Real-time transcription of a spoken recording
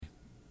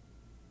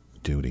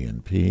Duty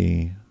and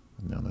P.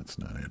 No, that's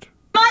not it.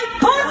 My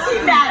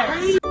pussy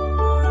matters!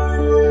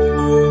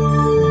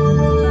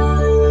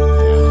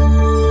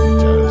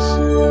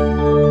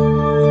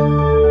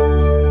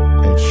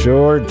 It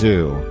sure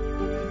do.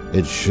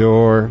 It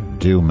sure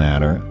do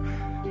matter.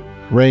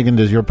 Reagan,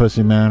 does your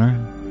pussy matter?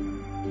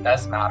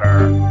 Does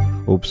matter.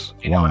 Oops. Do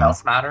you know what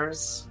else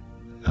matters?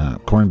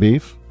 Corned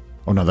beef?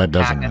 Oh, no, that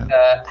doesn't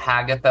matter.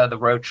 Hagatha, the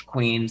Roach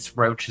Queen's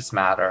roaches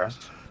matter.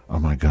 Oh,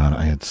 my God.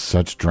 I had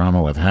such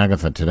drama with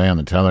Hagatha today on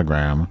the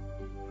Telegram.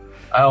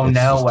 Oh, It's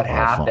no. just What awful.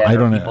 happened? I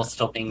don't Are know. people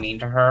still being mean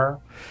to her?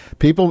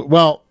 People,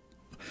 well,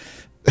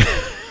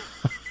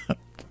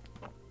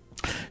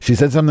 she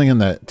said something in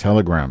the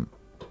Telegram.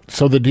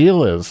 So the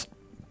deal is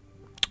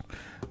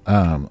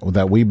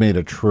that we made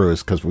a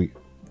truce because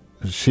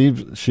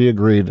she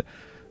agreed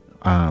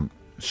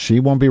she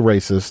won't be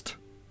racist.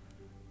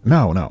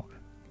 No,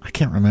 I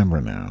can't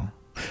remember now.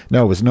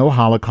 No, it was no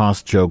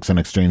Holocaust jokes in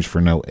exchange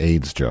for no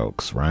AIDS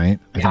jokes, right?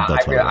 I think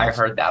that's what it was. I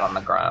heard that on the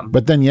gram.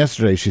 But then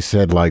yesterday she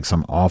said like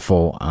some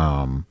awful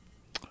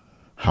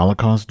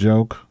Holocaust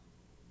joke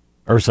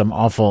or some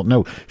awful.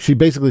 No, she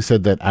basically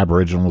said that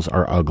Aboriginals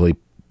are ugly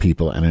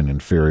people and an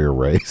inferior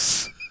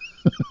race.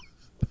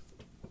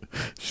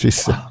 She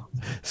said. Wow.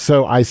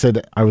 So I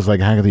said, I was like,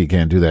 Hagatha, you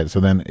can't do that. So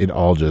then it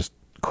all just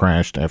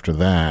crashed after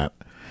that,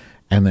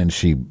 and then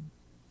she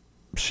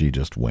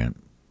just went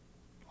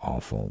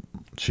awful.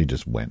 She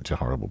just went to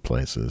horrible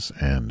places,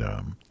 and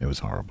it was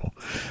horrible.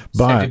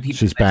 But so did people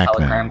she's in the back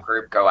Telegram now.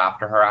 group go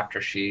after her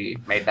after she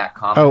made that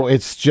comment? Oh,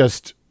 it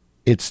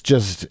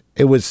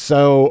was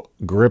so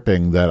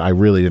gripping that I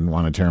really didn't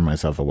want to tear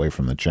myself away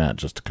from the chat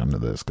just to come to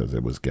this because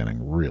it was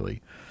getting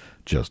really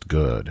just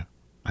good.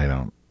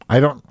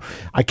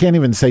 I can't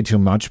even say too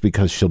much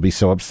because she'll be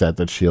so upset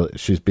that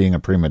she's being a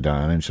prima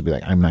donna and she'll be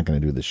like, I'm not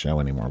going to do the show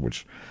anymore,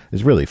 which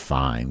is really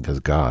fine because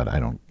God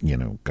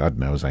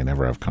knows I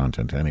never have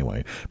content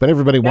anyway. But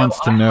everybody wants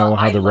to know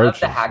how the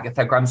roaches. I love the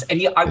Hagatha grums,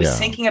 and I was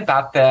thinking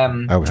about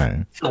them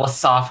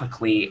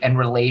philosophically in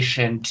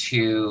relation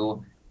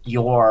to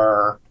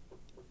your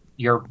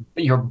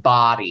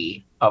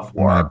body of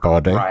work, my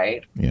body,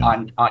 right? Yeah.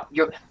 On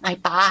my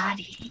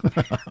body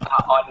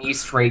on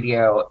Yeast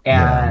Radio,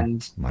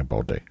 and my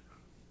body.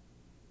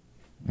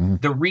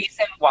 The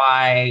reason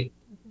why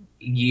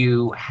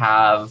you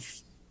have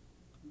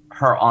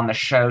her on the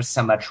show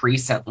so much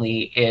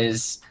recently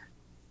is,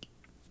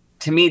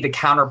 to me, the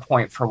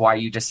counterpoint for why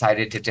you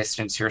decided to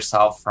distance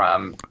yourself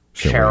from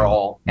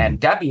Cheryl and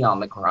Debbie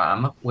on the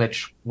Grum,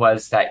 which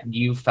was that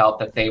you felt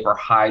that they were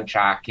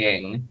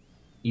hijacking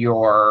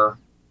your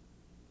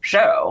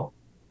show.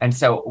 And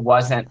so it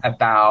wasn't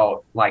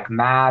about, like,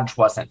 Madge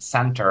wasn't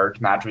centered.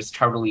 Madge was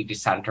totally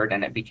decentered,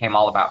 and it became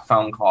all about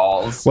phone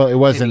calls. Well, it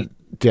wasn't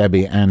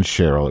Debbie and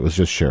Cheryl. It was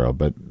just Cheryl,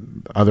 but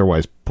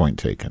otherwise point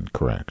taken.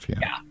 Correct. Yeah.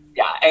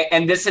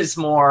 And this is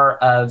more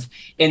of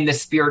in the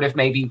spirit of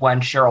maybe when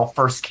Cheryl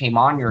first came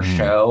on your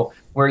show,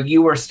 where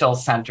you were still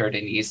centered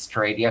in Yeast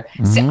Radio.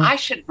 See, I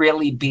should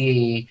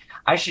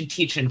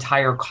teach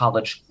entire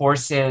college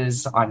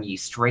courses on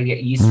Yeast Radio,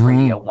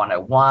 Radio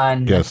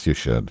 101. Yes, you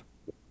should.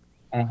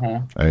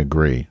 I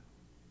agree.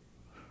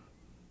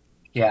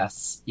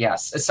 Yes.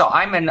 So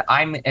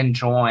I'm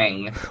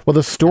enjoying. Well,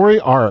 the story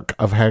arc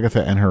of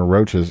Hagatha and her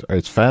roaches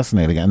is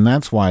fascinating, and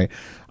that's why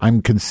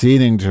I'm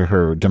conceding to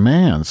her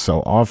demands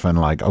so often.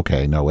 Like,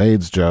 okay, no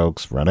AIDS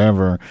jokes,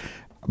 whatever.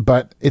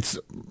 But it's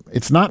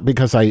not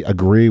because I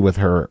agree with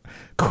her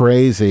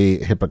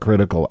crazy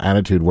hypocritical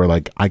attitude where,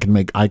 like, I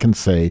can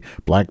say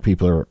black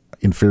people are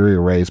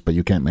inferior race, but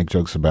you can't make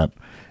jokes about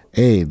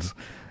AIDS.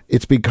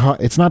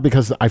 It's not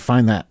because I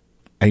find that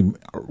a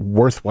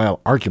worthwhile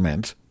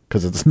argument,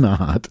 because it's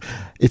not.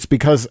 It's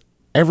because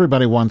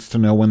everybody wants to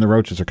know when the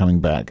roaches are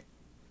coming back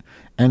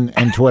and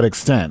to what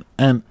extent.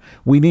 And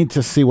we need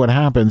to see what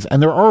happens.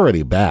 And they're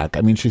already back.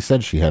 I mean, she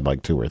said she had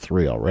like 2 or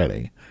 3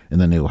 already in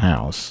the new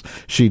house.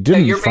 She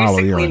didn't follow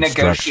your instructions. You're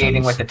basically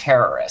negotiating with a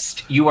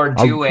terrorist. You are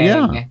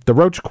doing... the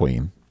Roach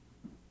Queen.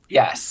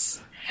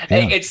 Yes.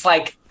 Yeah. It's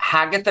like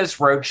Hagatha's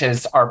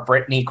roaches are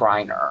Brittany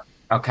Griner,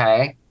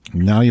 okay?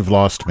 Now you've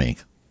lost me.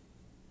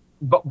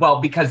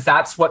 Because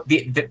that's what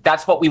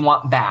that's what we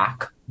want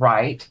back,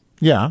 right?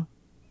 Yeah.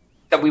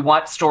 That we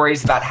want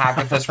stories about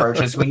Hagatha's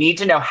roaches. We need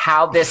to know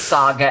how this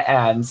saga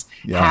ends.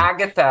 Yeah.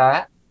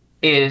 Hagatha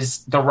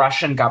is the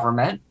Russian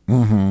government.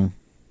 And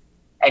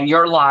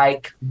you're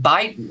like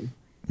Biden.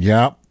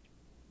 Yep.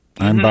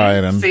 I'm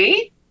Biden.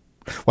 See?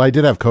 Well, I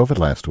did have COVID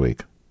last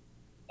week.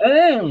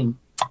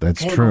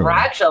 That's true.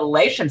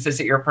 Congratulations. Is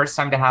it your first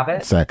time to have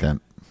it?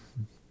 Second.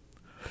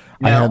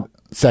 No. I had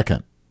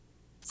second.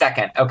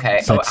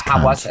 Okay.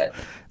 How was it?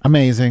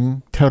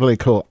 Amazing. Totally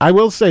cool. I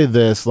will say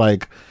this,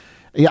 like,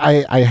 yeah,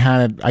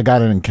 I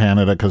got it in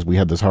Canada because we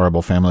had this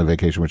horrible family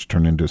vacation, which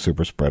turned into a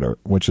super spreader,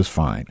 which is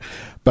fine.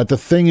 But the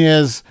thing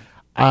is,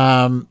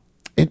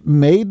 it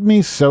made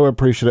me so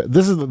appreciative.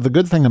 This is the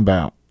good thing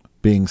about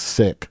being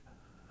sick,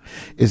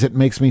 is it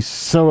makes me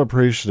so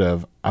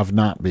appreciative of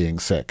not being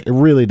sick. It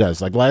really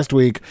does. Like last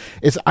week,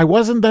 I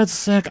wasn't that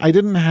sick. I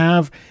didn't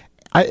have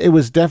It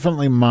was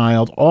definitely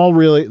mild.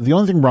 The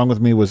only thing wrong with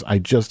me was I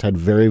just had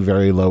very,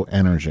 very low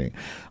energy.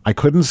 I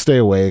couldn't stay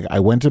awake. I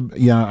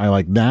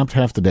I napped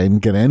half the day, didn't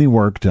get any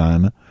work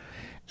done.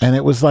 And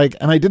it was like,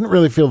 and I didn't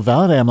really feel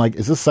validated. I'm like,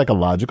 is this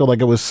psychological?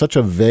 Like, it was such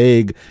a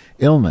vague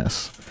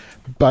illness.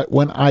 But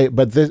when I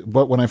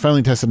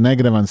finally tested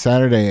negative on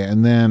Saturday,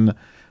 and then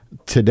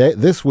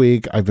this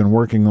week, I've been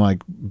working,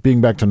 like,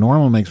 being back to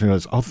normal makes me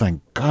realize, oh,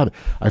 thank God,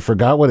 I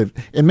forgot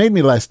it made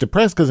me less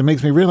depressed, because it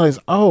makes me realize,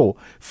 oh,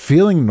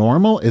 feeling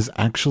normal is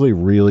actually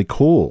really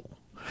cool.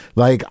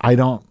 Like, I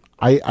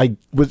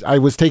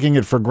was taking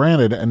it for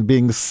granted, and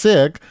being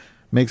sick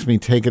makes me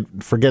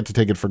forget to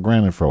take it for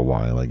granted for a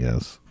while, I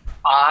guess.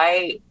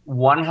 I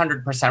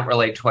 100%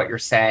 relate to what you're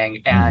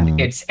saying,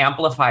 and it's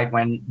amplified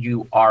when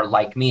you are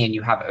like me and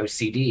you have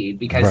OCD,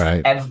 because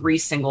every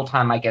single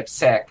time I get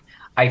sick,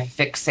 I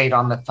fixate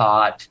on the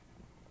thought,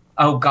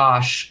 oh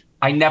gosh,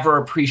 I never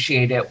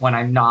appreciate it when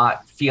I'm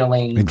not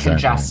feeling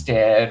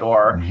congested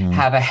or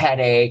have a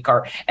headache,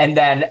 and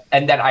then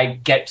I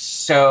get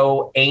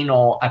so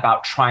anal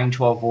about trying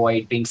to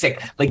avoid being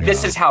sick. Like,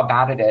 this is how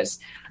bad it is.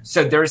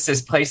 So there's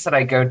this place that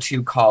I go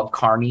to called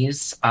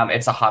Carney's.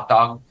 It's a hot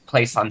dog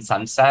place on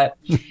Sunset,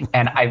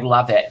 and I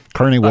love it.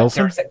 Carney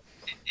Wilson?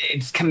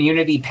 It's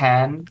Community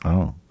Pen.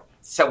 Oh.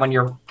 So when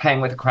you're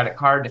paying with a credit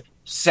card,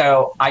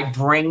 so I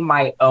bring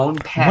my own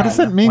pen. What does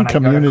that mean,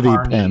 Community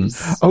Pen?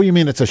 Oh, you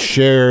mean it's a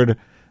shared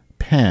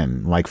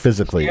pen, like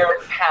physically?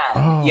 Shared pen.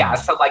 Oh. Yeah.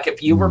 So like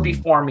if you were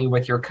before me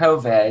with your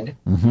COVID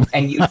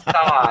and you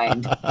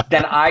signed,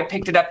 then I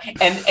picked it up.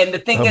 And the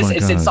thing is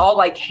it's all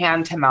like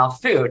hand to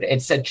mouth food.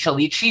 It's a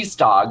chili cheese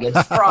dog.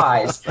 It's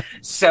fries.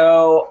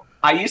 So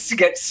I used to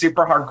get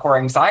super hardcore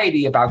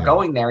anxiety about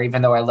going there,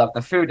 even though I love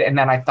the food. And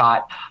then I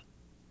thought,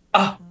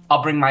 oh,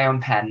 I'll bring my own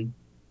pen.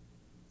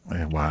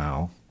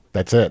 Wow.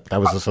 That's it. That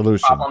was the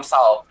solution. Problem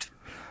solved.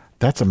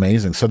 That's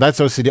amazing. So that's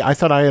OCD. I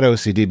thought I had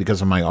OCD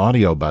because of my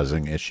audio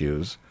buzzing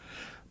issues,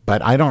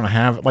 but I don't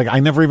have, I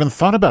never even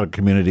thought about a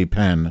community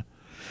pen.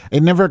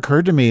 It never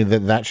occurred to me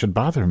that should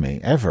bother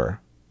me ever.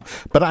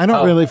 But I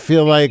don't really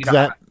feel like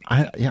that.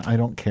 I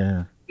don't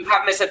care. You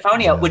have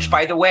misophonia, which,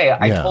 by the way,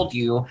 I told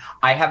you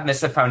I have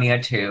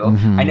misophonia too.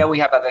 I know we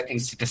have other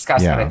things to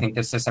discuss, but I think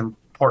this is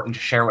important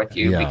to share with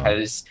you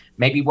because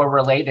maybe we're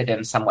related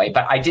in some way.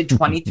 But I did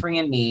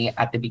 23andMe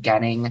at the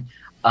beginning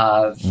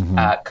of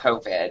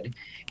COVID.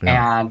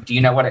 Yeah. And do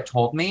you know what it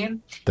told me?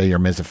 That you're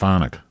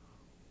misophonic.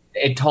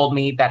 It told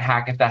me that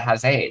Hagatha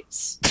has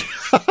AIDS.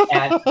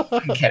 And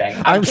I'm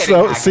kidding. I'm kidding,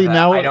 so Hagatha. See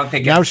now. I don't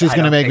think now she's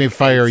going to make me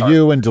fire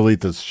you and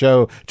delete this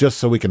show just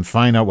so we can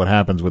find out what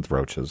happens with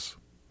roaches.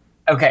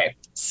 Okay,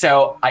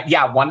 so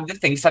one of the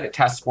things that it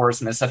tests for is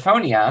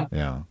misophonia.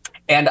 Yeah,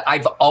 and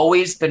I've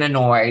always been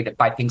annoyed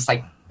by things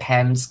like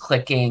pens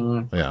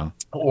clicking. Yeah,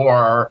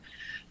 or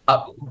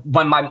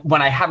when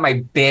I had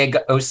my big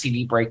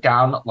OCD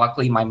breakdown.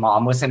 Luckily, my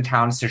mom was in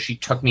town, so she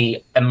took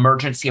me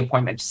emergency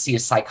appointment to see a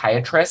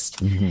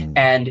psychiatrist,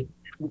 and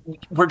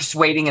we're just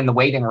waiting in the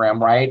waiting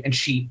room, right? And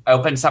she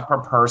opens up her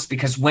purse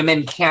because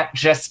women can't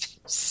just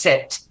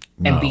sit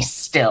and be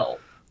still.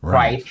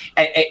 Right.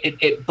 And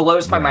it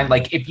blows my mind.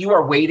 Like, if you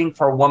are waiting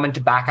for a woman to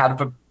back out of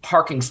a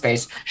parking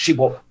space, she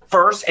will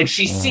first, and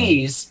she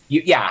sees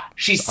you. Yeah.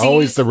 She sees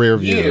always the rear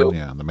view.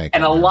 Yeah, the makeup.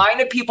 And a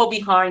line of people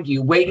behind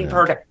you waiting for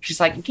her to,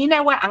 she's like, you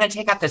know what? I'm going to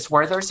take out this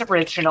Werther's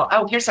Original.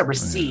 Oh, here's a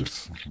receipt.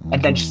 Yes.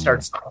 And then she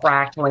starts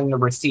crackling the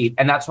receipt.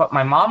 And that's what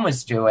my mom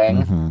was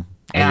doing.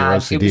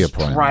 And it was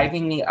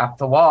driving me up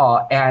the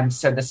wall. And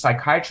so the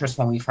psychiatrist,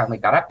 when we finally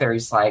got up there,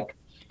 he's like,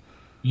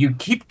 you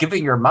keep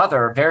giving your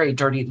mother a very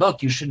dirty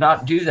look. You should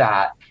not do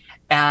that.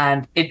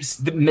 And it's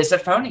the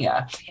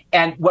misophonia.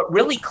 And what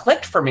really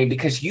clicked for me,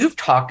 because you've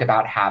talked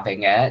about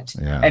having it,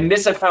 and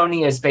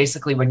misophonia is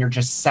basically when you're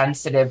just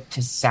sensitive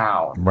to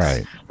sound.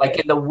 Right. Like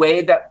in the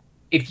way that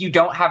if you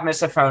don't have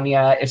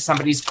misophonia, if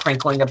somebody's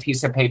crinkling a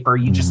piece of paper,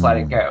 you just let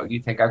it go.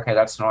 You think, okay,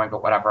 that's annoying,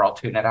 but whatever, I'll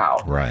tune it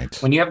out. Right.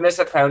 When you have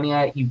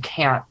misophonia, you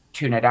can't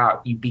tune it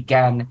out. You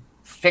begin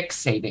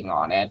fixating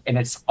on it, and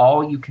it's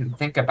all you can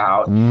think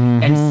about.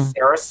 And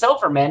Sarah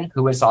Silverman,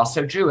 who is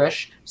also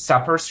Jewish,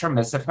 suffers from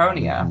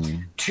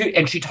misophonia.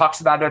 And she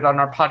talks about it on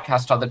our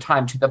podcast all the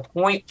time, to the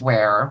point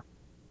where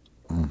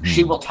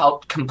she will tell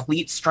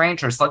complete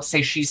strangers, let's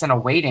say she's in a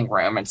waiting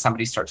room and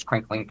somebody starts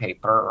crinkling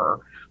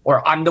paper,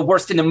 or I'm the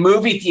worst in the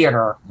movie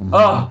theater.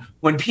 Oh,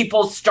 when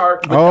people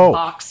start with the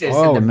boxes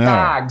and the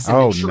bags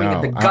and the chewing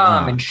of the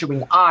gum and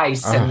chewing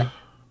ice and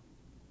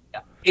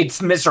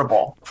it's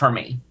miserable for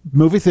me.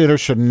 Movie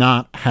theaters should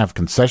not have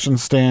concession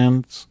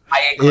stands.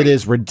 I agree. It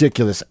is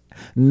ridiculous.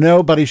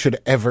 Nobody should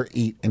ever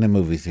eat in a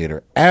movie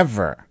theater,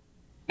 ever.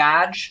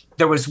 Madge,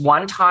 there was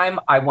one time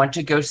I went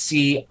to go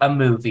see a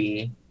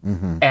movie,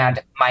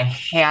 and my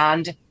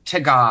hand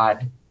to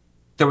God,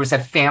 there was a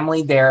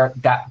family there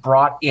that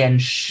brought in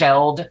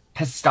shelled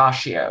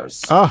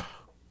pistachios.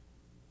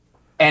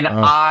 And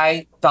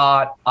I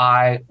thought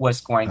I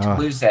was going to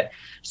lose it.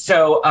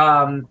 So,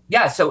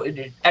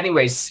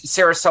 anyways,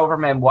 Sarah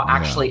Silverman will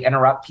actually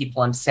interrupt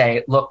people and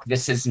say, look,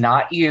 this is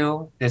not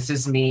you. This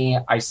is me.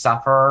 I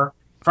suffer.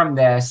 from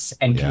this,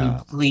 and can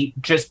Yeah. you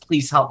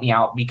please help me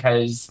out,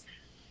 because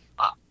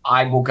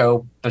I will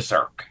go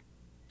berserk.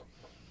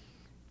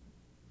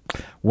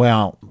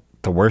 Well,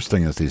 the worst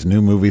thing is these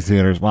new movie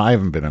theaters. Well, I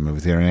haven't been in a movie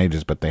theater in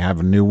ages, but they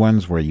have new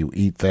ones where you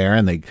eat there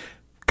and they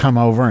come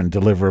over and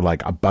deliver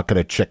like a bucket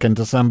of chicken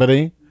to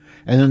somebody.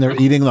 And then they're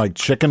eating like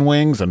chicken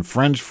wings and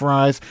French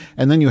fries.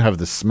 And then you have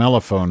the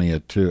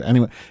smellophonia too.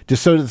 Anyway,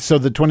 just so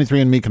the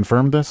 23andMe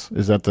confirmed this?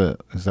 Is that the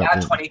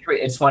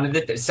 23. It's one of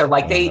the, so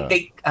like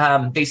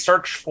they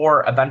search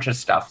for a bunch of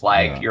stuff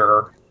like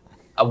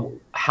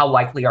how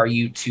likely are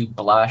you to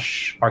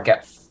blush or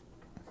get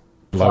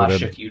bloated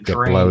flush if you get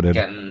drink, bloated?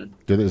 and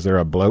Is there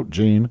a bloat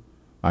gene?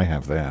 I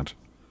have that.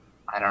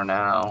 I don't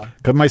know.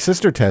 Because my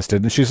sister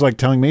tested, and she's like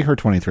telling me her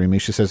 23andMe.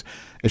 She says,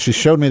 she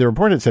showed me the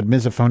report. It said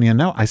misophonia.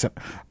 No, I said,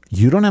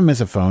 you don't have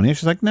misophonia?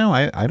 She's like, no,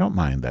 I don't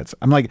mind that.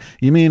 I'm like,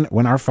 you mean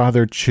when our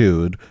father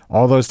chewed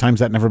all those times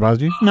that never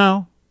bothered you?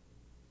 No,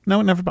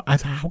 it never.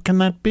 How can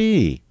that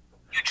be?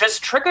 You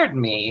just triggered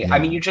me. Yeah. I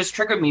mean, you just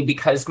triggered me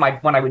because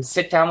when I would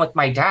sit down with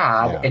my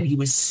dad, and he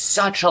was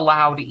such a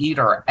loud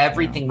eater,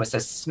 everything was a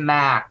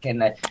smack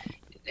and a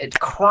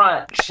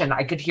crunch, and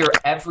I could hear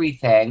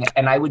everything,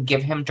 and I would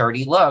give him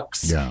dirty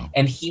looks,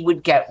 and he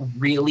would get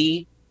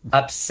really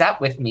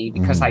upset with me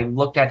because I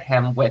looked at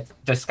him with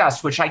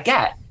disgust, which I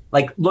get.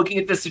 Like, looking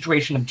at the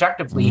situation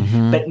objectively,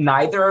 but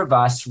neither of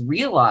us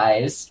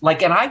realize,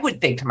 like, and I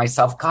would think to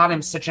myself, God,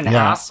 I'm such an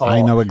asshole.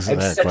 I know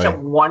exactly. I'm such a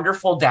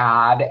wonderful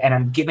dad, and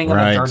I'm giving him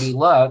a dirty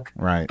look.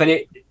 Right. But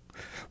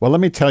well, let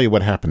me tell you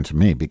what happened to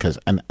me, because,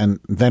 and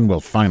then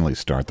we'll finally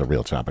start the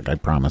real topic. I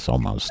promise,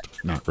 almost.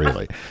 Not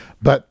really.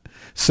 But,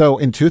 so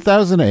in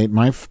 2008,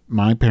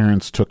 my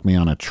parents took me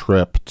on a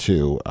trip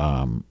to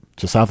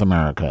South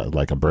America,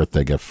 like a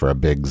birthday gift for a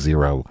big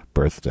zero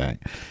birthday.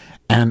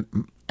 And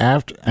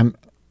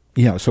so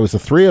it was the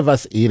three of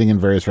us eating in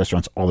various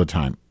restaurants all the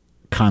time,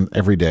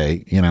 every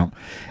day,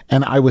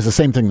 and I was the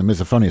same thing, the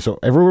misophonia. So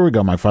everywhere we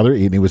go, my father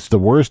eating, he was the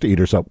worst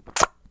eater. So,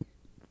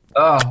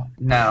 oh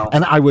no.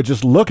 And I would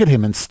just look at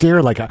him and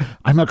stare like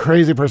I'm a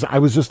crazy person. I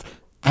was just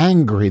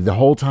angry the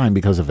whole time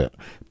because of it,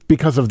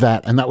 because of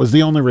that. And that was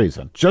the only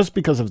reason, just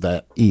because of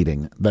that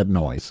eating, that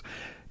noise.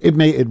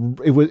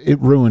 It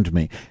ruined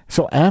me.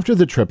 So after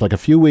the trip, like a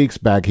few weeks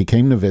back, he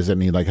came to visit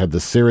and he like had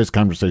this serious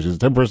conversation. He's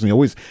the type of person, he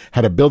always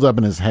had a build up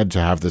in his head to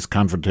have this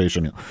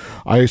confrontation.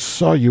 I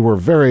saw you were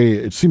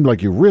it seemed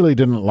like you really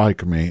didn't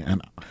like me.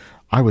 And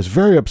I was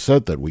very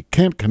upset that we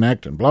can't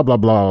connect and blah, blah,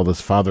 blah, all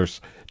this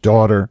father's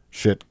daughter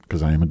shit,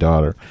 because I am a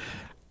daughter.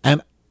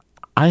 And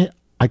I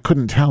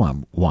couldn't tell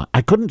him why.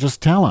 I couldn't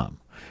just tell him.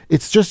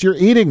 It's just your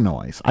eating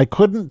noise. I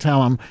couldn't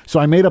tell him. So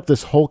I made up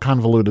this whole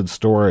convoluted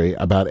story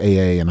about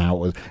AA and how it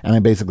was, and I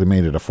basically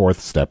made it a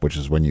fourth step, which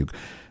is when you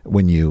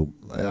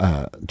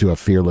do a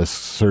fearless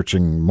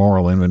searching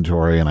moral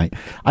inventory. And I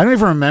don't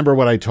even remember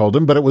what I told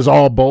him, but it was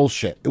all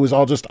bullshit. It was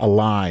all just a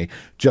lie,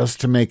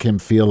 just to make him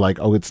feel like,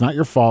 oh, it's not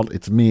your fault.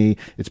 It's me.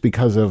 It's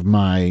because of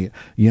my,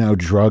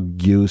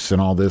 drug use and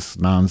all this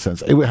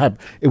nonsense. It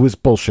was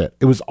bullshit.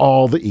 It was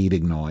all the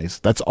eating noise.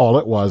 That's all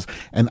it was.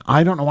 And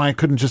I don't know why I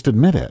couldn't just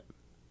admit it.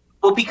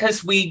 Well,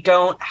 because we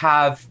don't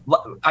have,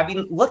 I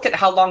mean, look at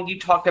how long you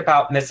talked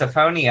about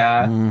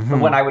misophonia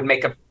when I would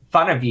make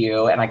fun of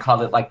you, and I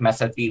called it like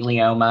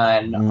mesothelioma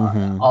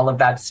and all of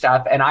that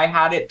stuff. And I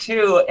had it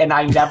too, and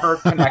I never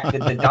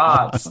connected the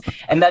dots.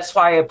 And that's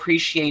why I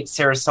appreciate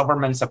Sarah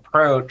Silverman's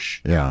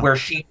approach, where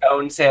she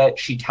owns it,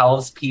 she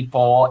tells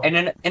people,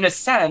 and in a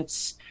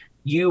sense,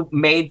 you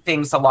made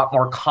things a lot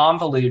more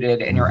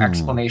convoluted in your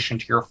explanation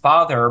to your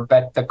father,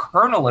 but the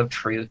kernel of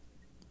truth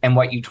and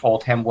what you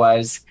told him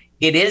was,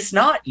 it is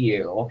not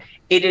you,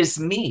 it is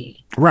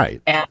me. Right.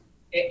 And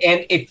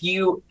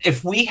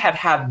if we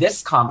had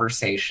this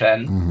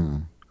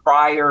conversation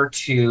prior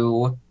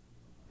to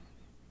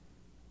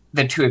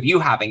the two of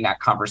you having that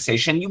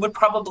conversation, you would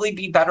probably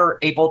be better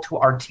able to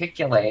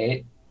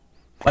articulate,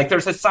 like,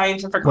 there's a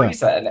scientific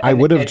reason. I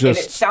would have and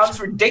it sounds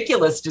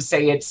ridiculous to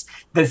say it's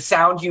the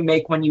sound you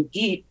make when you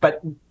eat,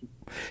 but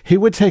he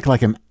would take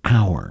like an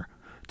hour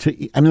to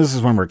eat. I mean, this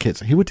is when we're kids.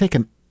 He would take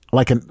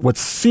what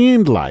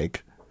seemed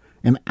like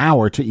an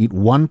hour to eat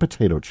one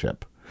potato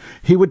chip.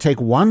 He would take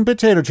one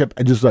potato chip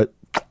and just like,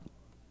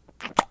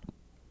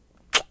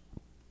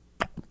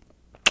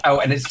 oh,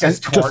 and it's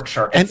just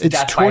torture.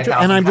 It's torture,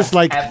 and I'm just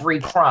like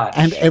every crunch,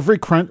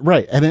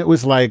 right? And it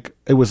was like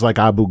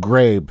Abu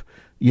Ghraib,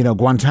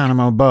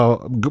 Guantanamo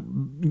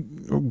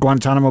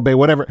Bay,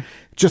 whatever.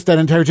 Just that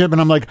entire chip, and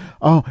I'm like,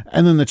 oh,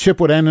 and then the chip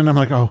would end, and I'm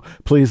like, oh,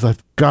 please let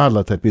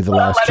that be the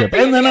last chip,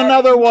 and then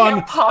another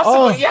one.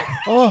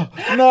 Oh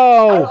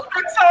no!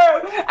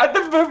 So at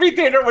the movie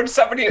theater, when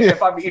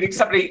if I'm eating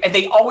somebody, and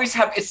they always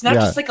have, it's not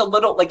just like a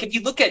little, like if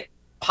you look at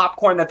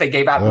popcorn that they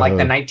gave out in like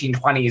the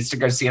 1920s to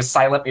go see a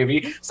silent movie.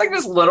 It's like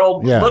this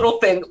little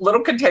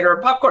container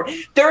of popcorn.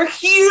 They're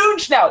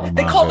huge now.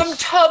 They call them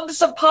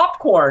tubs of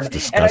popcorn.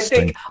 And I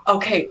think,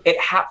 okay,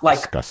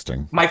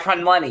 disgusting. My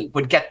friend Lenny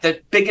would get the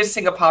biggest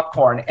thing of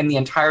popcorn, and the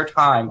entire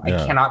time I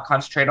cannot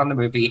concentrate on the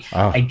movie.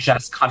 I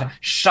just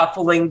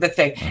shuffling the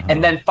thing.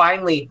 And then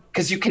finally,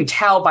 because you can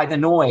tell by the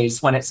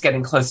noise when it's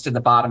getting close to the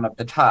bottom of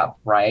the tub,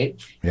 right?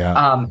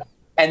 Yeah.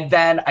 And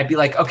then I'd be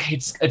like, okay,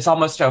 it's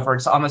almost over.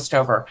 It's almost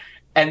over.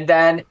 And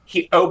then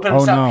he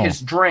opens up his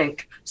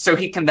drink so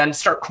he can then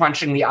start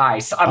crunching the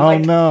ice.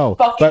 I'm no.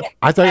 But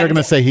I thought you were going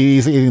to say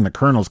he's eating the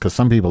kernels because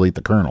some people eat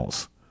the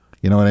kernels.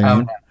 You know what I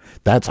mean? No.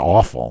 That's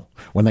awful.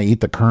 When they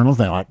eat the kernels,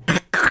 they're like,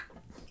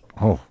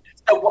 oh.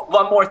 So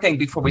one more thing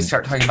before we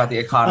start talking about the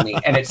economy,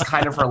 and it's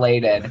kind of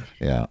related.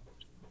 Yeah.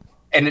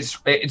 And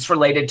it's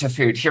related to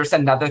food. Here's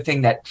another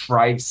thing that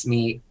drives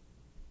me.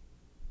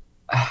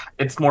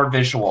 It's more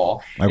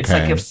visual. Okay. It's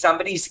like if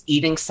somebody's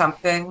eating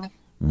something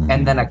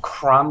and then a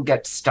crumb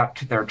gets stuck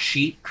to their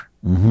cheek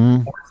or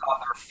on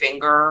their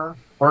finger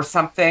or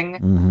something,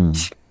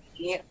 to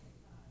me,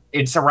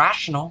 it's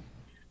irrational.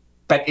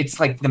 But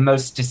it's like the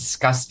most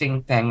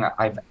disgusting thing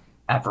I've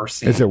ever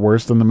seen. Is it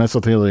worse than the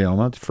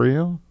mesothelioma for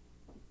you?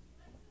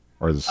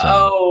 Or the same?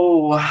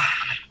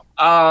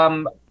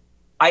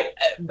 I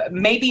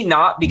maybe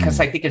not, because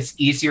I think it's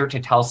easier to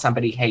tell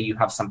somebody, hey, you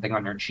have something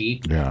on your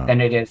cheek than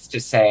it is to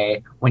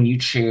say, when you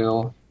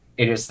chew,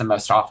 it is the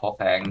most awful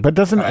thing. But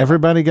doesn't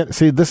everybody get...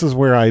 See, this is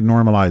where I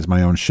normalize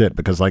my own shit,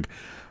 because like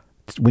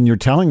when you're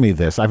telling me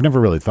this, I've never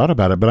really thought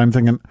about it, but I'm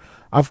thinking,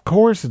 of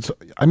course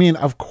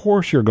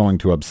you're going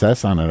to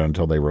obsess on it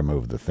until they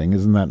remove the thing.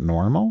 Isn't that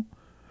normal?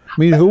 I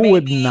mean, who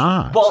would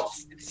not? Well,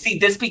 see,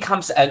 this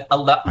becomes a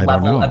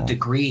level of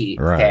degree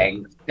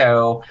thing.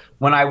 So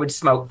when I would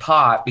smoke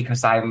pot,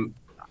 because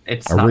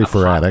it's not a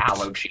pot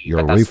allergy,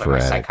 You're but a that's what my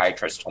reefer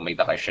psychiatrist told me,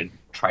 that I should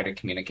try to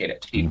communicate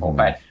it to people.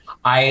 But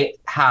I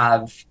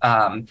have,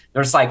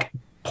 there's like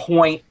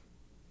point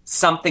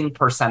something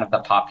percent of the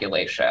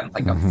population,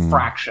 like a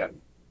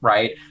fraction,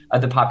 right,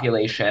 of the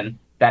population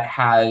that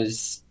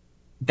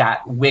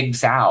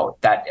wigs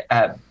out that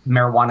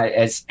marijuana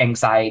is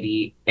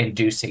anxiety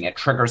inducing. It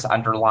triggers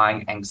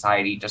underlying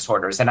anxiety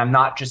disorders. And I'm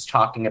not just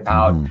talking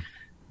about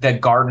the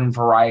garden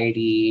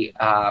variety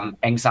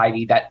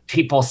anxiety that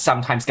people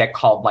sometimes get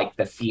called like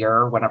the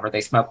fear whenever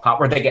they smoke pot,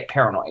 where they get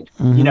paranoid,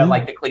 you know,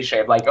 like the cliche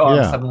of like,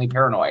 I'm suddenly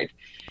paranoid.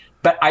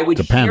 But I would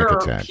hear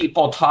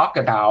people talk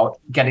about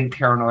getting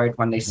paranoid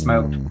when they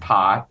smoked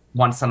pot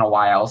once in a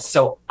while.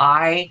 So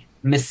I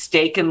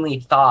mistakenly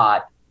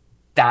thought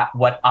that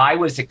what I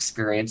was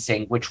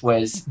experiencing, which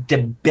was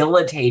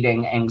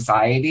debilitating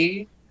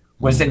anxiety,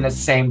 was in the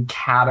same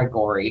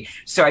category.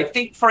 So I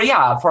think for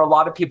a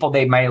lot of people,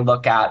 they may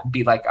look at,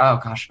 be like, oh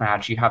gosh,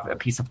 Madge, you have a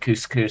piece of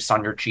couscous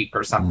on your cheek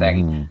or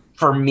something.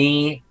 For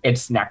me,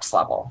 it's next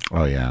level.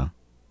 Oh yeah.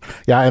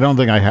 Yeah, I don't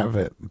think I have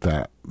it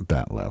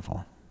that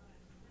level.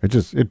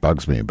 It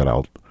bugs me,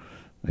 but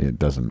it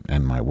doesn't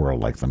end my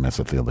world like the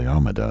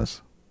mesothelioma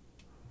does.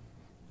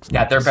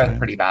 Yeah, they're both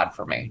pretty bad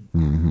for me.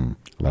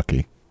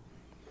 Lucky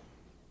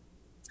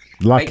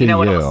but you know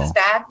what else is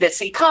bad?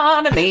 This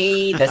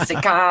economy,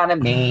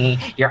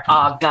 you're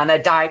all gonna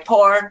die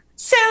poor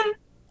soon.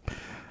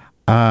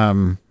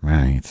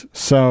 Right.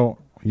 So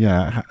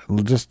yeah,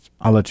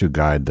 I'll let you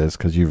guide this,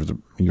 because you've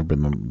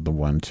been the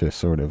one to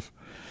sort of.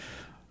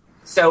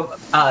 So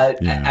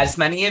as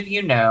many of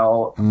you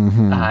know,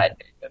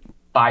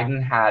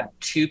 Biden had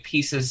two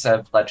pieces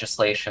of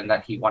legislation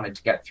that he wanted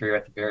to get through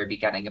at the very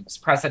beginning of his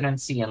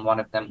presidency, and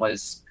one of them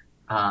was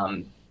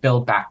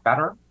Build Back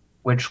Better,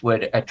 which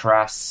would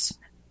address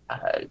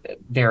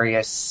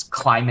various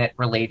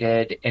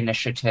climate-related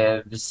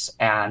initiatives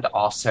and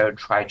also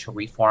try to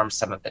reform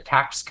some of the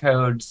tax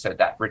codes so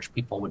that rich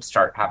people would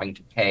start having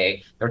to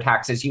pay their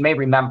taxes. You may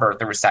remember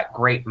there was that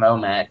great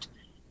moment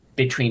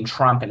between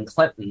Trump and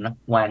Clinton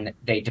when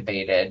they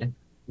debated,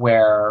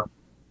 where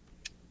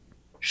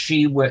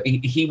she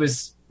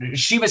was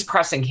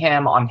pressing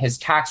him on his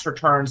tax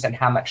returns and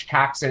how much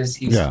taxes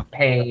he's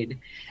paid.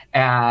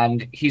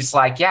 And he's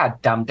like, yeah,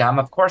 dumb,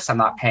 of course I'm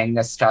not paying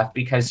this stuff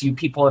because you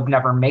people have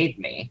never made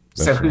me.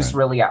 So who's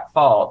really at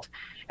fault?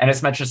 And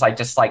as much as I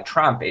dislike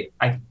Trump,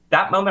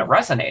 that moment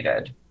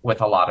resonated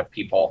with a lot of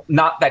people.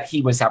 Not that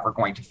he was ever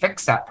going to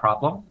fix that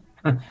problem.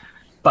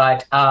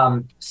 But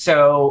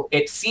so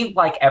it seemed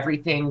like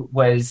everything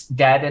was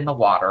dead in the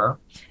water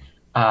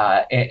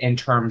in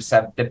terms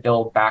of the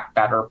Build Back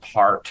Better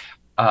part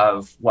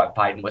of what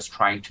Biden was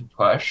trying to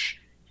push.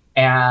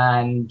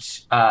 And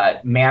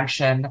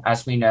Manchin,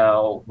 as we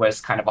know,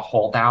 was kind of a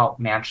holdout,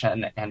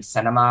 Manchin and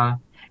Sinema.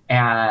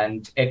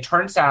 And it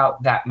turns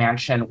out that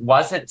Manchin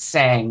wasn't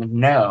saying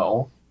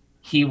no.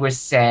 He was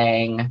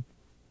saying,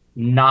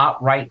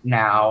 not right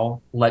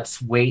now.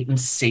 Let's wait and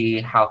see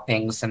how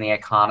things in the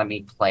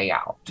economy play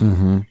out.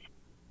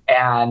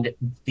 And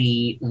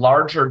the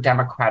larger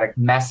Democratic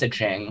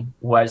messaging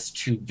was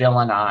to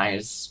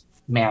villainize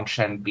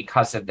Manchin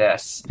because of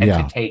this and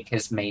to take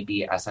his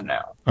maybe as a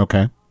no.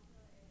 Okay.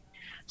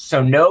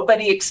 So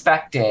nobody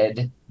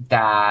expected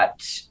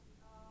that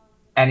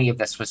any of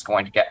this was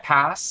going to get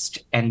passed.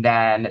 And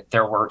then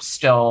there was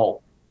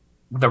still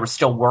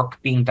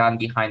work being done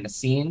behind the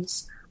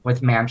scenes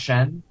with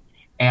Manchin.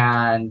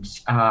 And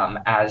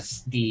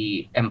as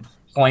the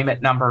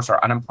employment numbers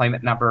or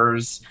unemployment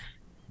numbers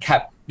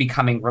kept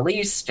becoming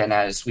released, and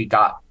as we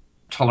got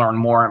to learn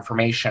more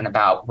information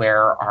about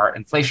where our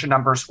inflation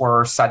numbers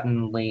were,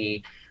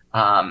 suddenly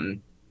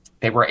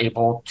they were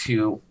able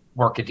to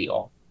work a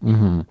deal.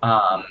 Mm-hmm.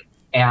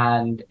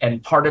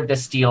 And part of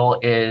this deal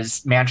is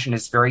Manchin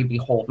is very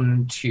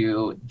beholden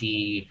to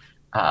the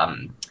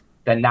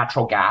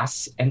natural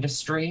gas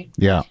industry.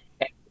 Yeah.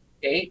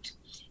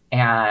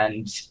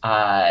 And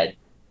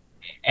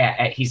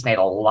he's made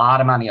a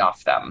lot of money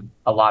off them.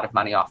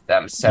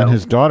 So, and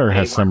his daughter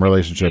has some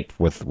relationship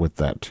with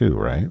that too,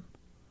 right?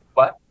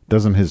 What?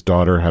 Doesn't his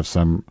daughter have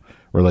some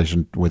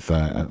relation with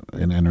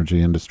an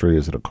energy industry?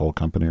 Is it a coal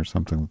company or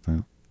something like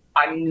that?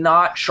 I'm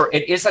not sure.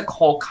 It is a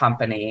coal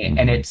company, Mm-hmm.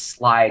 and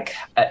it's like,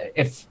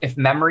 if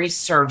memory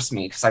serves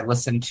me, because I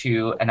listened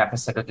to an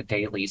episode of The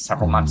Daily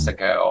several Mm-hmm. months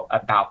ago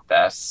about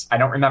this. I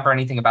don't remember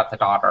anything about the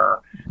daughter,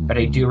 but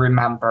I do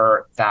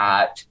remember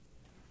that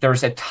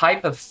there's a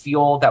type of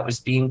fuel that was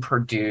being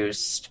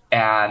produced,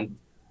 and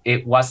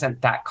it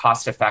wasn't that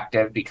cost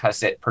effective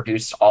because it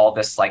produced all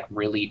this like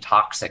really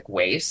toxic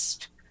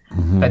waste.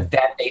 Mm-hmm. But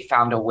then they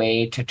found a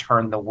way to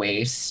turn the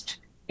waste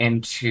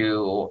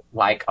into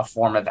like a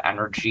form of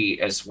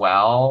energy as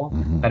well,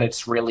 but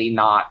it's really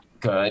not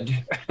good.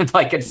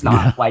 Like it's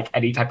not like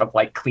any type of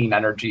like clean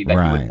energy that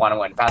you would want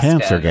to invest in.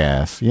 Cancer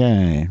gas,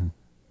 yay.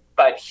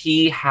 But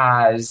he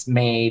has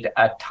made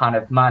a ton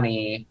of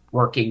money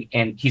working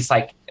he's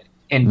like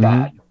in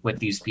bed with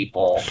these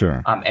people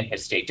in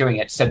his state doing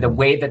it. So the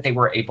way that they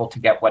were able to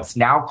get what's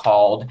now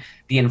called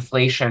the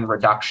Inflation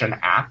Reduction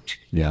Act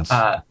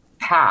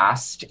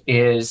passed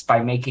is by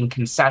making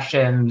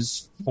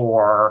concessions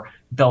for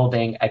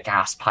building a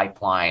gas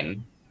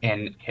pipeline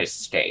in his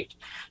state.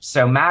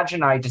 So Madge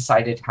and I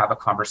decided to have a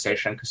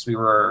conversation because we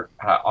were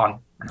on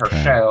her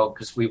show,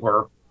 because we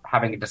were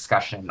having a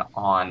discussion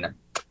on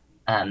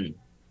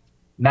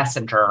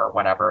Messenger or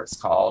whatever it's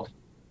called,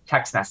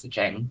 text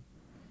messaging,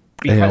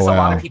 because a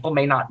lot of people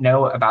may not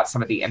know about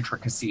some of the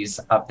intricacies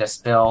of this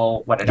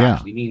bill, what it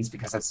actually means,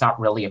 because it's not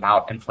really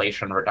about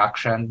inflation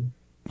reduction.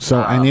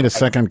 So I need a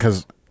second,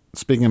 because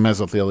speaking of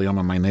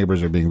mesothelioma, my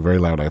neighbors are being very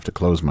loud. I have to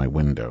close my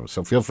window.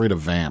 So feel free to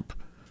vamp.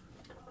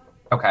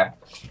 Okay.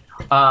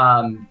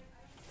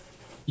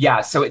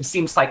 So it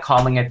seems like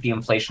calling it the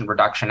Inflation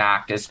Reduction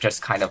Act is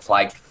just kind of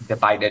like the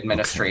Biden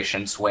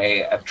administration's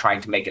way of trying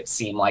to make it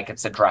seem like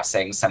it's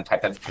addressing some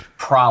type of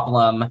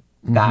problem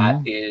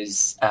that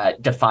is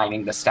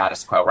defining the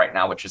status quo right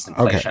now, which is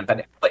inflation.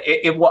 But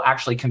it will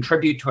actually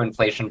contribute to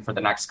inflation for the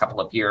next couple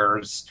of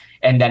years,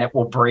 and then it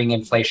will bring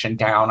inflation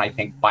down, I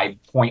think, by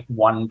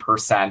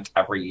 0.1%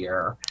 every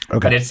year.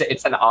 But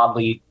it's an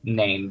oddly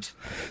named.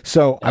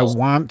 So I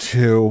want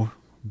to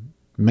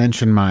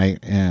mention my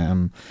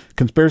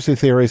conspiracy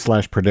theory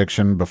 /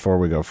 prediction before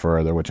we go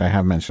further, which I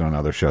have mentioned on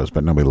other shows,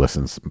 but nobody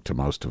listens to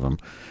most of them.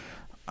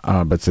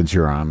 But since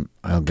you're on,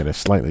 I'll get a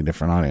slightly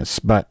different audience.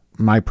 But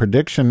my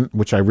prediction,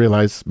 which I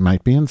realize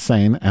might be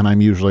insane, and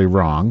I'm usually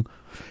wrong,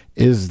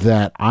 is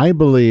that I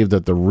believe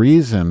that the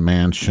reason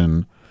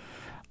Manchin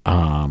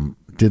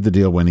did the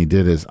deal when he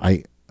did is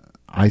I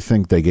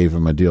think they gave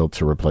him a deal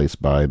to replace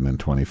Biden in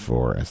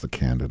 24 as the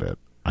candidate.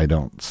 I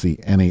don't see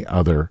any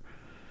other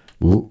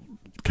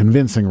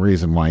convincing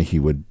reason why he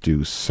would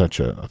do such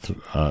a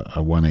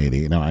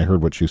 180. Now, I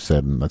heard what you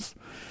said, and that's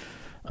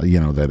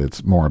that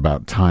it's more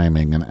about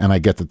timing, and I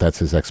get that that's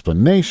his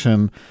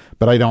explanation,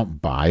 but I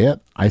don't buy it.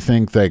 I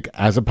think that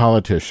as a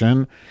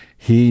politician,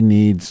 he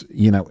needs,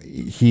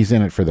 he's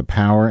in it for the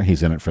power,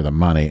 he's in it for the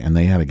money, and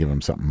they had to give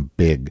him something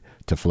big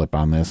to flip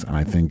on this, and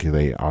I think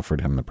they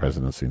offered him the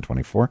presidency in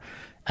 24.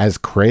 As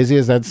crazy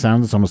as that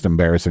sounds, it's almost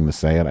embarrassing to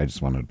say it. I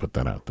just wanted to put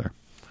that out there.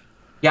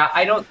 Yeah,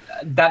 I don't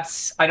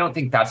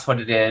think that's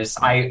what it is.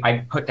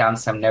 I put down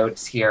some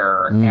notes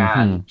here,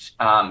 and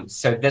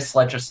so this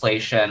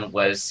legislation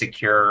was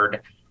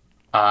secured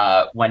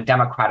when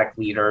Democratic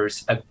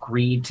leaders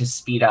agreed to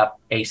speed up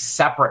a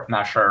separate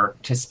measure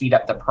to speed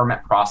up the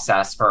permit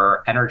process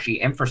for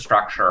energy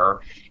infrastructure,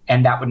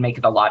 and that would make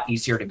it a lot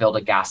easier to build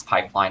a gas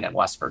pipeline in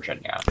West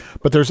Virginia.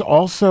 But there's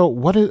also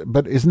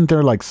but isn't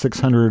there like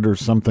 600 or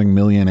something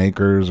million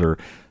acres or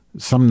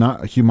some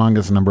not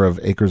humongous number of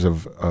acres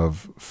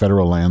of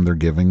federal land they're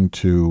giving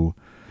to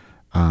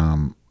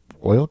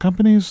oil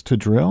companies to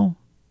drill?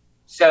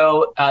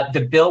 So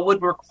the bill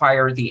would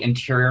require the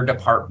Interior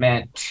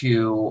Department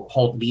to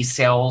hold lease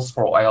sales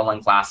for oil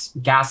and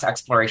gas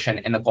exploration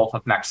in the Gulf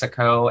of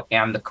Mexico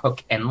and the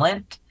Cook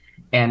Inlet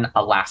in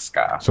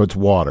Alaska. So it's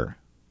water.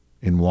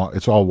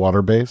 It's all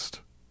water-based?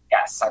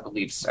 Yes, I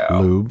believe so.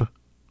 Lube?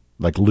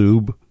 Like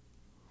lube?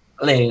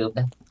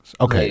 Lube.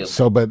 Okay,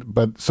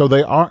 Lube. so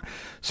they are.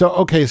 So,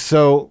 okay,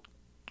 so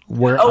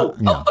where.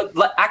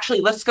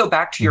 Actually, let's go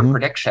back to your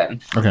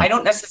prediction. Okay. I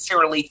don't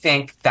necessarily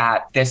think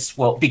that this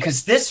will,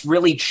 because this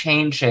really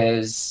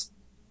changes.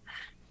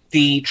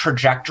 the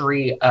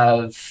trajectory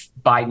of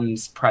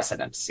Biden's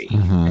presidency.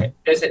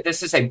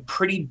 This is a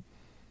pretty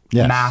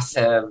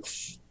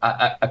massive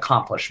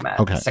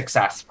accomplishment,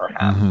 success for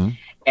him.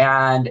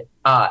 And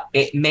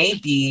it may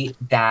be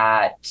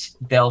that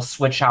they'll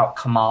switch out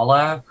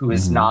Kamala, who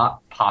is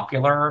not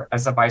popular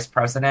as a vice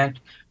president,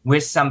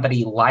 with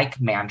somebody like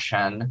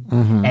Manchin.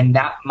 And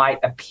that might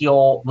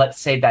appeal. Let's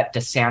say that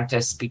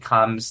DeSantis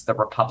becomes the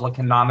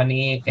Republican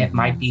nominee. It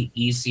might be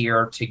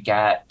easier to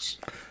get.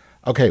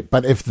 Okay,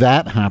 but if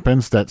that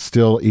happens, that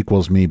still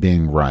equals me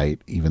being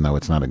right, even though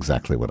it's not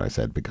exactly what I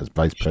said, because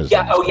vice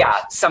president.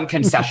 Some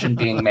concession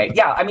being made.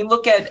 Yeah, I mean,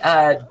 look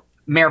at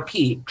Mayor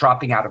Pete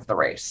dropping out of the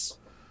race.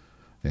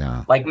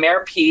 Yeah. Like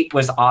Mayor Pete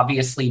was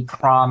obviously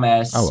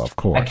promised of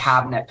course. a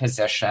cabinet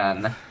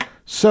position.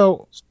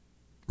 So,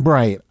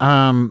 right.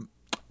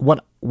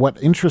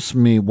 What interests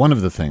me, one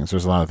of the things,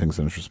 there's a lot of things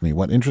that interest me.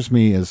 What interests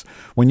me is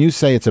when you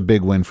say it's a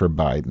big win for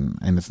Biden,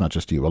 and it's not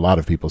just you, a lot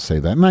of people say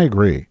that, and I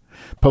agree.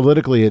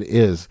 Politically, it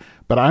is.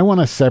 But I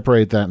want to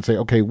separate that and say,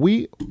 okay,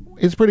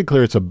 it's pretty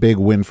clear it's a big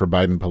win for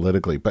Biden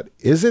politically, but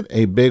is it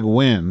a big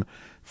win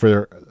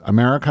for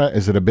America?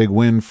 Is it a big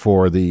win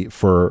for the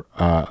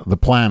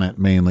planet,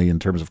 mainly in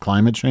terms of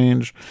climate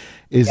change?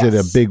 Is it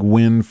a big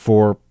win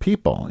for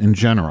people in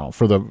general?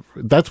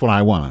 That's what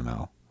I want to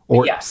know.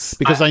 Or, yes,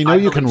 because I know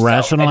you can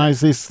rationalize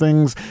these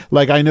things.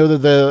 Like I know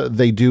that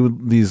they do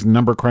these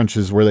number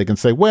crunches where they can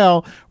say,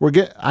 "Well,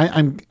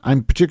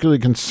 I'm particularly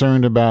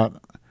concerned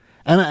about,"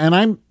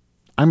 and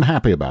I'm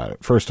happy about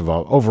it. First of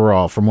all,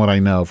 overall, from what I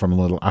know,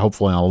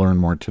 hopefully I'll learn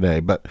more today.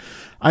 But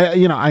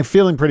I'm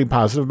feeling pretty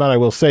positive about it, I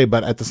will say.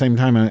 But at the same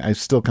time, I'm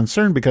still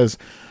concerned because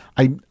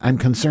I'm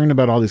concerned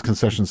about all these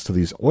concessions to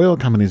these oil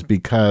companies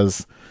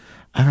because.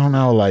 I don't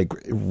know, like,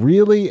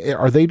 really?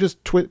 Are they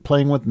just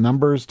playing with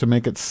numbers to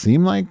make it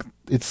seem like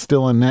it's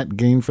still a net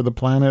gain for the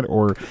planet?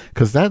 Or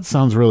because that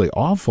sounds really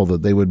awful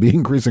that they would be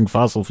increasing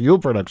fossil fuel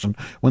production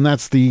when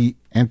that's the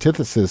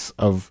antithesis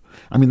of,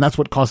 that's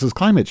what causes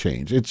climate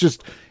change. It's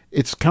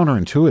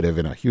counterintuitive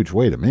in a huge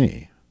way to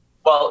me.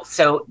 Well,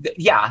 so,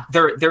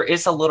 there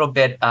is a little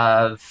bit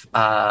of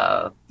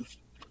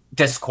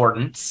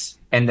discordance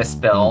in this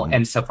bill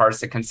insofar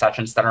as the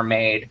concessions that are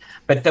made.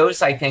 But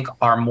those, I think,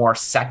 are more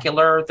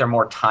secular. They're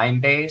more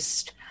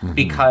time-based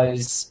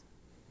because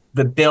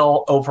the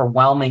bill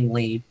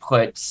overwhelmingly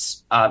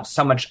puts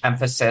so much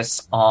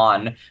emphasis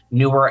on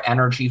newer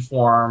energy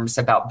forms,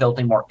 about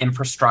building more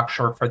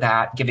infrastructure for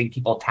that, giving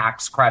people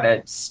tax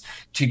credits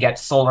to get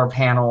solar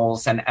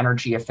panels and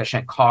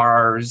energy-efficient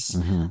cars.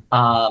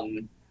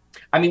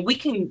 We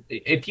can,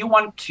 if you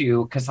want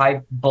to, because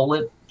I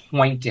bullet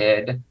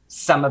pointed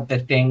some of the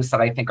things that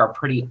I think are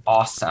pretty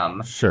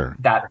awesome. Sure.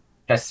 That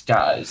this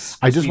does.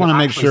 I just want to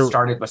make sure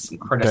started with some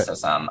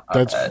criticism.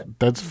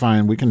 That's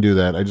fine. We can do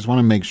that. I just want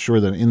to make sure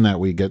that in that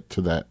we get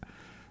to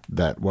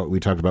that what we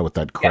talked about with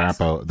that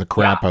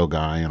crapo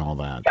guy and all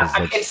that. Yeah,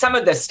 and some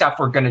of this stuff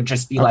we're going to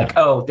just be like,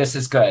 oh, this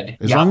is good.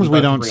 As long as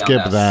we don't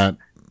skip that,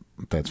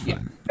 that's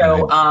fine.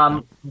 Yeah.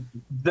 So,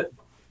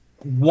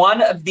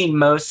 one of the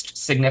most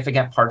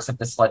significant parts of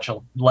this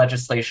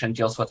legislation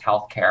deals with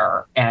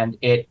healthcare, and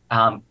it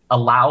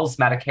allows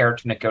Medicare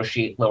to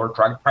negotiate lower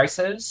drug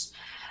prices.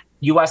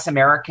 U.S.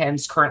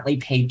 Americans currently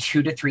pay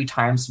 2 to 3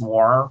 times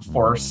more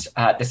for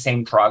the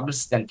same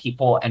drugs than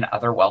people in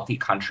other wealthy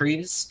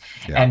countries.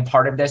 Yeah. And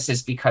part of this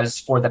is because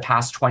for the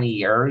past 20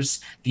 years,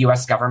 the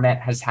U.S.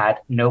 government has had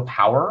no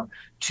power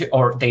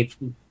or they've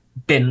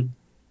been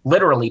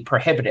literally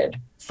prohibited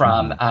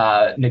from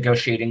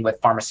negotiating with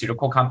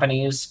pharmaceutical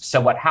companies.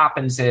 So what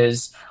happens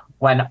is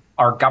when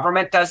our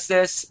government does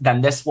this,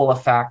 then this will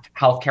affect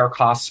healthcare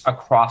costs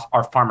across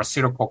our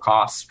pharmaceutical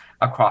costs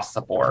across the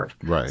board.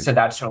 Right. So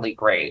that's really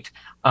great.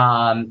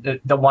 The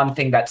one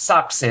thing that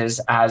sucks is,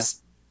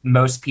 as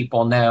most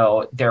people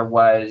know, there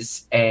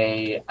was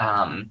a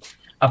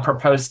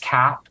proposed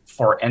cap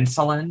for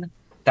insulin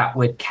that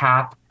would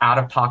cap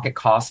out-of-pocket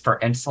costs for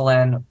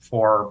insulin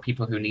for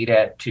people who need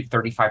it to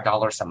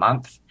 $35 a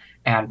month.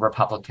 And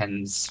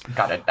Republicans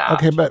gutted that.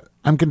 Okay, but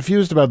I'm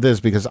confused about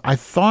this because I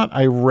thought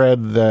I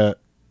read that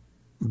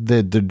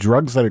the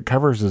drugs that it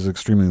covers is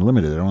extremely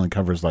limited. It only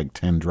covers like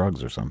 10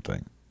 drugs or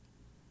something.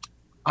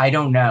 I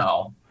don't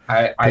know.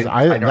 I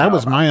that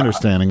was my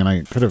understanding, and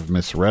I could have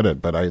misread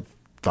it, but I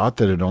thought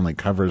that it only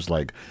covers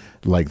like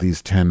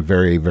these 10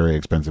 very, very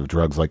expensive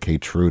drugs like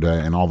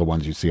Keytruda and all the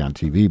ones you see on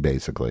TV,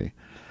 basically.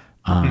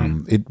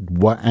 And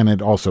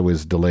it also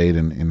is delayed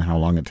in how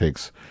long it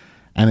takes.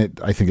 And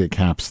I think it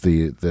caps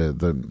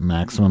the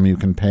maximum you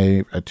can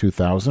pay at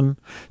 $2,000.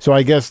 So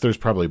I guess there's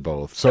probably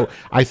both. So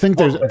I think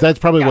that's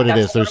probably what it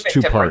is. There's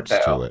 2 parts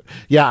to it.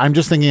 Yeah, I'm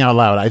just thinking out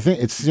loud. I think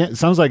it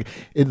sounds like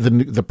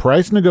the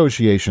price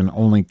negotiation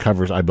only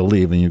covers, I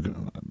believe,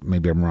 and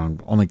maybe I'm wrong,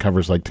 only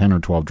covers like 10 or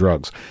 12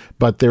 drugs.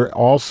 But they're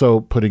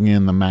also putting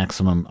in the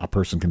maximum a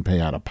person can pay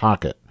out of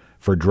pocket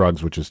for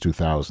drugs, which is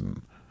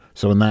 $2,000.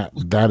 So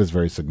that is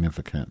very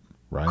significant.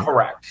 right?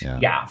 Correct.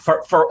 Yeah,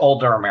 for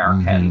older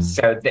Americans.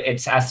 So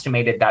it's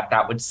estimated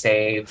that would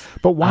save.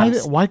 But why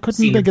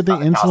couldn't they get the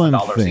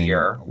insulin thing? A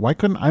year. Why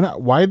couldn't I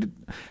not?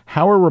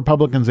 How are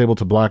Republicans able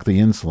to block the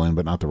insulin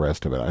but not the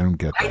rest of it? I don't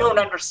get that. I don't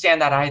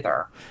understand that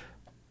either.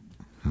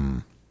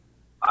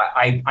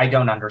 I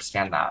don't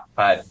understand that,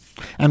 but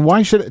and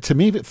why should to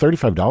me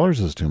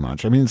 $35 is too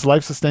much? I mean, it's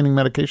life-sustaining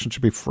medication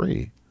should be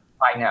free.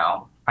 I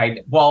know.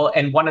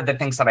 And one of the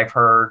things that I've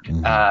heard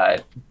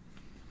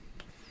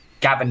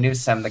Gavin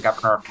Newsom, the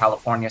governor of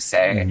California,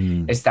 say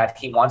is that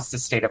he wants the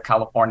state of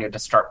California to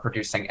start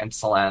producing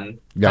insulin,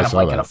 kind of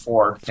like an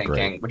afford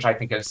thinking, which I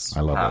think is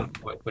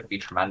would be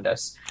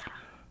tremendous.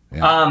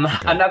 Yeah.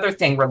 Another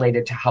thing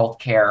related to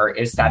healthcare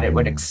is that it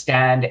would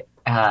extend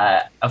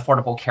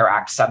Affordable Care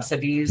Act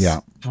subsidies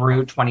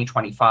through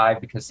 2025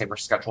 because they were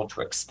scheduled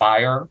to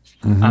expire.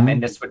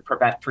 And this would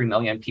prevent 3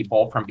 million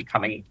people from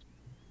becoming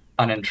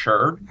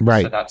uninsured.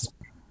 Right. So that's.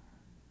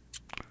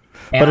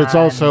 But it's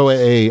also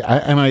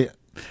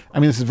I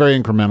mean, this is very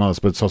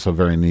incrementalist, but it's also a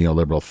very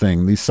neoliberal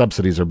thing. These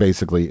subsidies are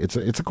basically, it's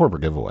a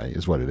corporate giveaway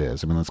is what it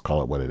is. I mean, let's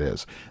call it what it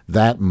is.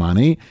 That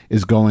money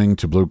is going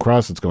to Blue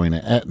Cross, it's going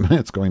to Aetna,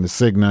 it's going to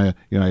Cigna,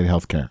 United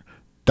Healthcare.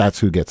 That's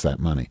who gets that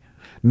money.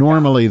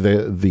 Normally,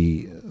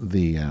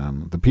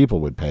 the people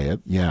would pay it.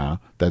 Yeah,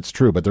 that's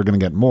true. But they're going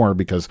to get more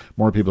because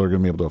more people are going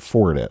to be able to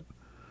afford it.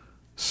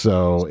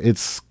 So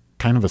it's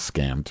kind of a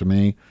scam to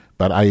me.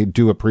 But I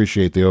do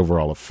appreciate the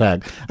overall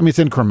effect. I mean, it's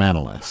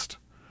incrementalist.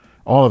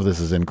 All of this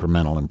is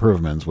incremental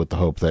improvements with the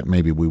hope that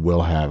maybe we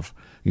will have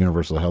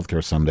universal health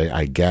care someday,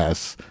 I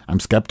guess. I'm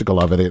skeptical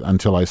of it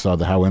until I saw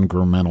how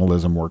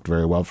incrementalism worked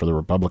very well for the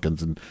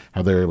Republicans and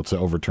how they were able to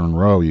overturn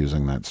Roe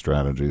using that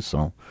strategy.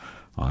 So,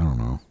 I don't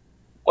know.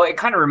 Well, it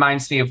kind of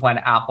reminds me of when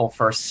Apple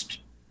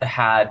first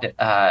had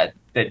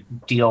the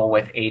deal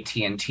with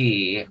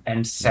AT&T.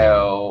 And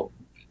so,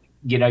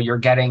 you're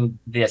getting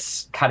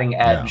this cutting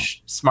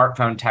edge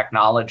smartphone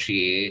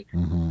technology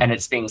and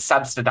it's being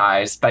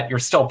subsidized, but you're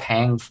still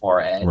paying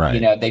for it.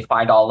 Right. They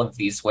find all of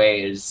these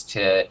ways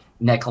to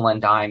nickel and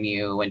dime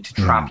you and to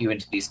trap you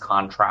into these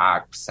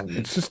contracts. And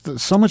it's just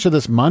so much of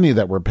this money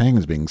that we're paying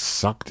is being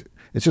sucked.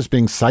 It's just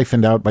being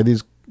siphoned out by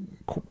these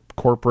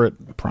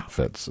corporate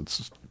profits. It's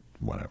just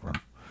whatever.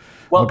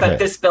 Well, but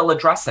this bill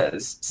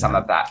addresses some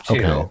of that,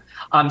 too.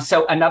 Okay.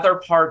 So another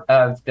part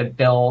of the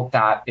bill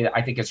that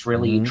I think is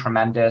really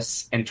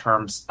tremendous in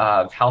terms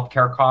of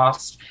healthcare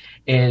costs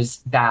is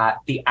that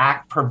the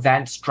act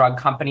prevents drug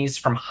companies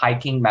from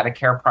hiking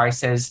Medicare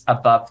prices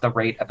above the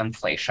rate of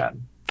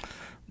inflation.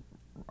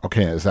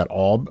 Okay. Is that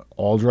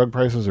all drug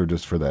prices or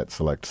just for that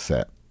select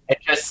set? It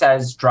just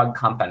says drug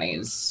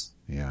companies.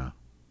 Yeah.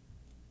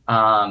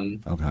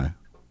 Okay.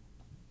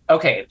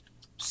 Okay.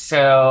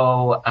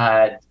 So...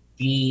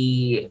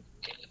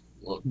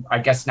 I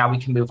guess now we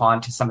can move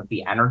on to some of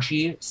the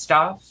energy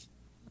stuff.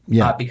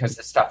 Yeah. Because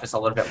this stuff is a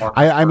little bit more.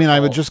 I mean,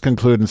 I would just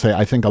conclude and say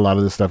I think a lot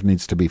of this stuff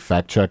needs to be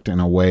fact checked in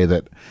a way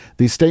that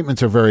these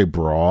statements are very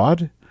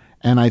broad.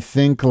 And I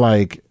think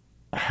I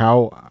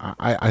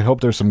hope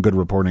there's some good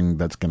reporting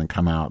that's going to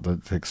come out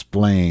to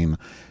explain,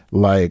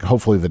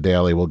 hopefully the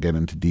Daily will get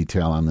into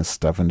detail on this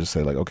stuff and just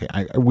say okay,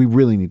 we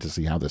really need to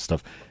see how this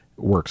stuff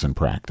works in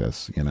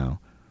practice,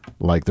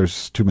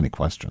 there's too many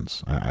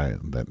questions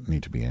that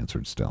need to be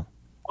answered still.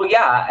 Well,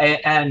 yeah,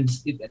 and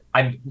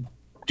I'm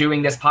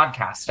doing this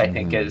podcast, I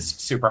think, is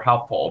super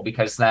helpful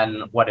because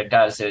then what it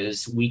does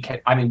is we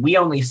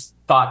only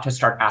thought to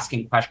start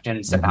asking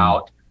questions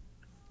about.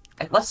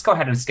 Let's go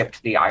ahead and skip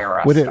to the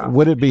IRS.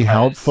 Would it be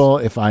helpful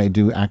if I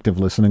do active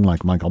listening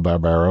like Michael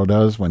Barbaro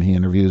does when he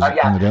interviews on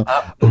the Daily?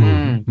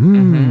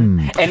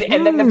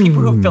 And then the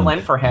people who fill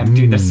in for him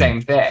do the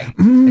same thing.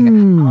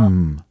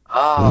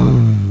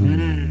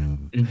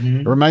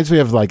 It reminds me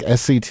of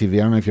SCTV. I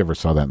don't know if you ever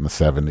saw that in the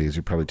 70s.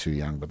 You're probably too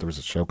young, but there was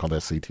a show called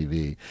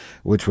SCTV,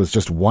 which was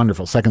just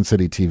wonderful. Second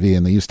City TV,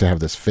 and they used to have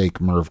this fake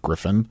Merv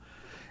Griffin.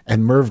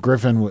 And Merv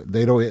Griffin,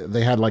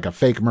 they had a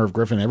fake Merv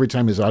Griffin. Every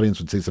time his audience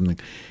would say something,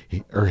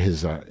 or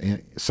his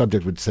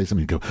subject would say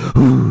something, he'd go,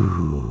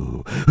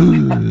 ooh,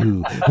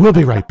 we'll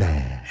be right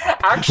back.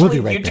 Actually,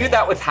 you do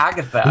that with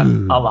Hagatha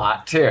a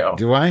lot, too.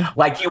 Do I?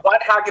 You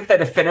want Hagatha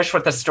to finish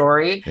with the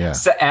story,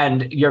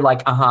 and you're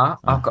like,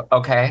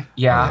 okay,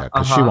 yeah.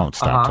 Because she won't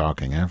stop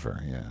talking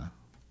ever, yeah.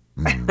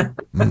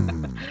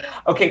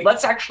 Okay,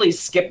 let's actually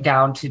skip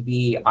down to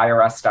the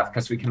IRS stuff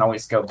because we can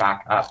always go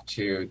back up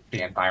to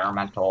the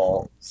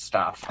environmental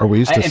stuff. Or we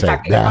used to in say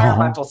fact, the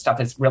environmental stuff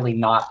is really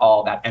not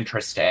all that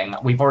interesting.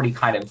 We've already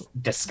kind of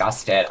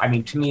discussed it. I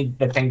mean, to me,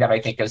 the thing that I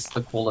think is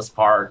the coolest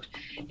part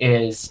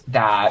is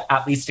that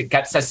at least it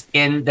gets us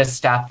in the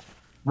step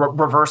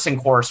reversing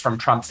course from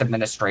Trump's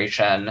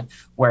administration,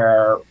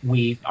 where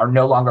we are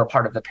no longer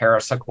part of the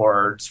Paris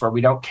Accords, where we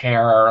don't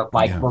care.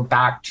 We're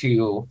back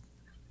to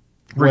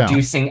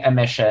reducing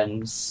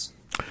emissions.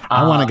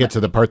 I want to get to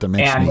the part that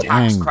makes me angry.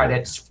 And tax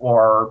credits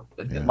for,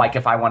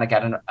 if I want to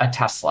get a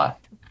Tesla.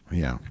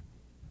 Yeah.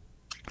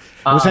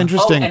 It was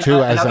interesting,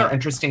 too. Another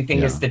interesting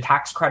thing is the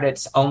tax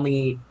credits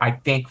only, I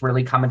think,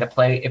 really come into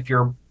play if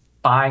you're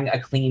buying a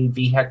clean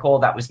vehicle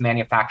that was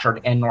manufactured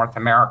in North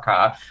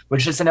America,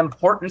 which is an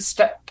important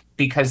step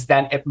because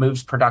then it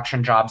moves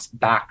production jobs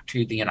back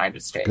to the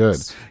United States. Good.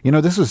 You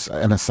know, this is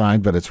an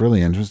aside, but it's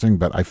really interesting.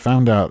 But I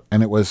found out,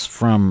 and it was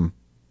from,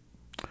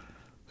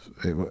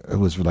 it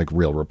was like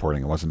real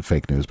reporting. It wasn't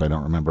fake news, but I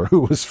don't remember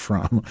who it was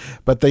from.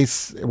 But they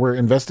were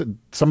invested,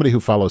 somebody who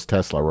follows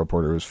Tesla, a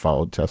reporter who's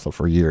followed Tesla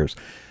for years,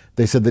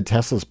 they said that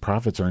Tesla's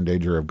profits are in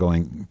danger of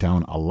going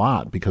down a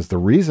lot because the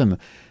reason,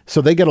 so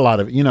they get a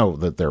lot of, you know,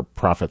 that their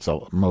profits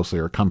mostly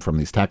are come from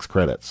these tax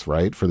credits,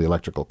 right, for the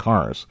electrical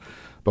cars.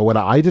 But what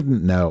I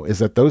didn't know is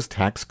that those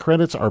tax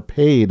credits are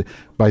paid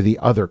by the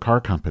other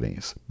car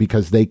companies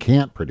because they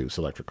can't produce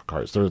electrical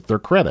cars. They're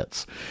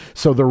credits.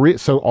 So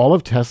so all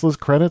of Tesla's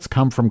credits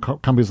come from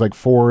companies like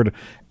Ford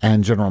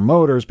and General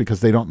Motors because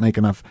they don't make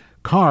enough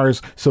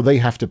cars. So they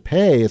have to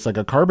pay. It's like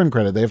a carbon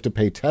credit. They have to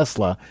pay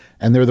Tesla,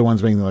 and they're the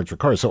ones making the electric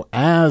cars. So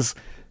as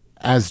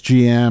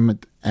GM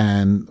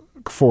and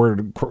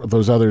Ford,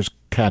 those others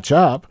catch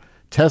up,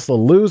 Tesla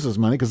loses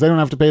money because they don't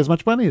have to pay as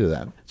much money to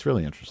them. It's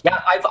really interesting. Yeah,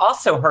 I've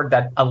also heard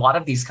that a lot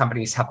of these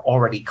companies have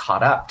already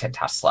caught up to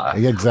Tesla.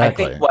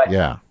 Exactly. I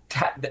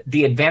think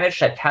the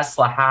advantage that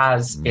Tesla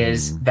has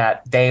is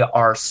that they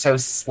are so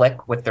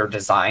slick with their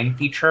design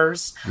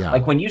features. Yeah.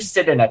 Like when you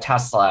sit in a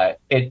Tesla,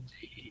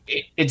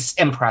 it's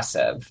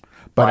impressive.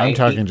 But right? I'm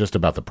talking just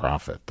about the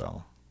profit,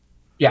 though.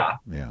 Yeah.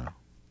 Yeah.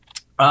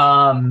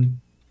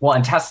 Well,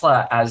 and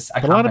Tesla as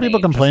a lot of people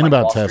complain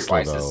about Wall Street Tesla,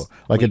 Wise though.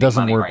 Like it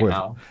doesn't work right with,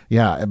 now.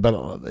 yeah,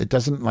 but it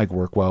doesn't like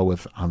work well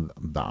with on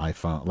the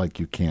iPhone. Like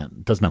you can't,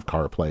 it doesn't have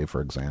CarPlay, for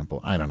example.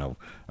 I don't know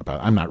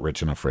I'm not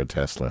rich enough for a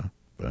Tesla,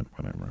 but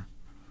whatever.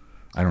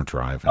 I don't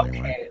drive anyway.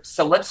 Okay,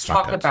 so let's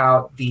talk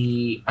about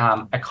the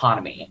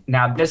economy.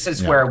 Now, this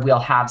is where we'll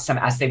have some,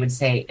 as they would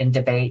say in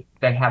debate,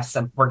 we're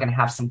going to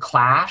have some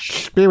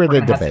clash.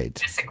 Spirited debate.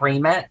 Some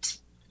disagreement.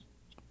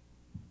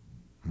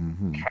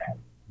 Mm-hmm. Okay.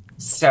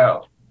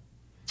 So,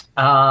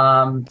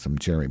 some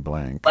Jerry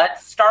Blank.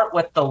 let's start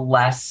with the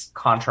less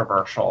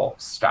controversial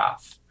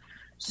stuff.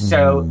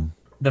 So,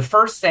 the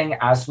first thing,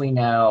 as we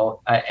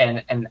know,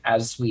 and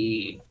as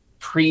we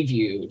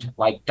previewed,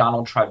 like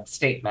Donald Trump's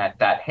statement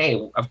that, hey,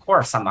 of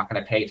course, I'm not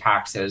going to pay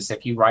taxes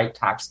if you write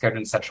tax code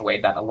in such a way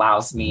that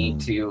allows me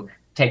to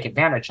take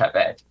advantage of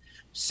it.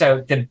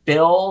 So the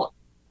bill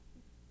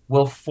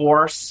will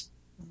force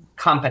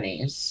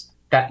companies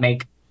that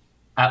make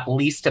at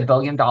least $1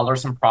 billion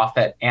in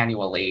profit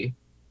annually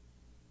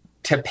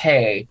to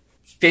pay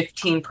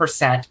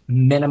 15%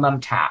 minimum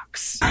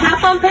tax.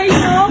 Half on pay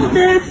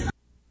shoulders.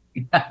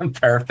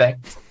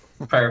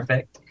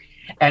 Perfect.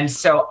 And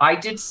so I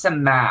did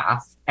some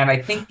math, and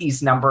I think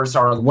these numbers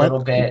are a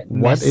little bit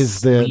What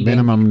is the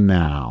minimum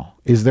now?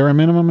 Is there a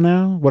minimum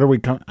now? What are we?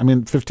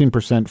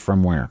 15%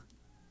 from where?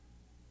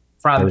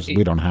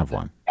 We don't have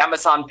one.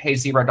 Amazon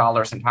pays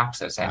 $0 in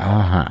taxes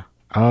annually.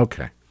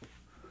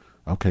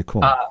 Okay,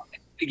 cool.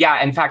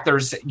 Yeah, in fact,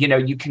 there's,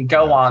 you can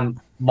go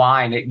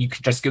online, you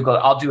can just Google it.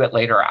 I'll do it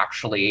later,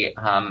 actually.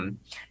 And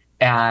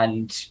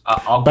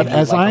I'll give you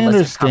as I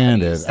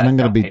understand it, and I'm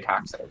going to be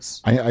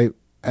taxes.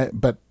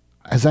 But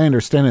as I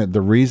understand it,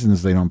 the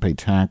reasons they don't pay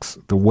tax,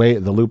 the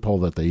loophole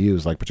that they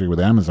use, like particularly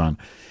with Amazon,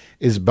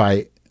 is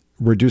by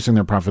reducing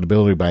their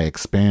profitability by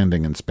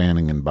expanding and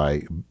spanning and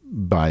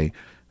by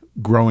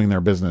growing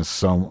their business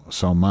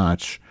so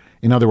much.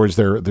 In other words,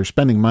 they're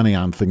spending money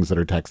on things that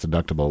are tax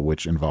deductible,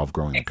 which involve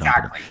growing the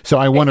company. So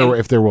I wonder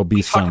if there will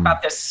be some. We talked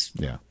about this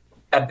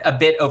a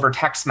bit over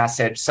text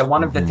message. So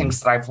one of the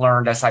things that I've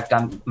learned as I've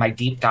done my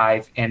deep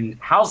dive in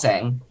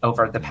housing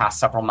over the past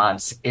several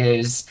months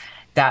is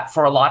that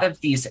for a lot of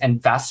these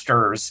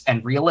investors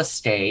and real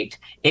estate,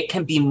 it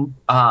can be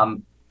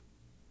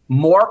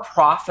more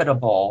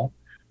profitable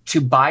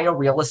to buy a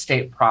real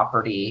estate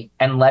property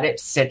and let it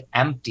sit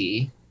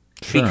empty.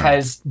 Sure.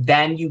 Because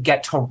then you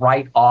get to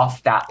write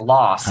off that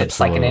loss. Absolutely. It's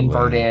like an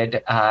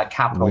inverted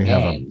capital gains. We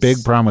have a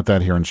big problem with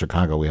that here in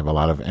Chicago. We have a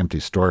lot of empty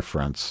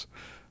storefronts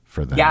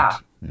for that. Yeah.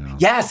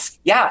 Yes.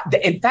 Yeah.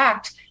 In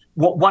fact,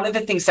 one of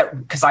the things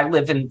because I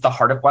live in the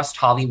heart of West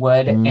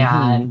Hollywood,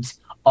 and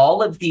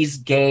all of these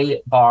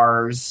gay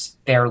bars,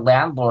 their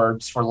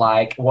landlords were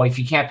like, well, if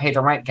you can't pay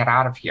the rent, get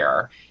out of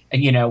here.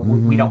 And,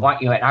 we don't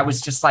want you. And I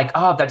was just like,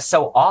 oh, that's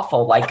so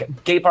awful.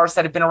 Like gay bars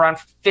that have been around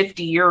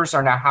 50 years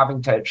are now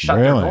having to shut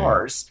their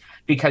doors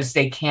because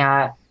they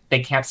can't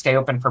stay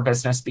open for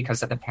business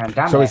because of the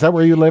pandemic. So is that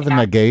where you live in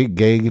the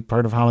gay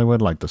part of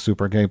Hollywood, like the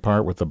super gay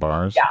part with the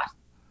bars?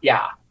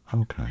 Yeah.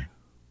 Okay.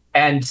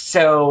 And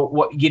so,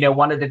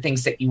 one of the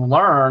things that you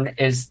learn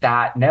is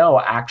that, no,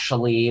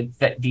 actually,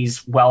 that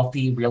these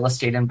wealthy real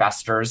estate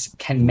investors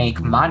can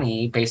make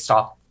money based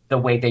off the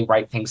way they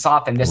write things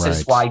off. And this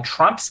is why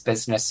Trump's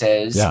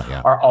businesses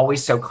are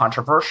always so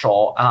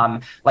controversial.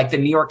 Like the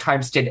New York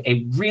Times did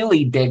a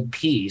really big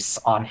piece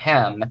on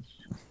him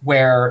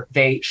where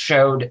they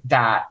showed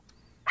that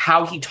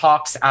how he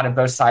talks out of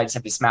both sides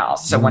of his mouth.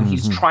 So when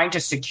he's trying to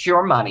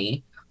secure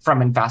money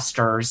from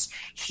investors,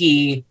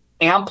 he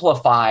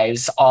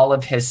amplifies all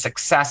of his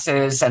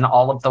successes and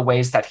all of the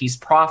ways that he's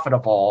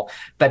profitable.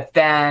 But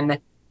then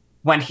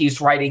when he's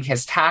writing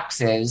his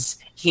taxes,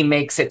 he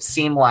makes it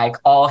seem like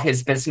all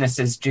his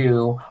businesses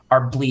do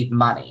are bleed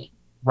money,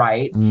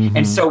 right?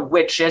 And so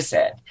which is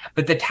it?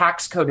 But the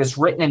tax code is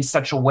written in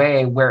such a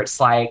way where it's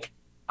like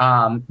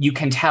you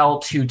can tell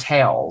two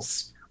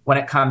tales when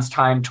it comes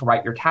time to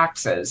write your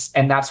taxes.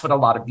 And that's what a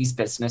lot of these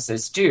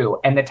businesses do.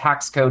 And the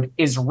tax code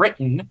is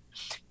written,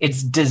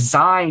 it's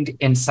designed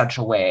in such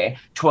a way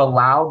to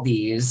allow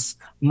these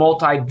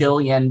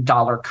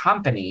multi-billion-dollar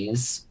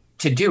companies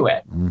to do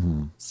it,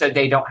 so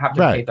they don't have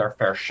to pay their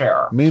fair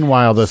share.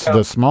 Meanwhile,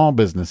 the small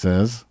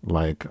businesses,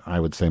 like I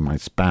would say my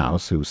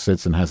spouse, who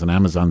sits and has an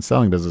Amazon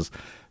selling business,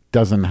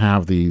 doesn't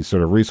have the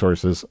sort of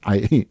resources,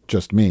 i.e.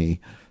 just me,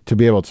 to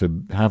be able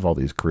to have all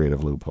these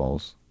creative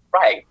loopholes.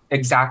 Right,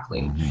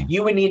 exactly.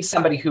 You would need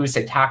somebody who is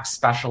a tax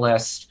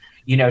specialist,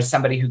 you know,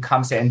 somebody who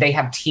comes in, and they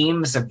have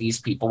teams of these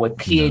people with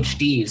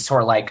PhDs who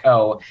are like,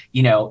 oh,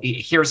 you know,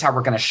 here's how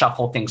we're going to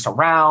shuffle things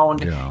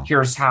around. Yeah.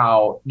 Here's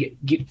how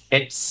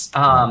it's.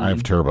 I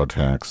have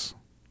TurboTax.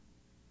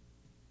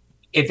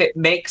 If it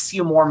makes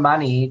you more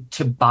money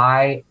to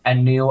buy a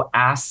new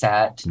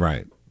asset,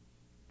 right,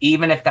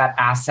 even if that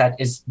asset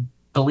is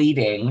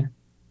bleeding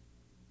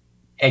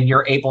and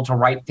you're able to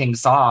write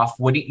things off,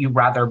 wouldn't you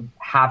rather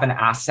have an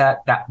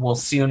asset that will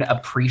soon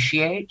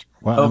appreciate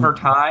over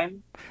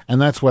time? And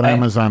that's what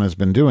Amazon has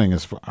been doing,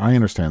 as I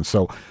understand.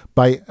 So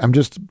I'm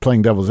just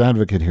playing devil's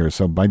advocate here.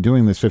 So by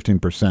doing this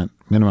 15%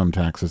 minimum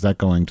tax, is that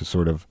going to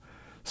sort of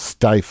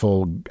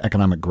stifle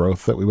economic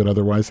growth that we would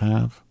otherwise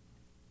have?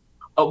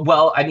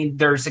 Well, I mean,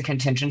 there's a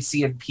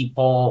contingency of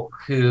people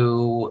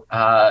who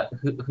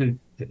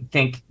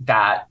think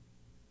that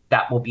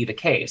will be the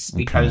case,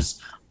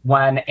 because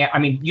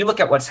you look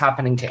at what's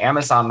happening to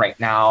Amazon right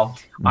now.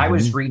 I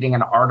was reading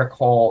an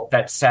article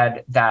that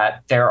said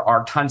that there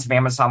are tons of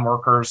Amazon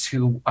workers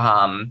who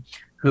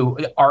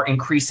are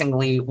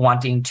increasingly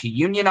wanting to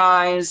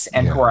unionize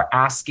and who are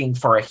asking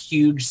for a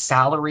huge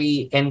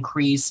salary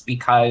increase,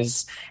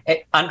 because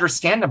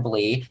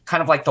understandably,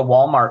 kind of like the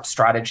Walmart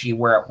strategy,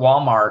 where at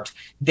Walmart,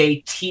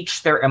 they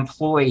teach their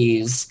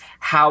employees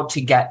how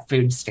to get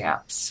food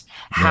stamps,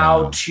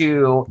 how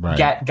to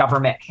get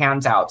government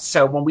handouts.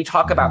 So when we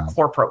talk about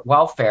corporate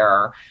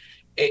welfare,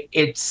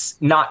 it's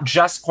not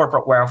just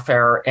corporate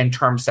welfare in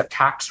terms of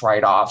tax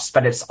write-offs,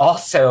 but it's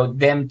also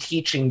them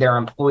teaching their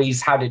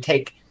employees how to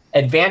take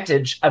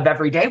advantage of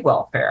everyday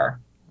welfare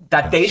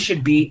that they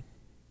should be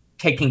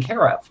taking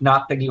care of,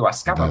 not the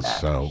U.S. government. That's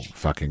so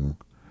fucking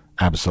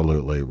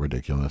absolutely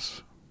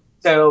ridiculous.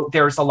 So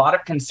there's a lot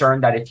of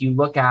concern that if you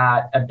look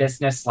at a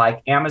business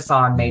like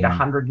Amazon made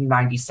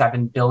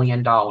 $197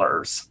 billion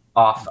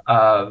off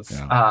of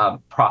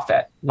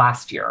profit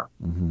last year.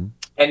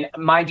 And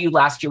mind you,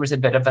 last year was a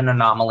bit of an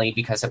anomaly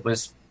because it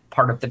was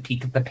part of the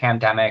peak of the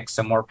pandemic,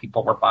 so more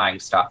people were buying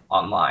stuff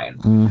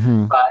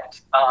online. But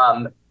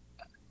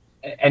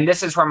and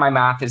this is where my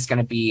math is going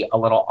to be a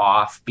little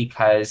off,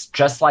 because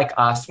just like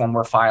us, when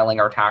we're filing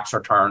our tax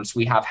returns,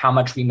 we have how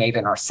much we made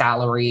in our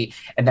salary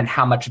and then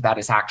how much of that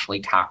is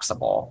actually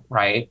taxable,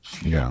 right?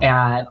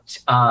 Yeah.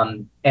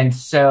 And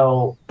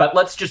so, but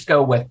let's just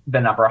go with the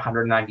number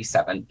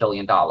 $197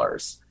 billion.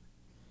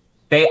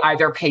 They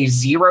either pay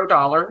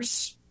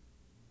 $0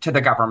 to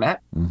the government,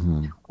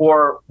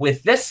 or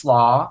with this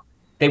law,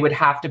 they would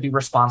have to be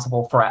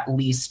responsible for at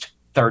least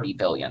 $30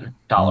 billion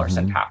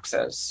in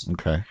taxes.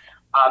 Okay.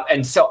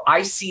 And so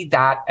I see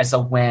that as a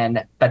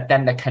win, but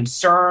then the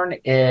concern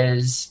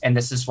is, and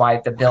this is why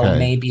the bill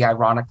may be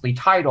ironically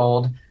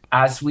titled,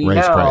 as we Raise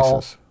know,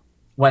 prices.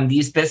 When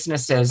these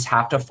businesses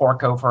have to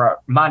fork over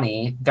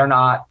money, they're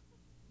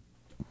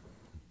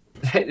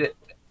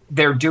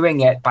doing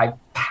it by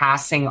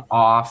passing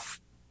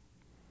off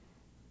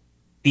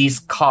these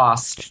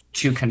costs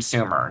to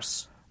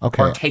consumers.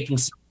 Okay. Or taking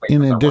some away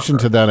In from their addition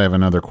to workers. that, I have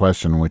another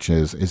question, which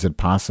is it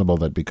possible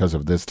that because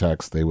of this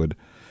tax, they would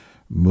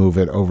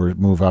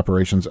move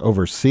operations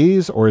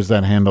overseas, or is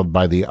that handled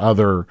by the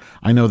other?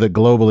 I know that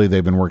globally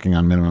they've been working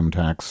on minimum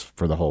tax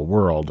for the whole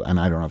world, and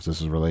I don't know if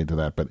this is related to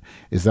that, but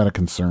is that a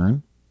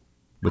concern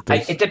with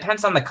this? It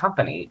depends on the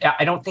company.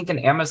 I don't think in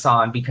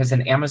Amazon, because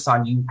in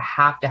Amazon you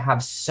have to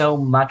have so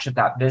much of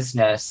that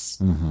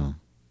business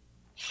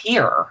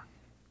here.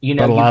 You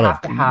know, But a you lot have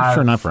of- to have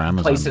sure, not for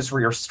Amazon. places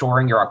where you're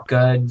storing your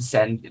goods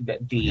and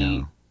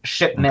the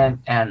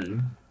shipment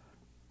and.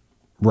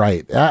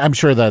 Right. I'm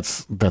sure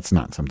that's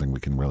not something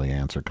we can really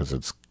answer because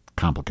it's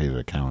complicated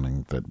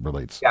accounting that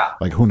relates. Yeah.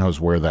 Like who knows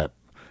where that.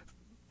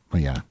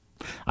 Well, yeah.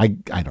 I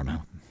don't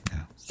know.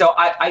 Yeah. So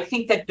I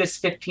think that this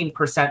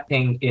 15%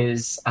 thing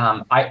is,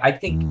 I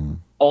think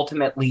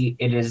ultimately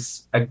it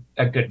is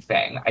a good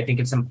thing. I think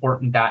it's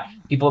important that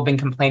people have been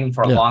complaining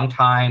for a long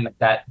time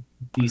that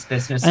these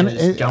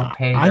businesses don't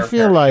pay their I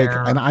feel fair like,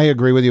 share. and I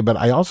agree with you, but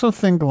I also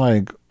think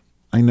like,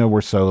 I know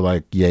we're so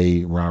like,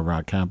 yay, rah,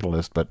 rah,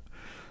 capitalist, but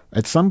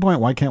at some point,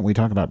 why can't we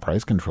talk about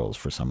price controls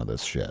for some of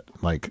this shit?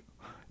 Like,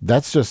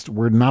 that's just,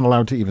 we're not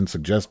allowed to even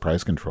suggest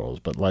price controls,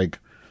 but like,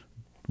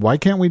 why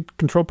can't we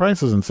control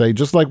prices and say,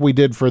 just like we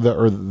did for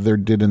they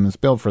did in this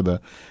bill for the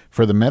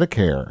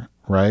Medicare,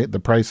 right? The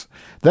price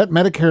that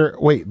Medicare.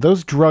 Wait,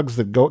 those drugs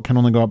that can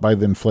only go up by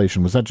the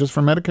inflation. Was that just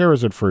for Medicare, or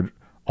is it for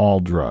all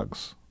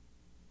drugs?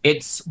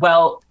 It's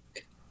well.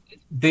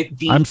 The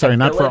I'm sorry,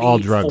 not for all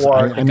ability drugs. For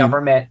I the mean,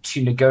 government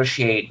to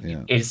negotiate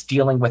is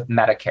dealing with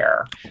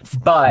Medicare,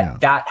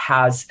 but that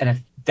has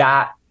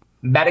that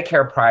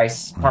Medicare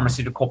price,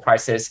 pharmaceutical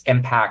prices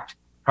impact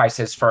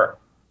prices for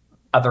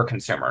other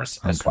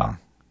consumers as well.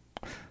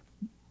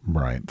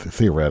 Right,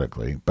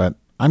 theoretically, but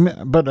I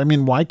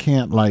mean, why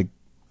can't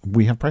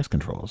we have price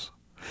controls?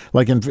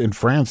 Like in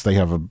France, they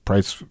have a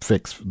price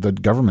fix. The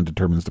government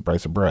determines the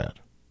price of bread.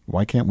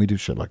 Why can't we do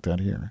shit like that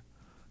here?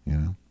 You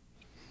know.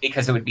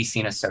 Because it would be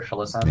seen as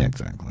socialism. Yeah,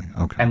 exactly.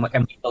 Okay. And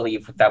we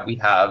believe that we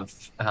have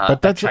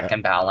a check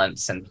and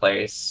balance in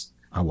place.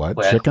 A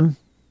what? Chicken?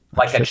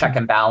 A check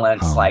and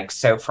balance. Oh.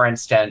 So for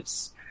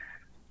instance,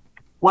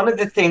 one of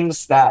the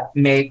things that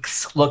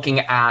makes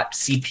looking at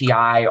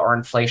CPI or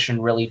inflation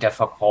really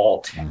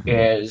difficult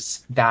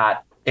is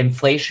that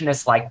inflation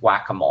is like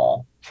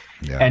whack-a-mole.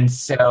 Yeah. And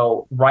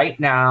so right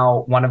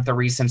now, one of the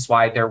reasons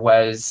why there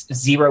was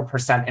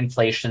 0%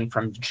 inflation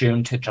from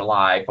June to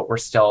July, but we're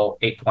still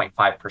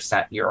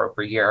 8.5% year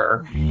over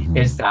year,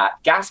 is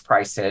that gas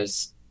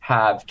prices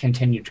have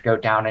continued to go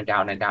down and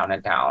down and down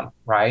and down,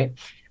 right?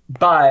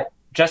 But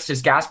just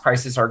as gas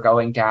prices are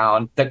going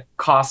down, the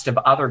cost of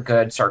other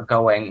goods are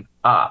going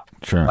up.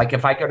 Sure. Like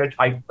if I go to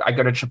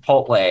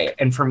Chipotle,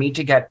 and for me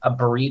to get a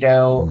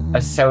burrito,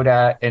 a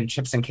soda, and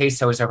chips and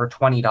queso is over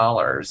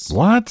 $20.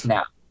 What?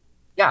 Now.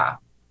 Yeah.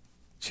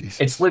 Jesus.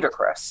 It's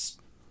ludicrous.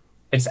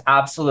 It's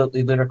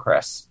absolutely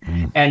ludicrous.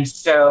 And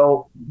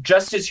so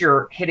just as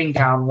you're hitting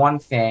down one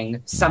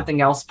thing,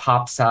 something else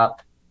pops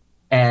up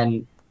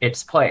in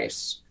its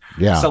place.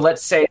 Yeah. So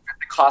let's say that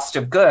the cost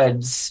of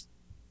goods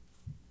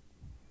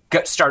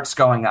starts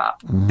going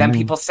up. Then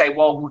people say,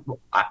 well,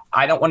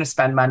 I don't want to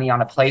spend money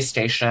on a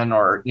PlayStation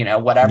or,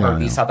 whatever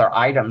these other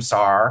items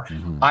are.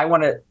 I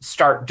want to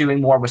start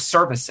doing more with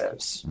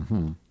services.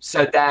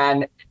 So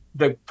then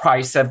the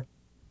price of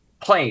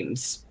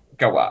planes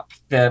go up,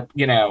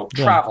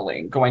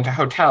 traveling, going to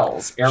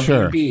hotels,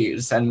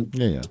 Airbnbs. Sure.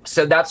 And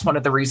so that's one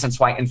of the reasons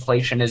why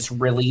inflation is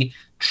really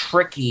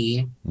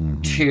tricky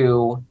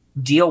to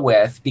deal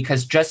with,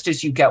 because just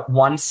as you get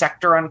one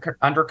sector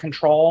under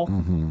control,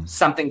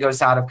 something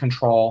goes out of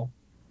control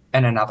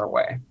in another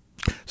way.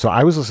 So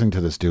I was listening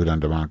to this dude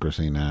on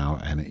Democracy Now!,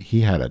 and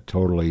he had a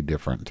totally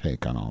different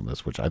take on all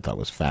this, which I thought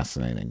was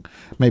fascinating.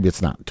 Maybe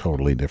it's not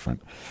totally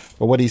different.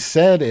 But what he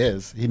said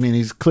is,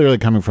 he's clearly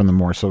coming from the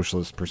more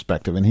socialist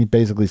perspective, and he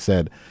basically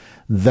said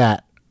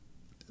that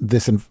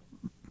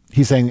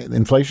he's saying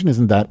inflation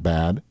isn't that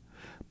bad,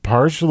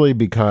 partially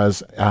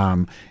because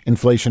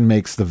inflation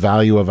makes the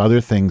value of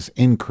other things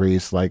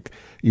increase, like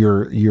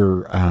your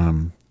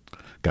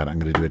God, I'm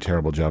going to do a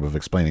terrible job of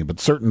explaining, but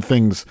certain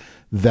things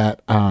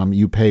that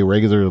you pay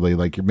regularly,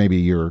 like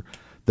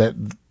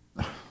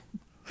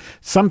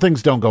some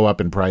things don't go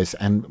up in price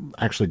and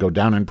actually go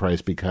down in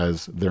price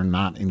because they're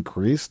not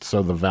increased.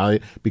 So the value,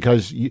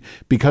 because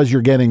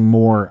you're getting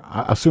more,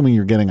 assuming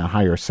you're getting a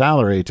higher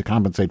salary to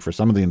compensate for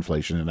some of the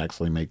inflation, it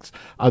actually makes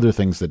other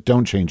things that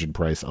don't change in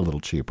price a little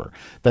cheaper.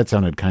 That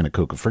sounded kind of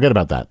cuckoo. Forget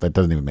about that. That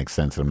doesn't even make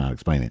sense. I'm not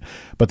explaining it.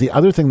 But the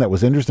other thing that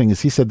was interesting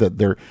is he said that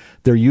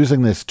they're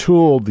using this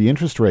tool, the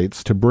interest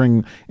rates, to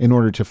bring in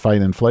order to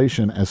fight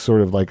inflation as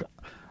sort of like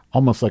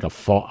almost like a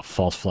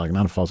false flag,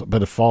 not a false,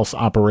 but a false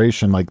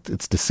operation, like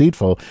it's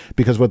deceitful,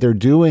 because what they're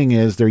doing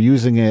is they're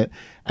using it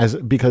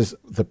because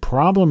the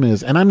problem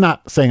is, and I'm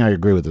not saying I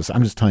agree with this,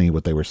 I'm just telling you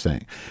what they were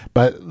saying.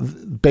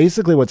 But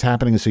basically what's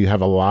happening is, so you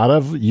have a lot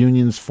of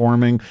unions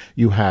forming,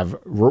 you have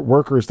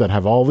workers that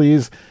have all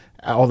this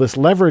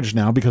leverage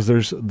now because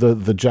there's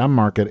the job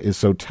market is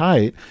so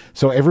tight.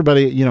 So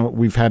everybody,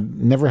 we've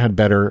never had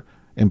better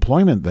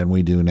employment than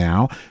we do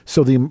now.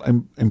 So the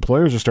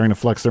employees are starting to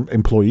flex their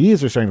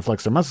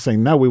muscles,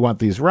 saying, no, we want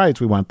these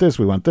rights, we want this,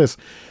 we want this.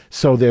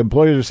 So the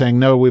employers are saying,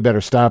 no, we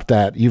better stop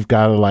that. You've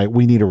got to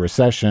we need a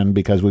recession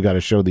because we got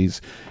to show these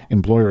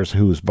employees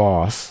who's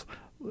boss,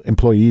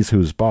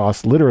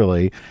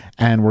 literally,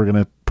 and we're going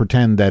to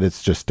pretend that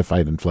it's just to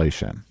fight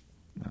inflation.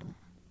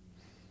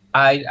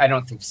 I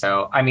don't think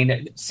so.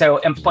 So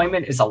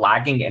employment is a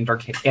lagging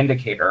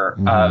indicator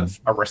of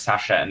a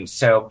recession.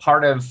 So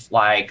part of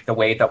the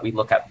way that we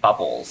look at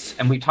bubbles,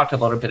 and we talked a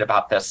little bit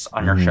about this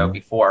on your show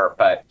before,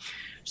 but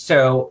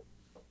so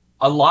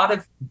a lot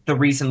of the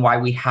reason why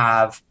we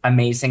have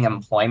amazing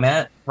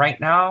employment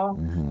right now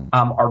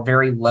are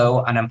very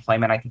low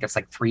unemployment. I think it's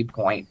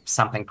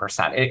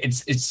 3-point-something%.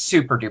 It's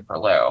super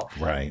duper low.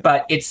 Right.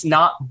 But it's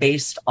not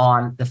based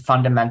on the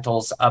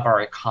fundamentals of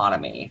our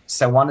economy.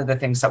 So one of the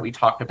things that we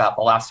talked about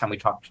the last time we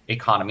talked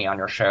economy on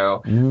your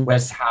show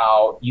was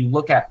how you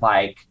look at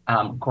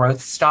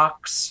growth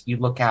stocks. You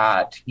look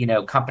at,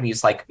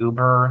 companies like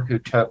Uber,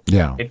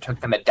 it took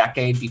them a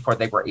decade before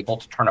they were able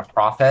to turn a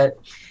profit.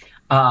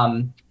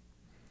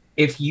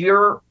 If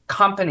your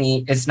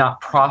company is not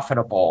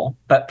profitable,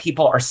 but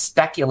people are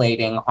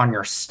speculating on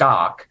your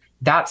stock,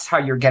 that's how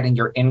you're getting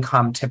your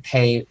income to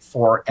pay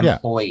for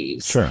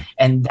employees. Sure.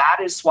 And that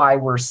is why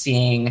we're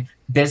seeing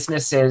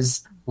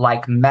businesses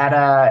like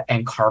Meta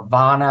and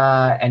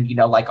Carvana and,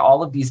 like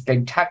all of these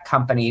big tech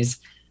companies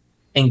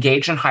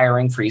engage in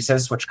hiring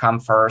freezes, which come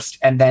first,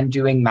 and then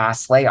doing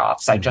mass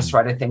layoffs. I just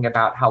read a thing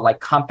about how like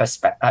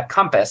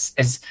Compass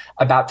is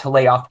about to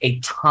lay off a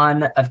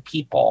ton of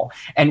people.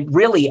 And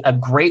really a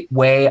great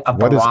way, a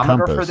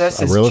barometer for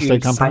this is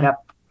to sign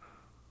up.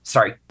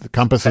 Sorry. The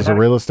Compass is a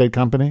real estate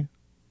company?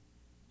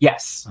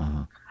 Yes.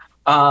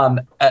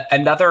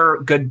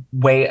 Another good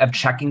way of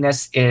checking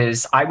this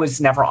is I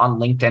was never on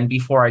LinkedIn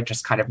before. I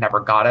just kind of never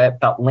got it.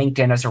 But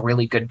LinkedIn is a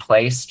really good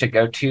place to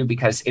go to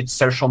because it's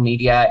social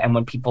media. And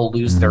when people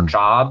lose their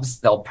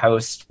jobs, they'll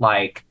post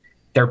like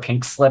their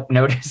pink slip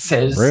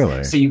notices.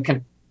 Really? So you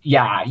can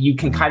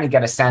kind of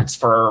get a sense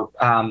for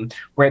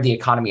where the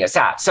economy is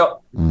at.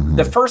 So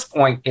the first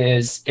point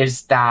is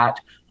that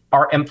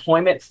our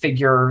employment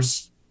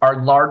figures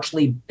are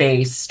largely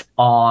based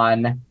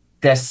on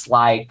this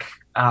like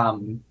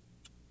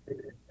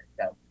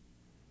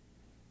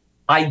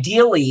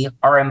ideally,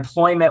 our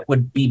employment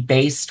would be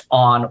based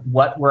on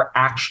what we're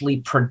actually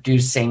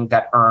producing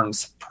that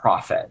earns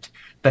profit.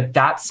 But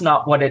that's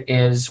not what it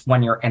is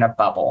when you're in a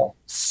bubble.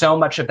 So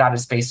much of that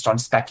is based on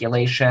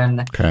speculation.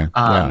 Okay.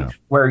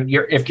 Where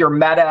if you're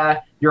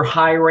Meta, you're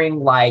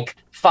hiring like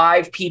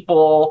 5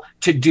 people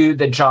to do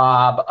the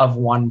job of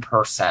one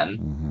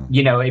person.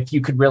 If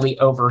you could really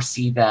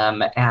oversee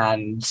them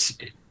and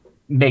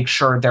make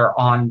sure they're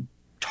on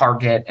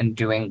target and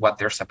doing what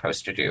they're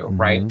supposed to do,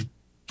 right?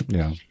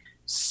 Yeah.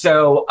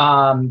 So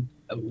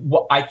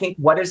I think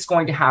what is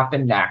going to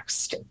happen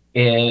next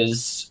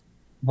is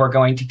we're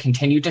going to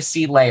continue to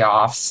see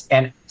layoffs,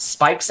 and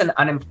spikes in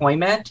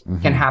unemployment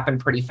can happen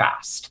pretty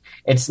fast.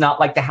 It's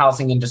not like the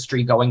housing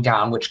industry going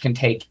down, which can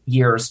take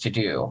years to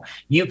do.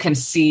 You can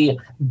see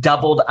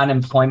doubled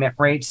unemployment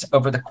rates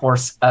over the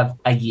course of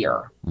a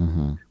year.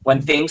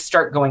 When things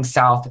start going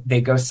south,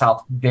 they go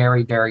south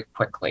very, very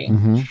quickly.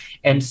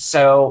 And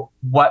so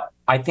what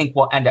I think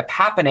will end up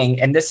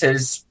happening, and this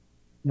is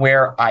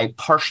where I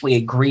partially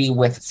agree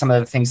with some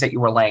of the things that you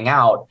were laying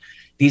out,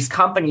 these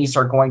companies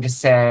are going to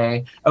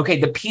say, okay,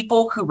 the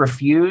people who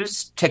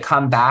refuse to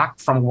come back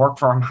from work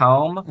from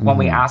home when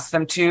we ask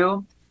them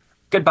to,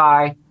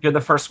 goodbye, you're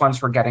the first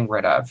ones we're getting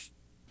rid of.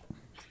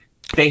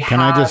 Can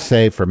I just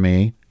say for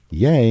me,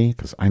 yay,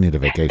 because I need a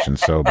vacation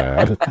so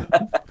bad.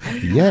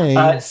 Yay,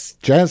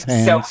 jazz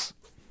hands. So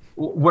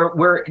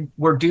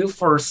we're due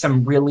for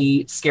some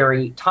really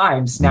scary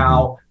times.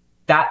 Now,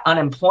 that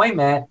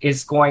unemployment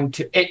is going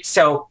to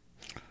so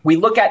we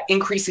look at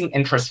increasing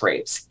interest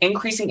rates.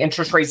 Increasing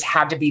interest rates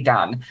had to be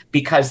done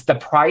because the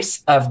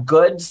price of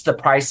goods, the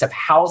price of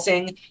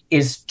housing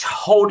is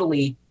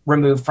totally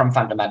removed from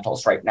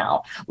fundamentals right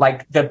now.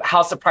 Like the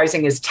house of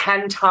pricing is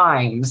 10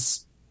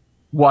 times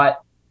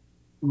what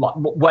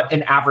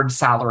an average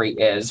salary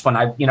is when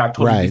I've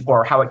told you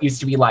before how it used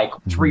to be like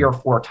 3 or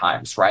 4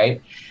 times,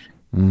 right?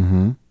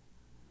 Home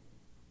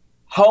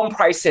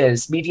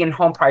prices, median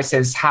home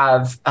prices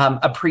have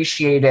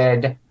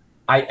appreciated,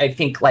 I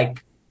think,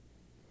 like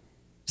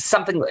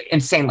something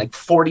insane, like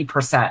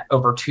 40%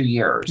 over 2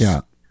 years.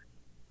 Yeah.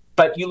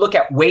 But you look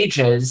at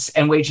wages,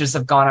 and wages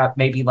have gone up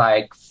maybe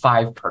like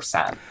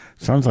 5%.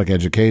 Sounds like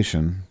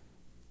education.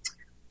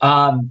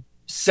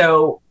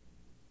 So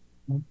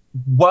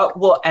what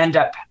will end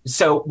up,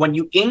 so when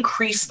you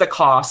increase the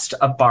cost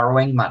of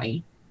borrowing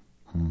money,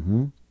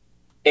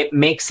 it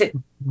makes it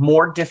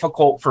more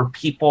difficult for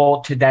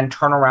people to then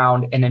turn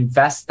around and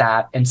invest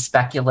that in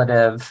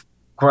speculative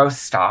growth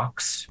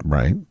stocks.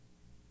 Right.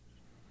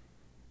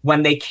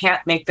 When they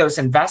can't make those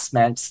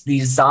investments,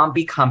 these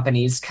zombie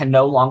companies can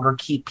no longer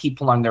keep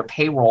people on their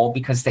payroll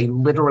because they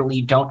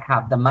literally don't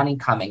have the money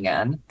coming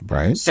in.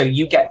 Right. So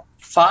you get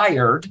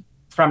fired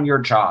from your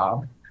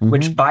job,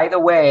 which, by the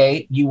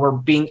way, you were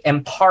being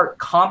in part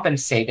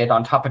compensated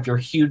on top of your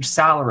huge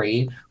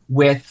salary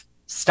with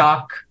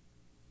stock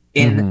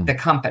in the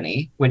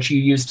company, which you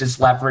used as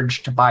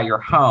leverage to buy your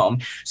home.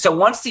 So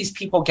once these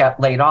people get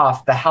laid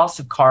off, the house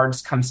of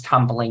cards comes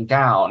tumbling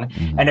down.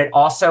 And it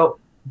also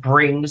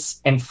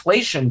brings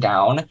inflation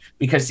down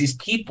because these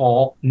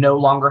people no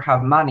longer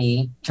have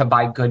money to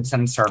buy goods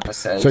and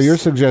services. So you're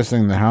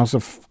suggesting the house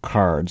of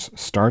cards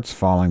starts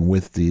falling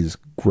with these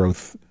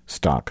growth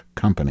stock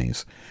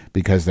companies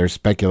because there's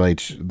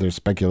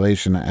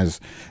speculation as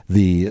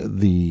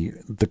the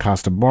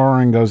cost of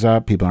borrowing goes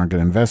up, people aren't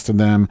going to invest in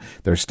them,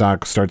 their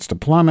stock starts to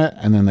plummet,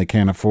 and then they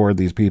can't afford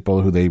these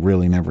people who they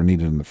really never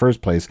needed in the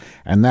first place,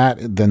 and that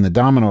then the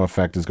domino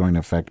effect is going to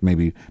affect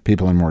maybe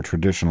people in more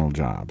traditional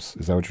jobs.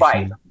 Is that what you're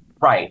saying?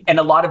 Right. And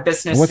a lot of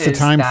businesses. What's the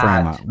time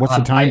frame? What's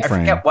the time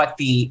frame? I forget what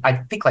I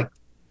think like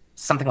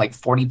something like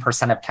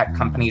 40% of tech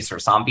companies are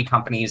zombie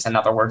companies. In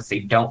other words, they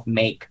don't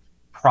make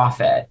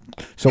profit.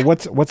 So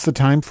what's the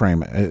time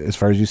frame as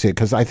far as you see it?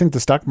 Because I think the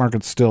stock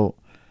market's still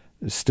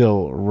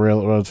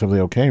relatively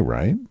okay,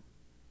 right?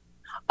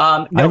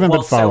 No, I haven't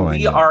been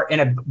following. So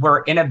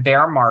we're in a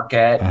bear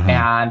market,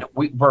 and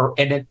we're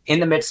in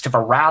the midst of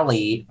a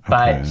rally,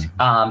 but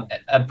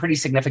a pretty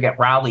significant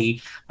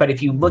rally. But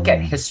if you look at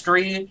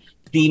history,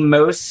 the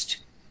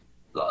most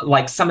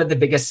like some of the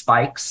biggest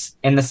spikes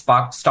in the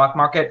stock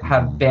market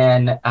have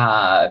been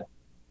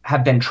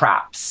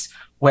traps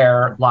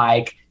where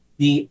like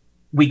we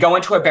go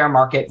into a bear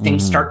market,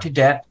 things start to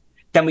dip,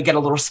 then we get a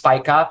little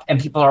spike up and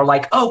people are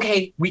like,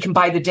 okay, we can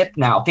buy the dip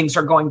now. Things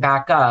are going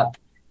back up.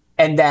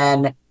 And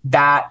then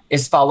that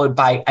is followed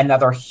by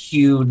another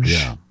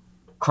huge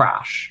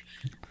crash.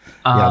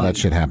 That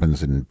shit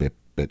happens in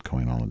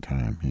Bitcoin all the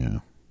time. Yeah.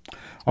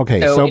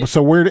 Okay.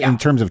 So where, in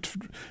terms of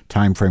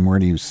time frame, where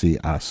do you see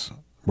us?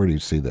 Where do you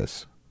see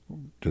this?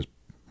 Just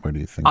where do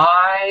you think?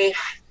 I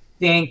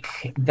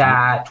think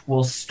that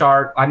we'll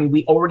start. I mean,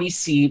 we already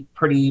see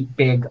pretty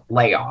big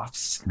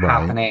layoffs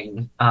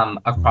happening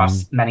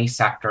across many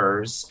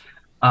sectors.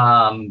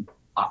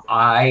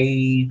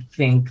 I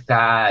think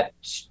that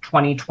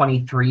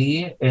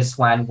 2023 is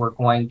when we're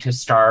going to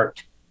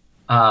start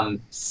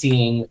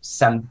seeing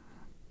some,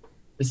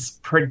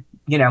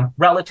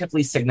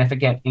 relatively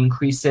significant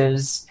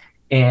increases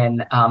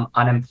in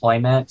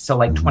unemployment. So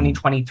like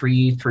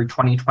 2023 through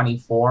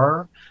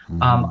 2024,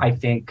 I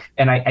think,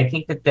 and I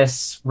think that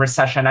this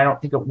recession, I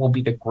don't think it will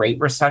be the Great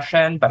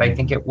Recession, but I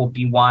think it will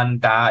be one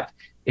that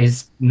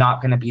is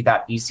not going to be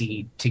that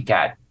easy to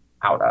get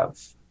out of.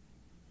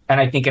 And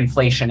I think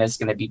inflation is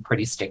going to be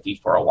pretty sticky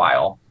for a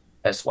while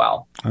as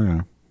well.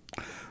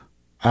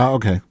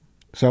 Okay.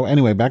 So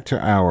anyway, back to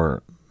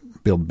our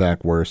Build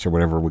Back Worse or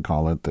whatever we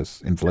call it,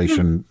 this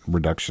Inflation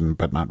Reduction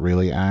but Not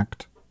Really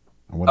Act.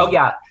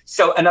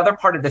 So another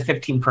part of the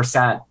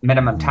 15%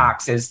 minimum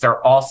tax is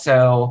they're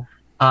also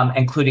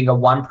including a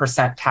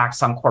 1%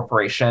 tax on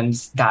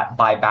corporations that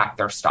buy back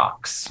their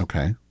stocks.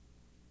 Okay.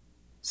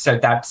 So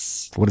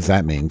that's... What does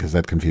that mean? Because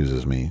that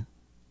confuses me.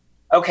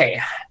 Okay.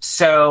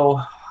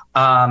 So...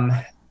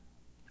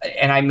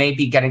 and I may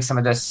be getting some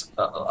of this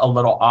a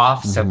little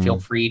off, so feel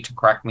free to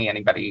correct me,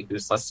 anybody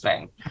who's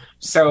listening.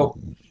 So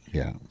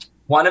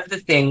one of the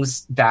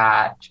things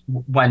that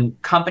when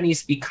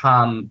companies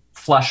become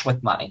flush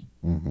with money,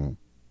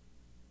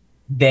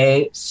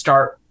 they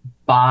start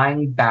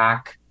buying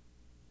back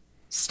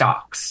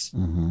stocks.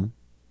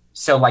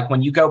 So like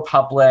when you go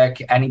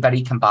public,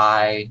 anybody can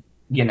buy,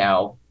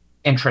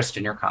 interest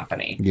in your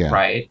company,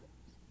 right?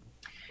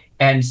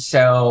 And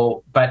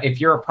so, but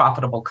if you're a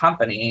profitable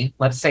company,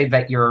 let's say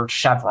that you're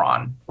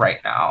Chevron right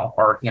now,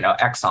 or,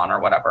 Exxon or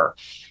whatever,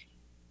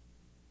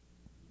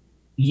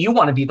 you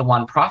want to be the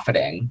one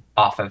profiting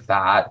off of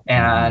that.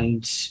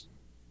 And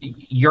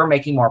you're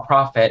making more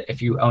profit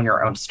if you own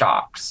your own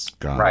stocks,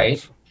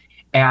 right?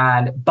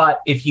 But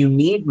if you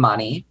need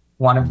money,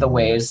 one of the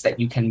ways that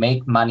you can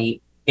make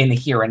money in the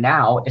here and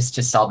now is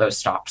to sell those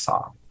stocks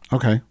off.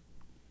 Okay.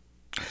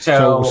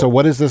 So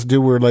what does this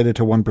do related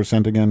to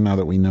 1% again, now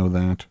that we know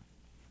that?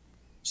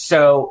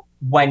 So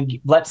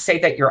let's say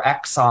that you're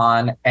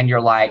Exxon and you're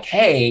like,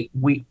 hey,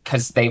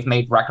 because they've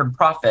made record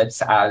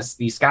profits as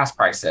these gas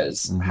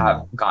prices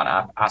have gone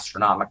up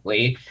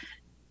astronomically.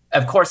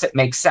 Of course, it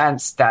makes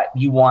sense that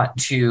you want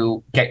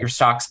to get your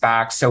stocks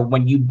back. So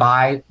when you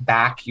buy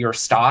back your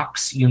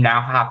stocks, you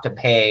now have to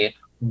pay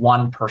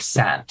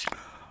 1%.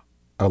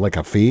 Like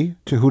a fee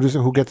to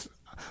who gets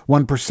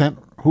 1%?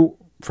 Who?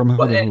 From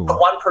who?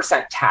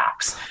 1%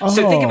 tax.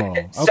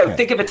 So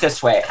think of it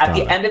this way. At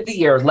the end of the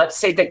year, let's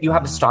say that you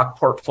have a stock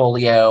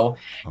portfolio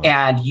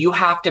and you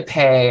have to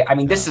pay. I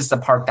mean, this is the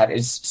part that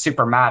is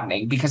super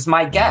maddening, because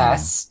my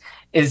guess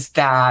is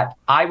that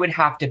I would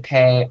have to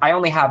pay. I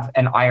only have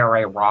an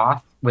IRA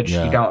Roth, which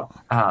you don't,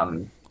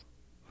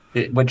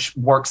 which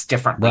works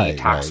differently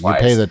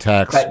tax-wise. You pay the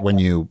tax when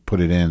you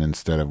put it in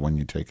instead of when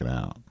you take it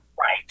out.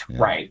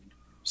 Right.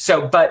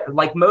 So, but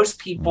like most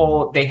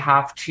people, they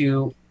have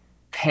to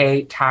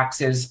pay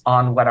taxes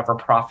on whatever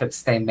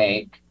profits they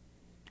make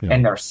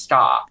in their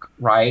stock,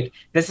 right?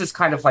 This is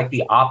kind of like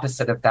the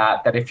opposite of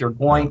that if you're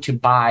going to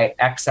buy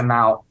X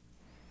amount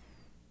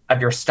of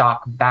your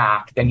stock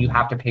back, then you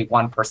have to pay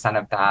 1%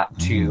 of that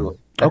to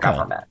the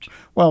government.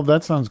 Well,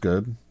 that sounds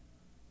good.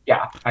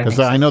 Yeah. Because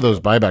I know those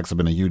buybacks have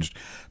been a huge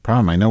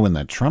problem. I know when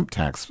that Trump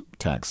tax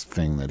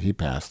thing that he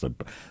passed,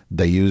 that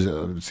they use,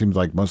 it seems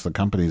like most of the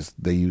companies,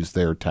 they use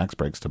their tax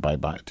breaks to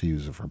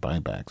use it for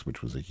buybacks,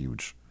 which was a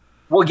huge...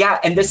 Well, yeah,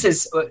 and this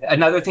is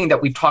another thing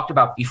that we've talked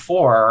about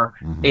before,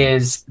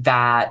 is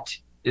that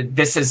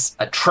this is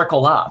a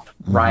trickle up,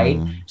 right?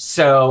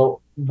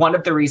 So one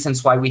of the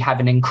reasons why we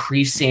have an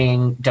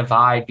increasing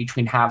divide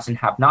between haves and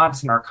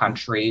have-nots in our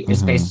country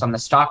is based on the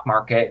stock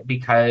market,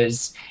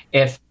 because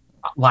if,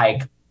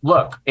 like,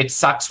 look, it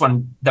sucks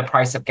when the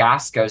price of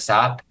gas goes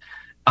up,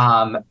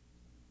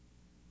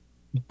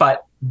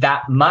 but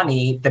that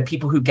money, the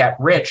people who get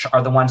rich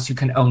are the ones who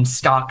can own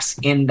stocks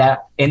in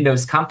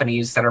those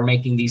companies that are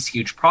making these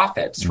huge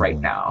profits right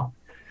now.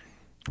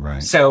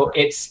 Right. So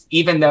it's,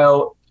 even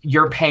though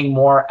you're paying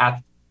more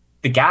at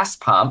the gas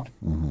pump,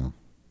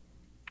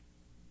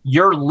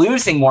 you're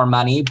losing more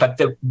money, but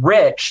the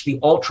rich, the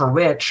ultra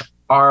rich,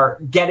 are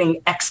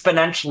getting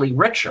exponentially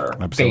richer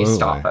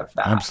based off of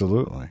that.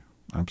 Absolutely.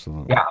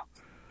 Yeah.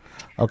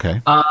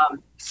 Okay.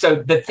 So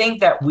the thing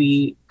that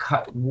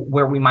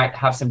where we might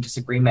have some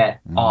disagreement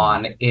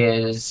on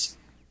is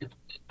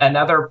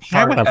another I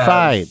part want to of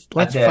fight.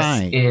 Let's this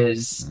fight.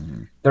 is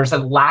there's a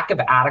lack of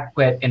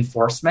adequate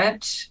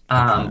enforcement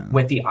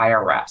with the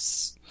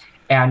IRS.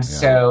 And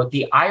so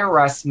the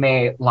IRS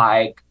may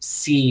like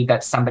see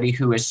that somebody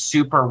who is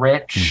super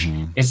rich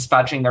is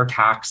fudging their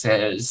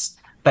taxes,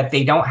 but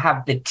they don't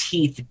have the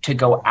teeth to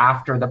go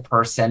after the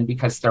person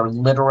because there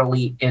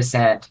literally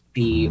isn't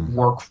the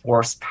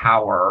workforce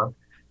power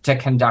to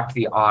conduct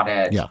the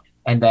audit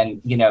and then,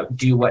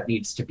 do what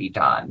needs to be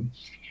done.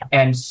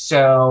 And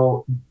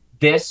so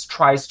this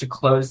tries to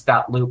close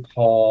that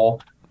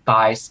loophole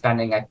by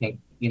spending, I think,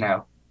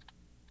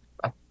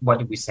 what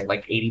did we say,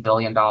 like $80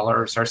 billion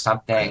or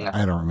something?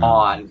 I don't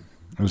remember.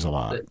 It was a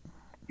lot.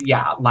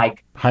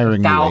 Like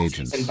hiring thousands new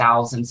agents and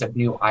thousands of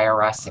new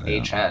IRS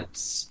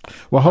agents.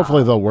 Well,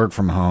 hopefully they'll work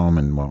from home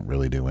and won't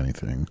really do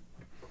anything.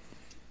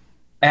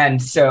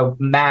 And so,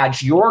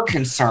 Madge, your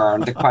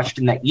concern, the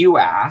question that you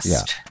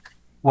asked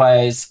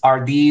was,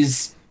 are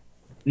these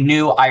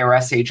new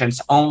IRS agents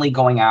only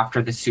going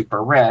after the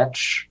super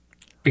rich?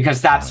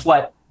 Because that's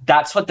what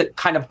the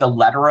kind of the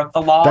letter of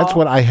the law. That's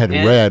what I had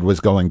read was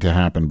going to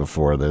happen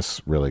before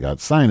this really got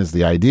signed. Is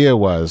the idea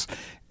was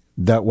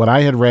that what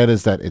I had read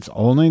is that it's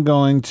only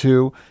going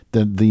to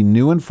the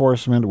new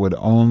enforcement would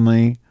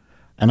only,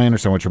 and I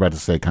understand what you're about to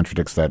say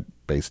contradicts that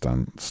based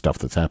on stuff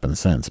that's happened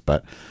since,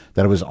 but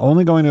that it was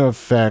only going to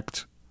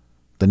affect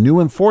the new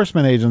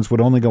enforcement agents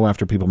would only go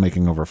after people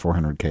making over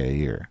 $400K a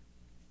year.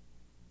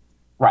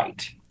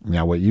 Right.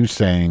 Now, what you're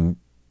saying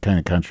kind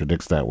of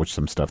contradicts that with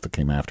some stuff that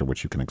came after,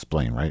 which you can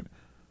explain, right?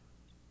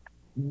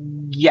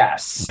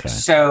 Yes. Okay.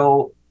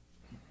 So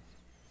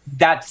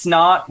that's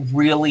not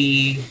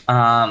really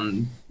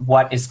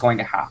what is going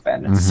to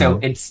happen. So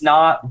it's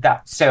not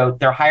that. So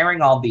they're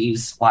hiring all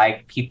these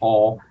like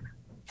people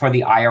for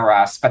the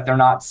IRS, but they're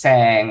not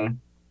saying,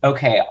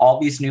 okay, all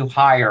these new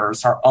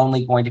hires are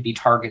only going to be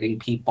targeting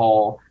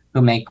people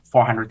who make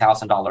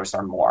 $400,000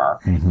 or more.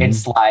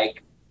 It's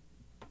like,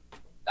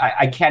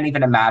 I can't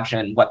even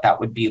imagine what that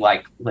would be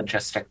like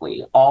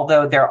logistically.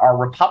 Although there are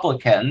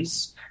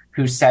Republicans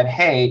who said,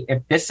 hey,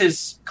 if this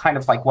is kind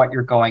of like what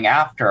you're going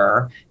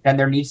after, then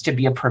there needs to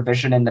be a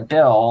provision in the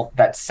bill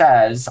that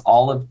says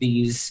all of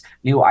these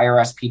new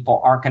IRS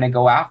people aren't going to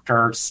go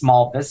after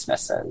small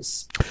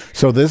businesses.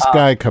 So this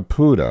guy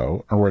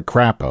Caputo, or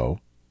Crapo,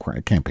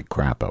 it can't be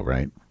Crapo,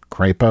 right?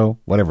 Crapo,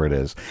 whatever it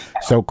is.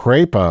 So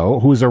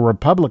Crapo, who's a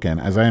Republican,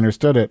 as I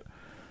understood it,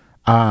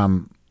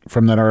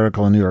 from that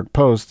article in New York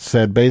Post,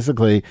 said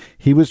basically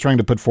he was trying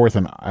to put forth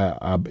an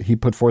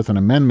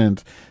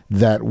amendment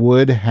that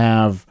would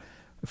have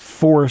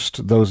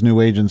forced those new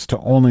agents to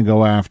only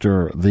go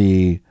after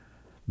the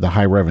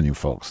high revenue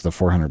folks, the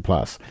 400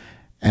 plus,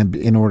 and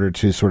in order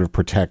to sort of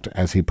protect,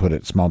 as he put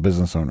it, small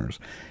business owners.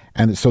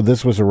 And so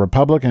this was a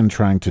Republican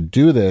trying to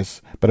do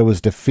this, but it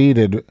was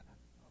defeated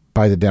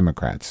by the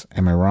Democrats.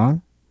 Am I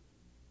wrong?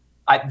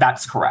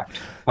 That's correct.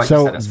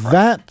 So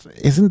that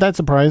isn't that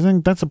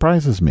surprising? That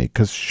surprises me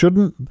because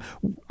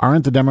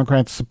aren't the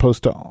Democrats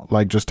supposed to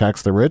like just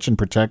tax the rich and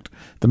protect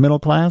the middle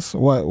class?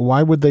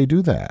 Why would they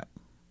do that?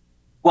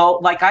 Well,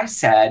 like I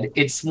said,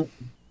 it's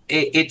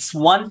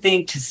one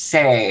thing to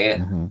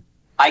say,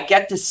 I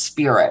get the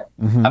spirit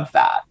of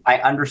that. I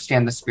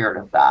understand the spirit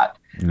of that.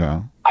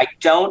 Yeah. I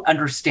don't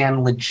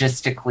understand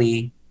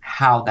logistically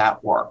how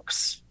that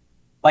works.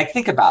 Like,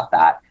 think about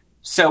that.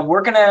 So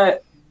we're gonna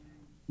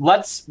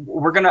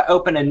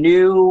open a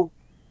new,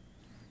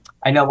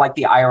 I know like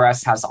the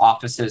IRS has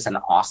offices in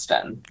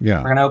Austin. Yeah.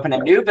 We're going to open a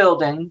new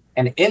building,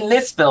 and in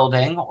this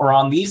building or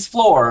on these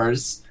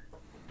floors,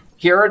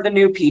 here are the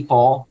new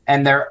people,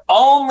 and they're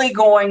only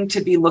going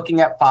to be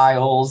looking at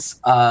files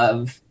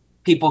of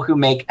people who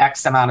make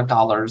X amount of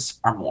dollars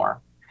or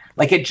more.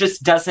 Like, it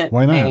just doesn't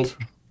Why not?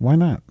 Why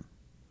not?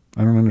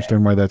 I don't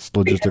understand why that's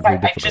logistically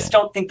difficult. I just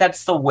don't think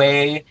that's the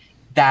way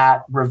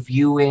that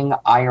reviewing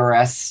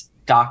IRS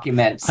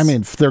documents. I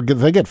mean,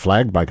 they get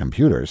flagged by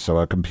computers, so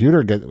a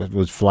computer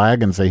was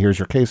flag and say, "Here's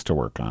your case to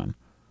work on,"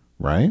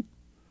 right?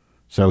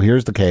 So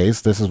here's the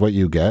case. This is what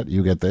you get.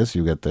 You get this.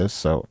 You get this.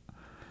 So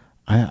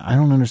I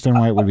don't understand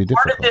why it would be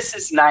difficult. Part of this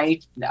is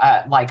like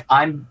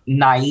I'm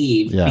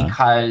naive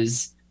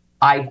because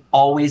I've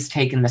always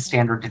taken the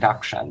standard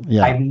deduction.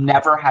 Yeah. I've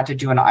never had to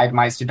do an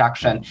itemized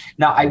deduction.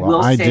 Now I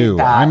will say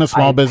that I'm a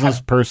small business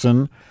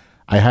person.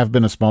 I have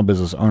been a small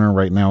business owner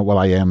right now. Well,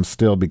 I am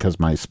still because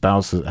my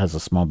spouse has a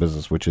small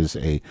business, which is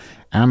a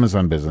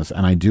Amazon business,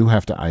 and I do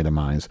have to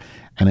itemize,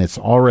 and it's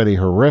already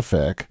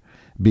horrific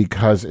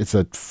because it's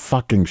a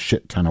fucking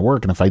shit ton of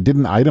work. And if I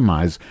didn't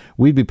itemize,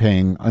 we'd be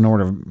paying an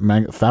order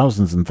of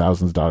thousands and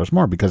thousands of dollars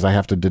more because I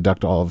have to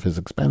deduct all of his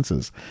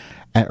expenses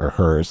or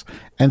hers.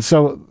 And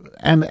so,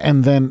 and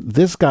then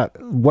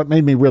what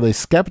made me really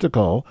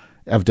skeptical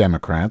of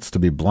Democrats, to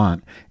be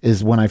blunt,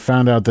 is when I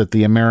found out that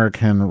the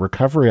American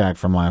Recovery Act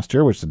from last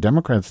year, which the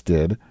Democrats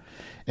did,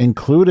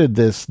 included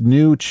this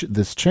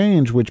this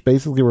change, which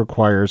basically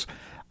requires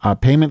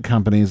payment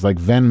companies like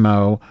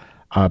Venmo,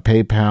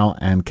 PayPal,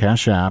 and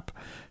Cash App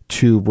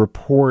to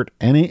report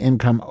any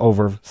income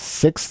over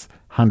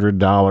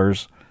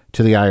 $600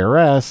 to the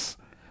IRS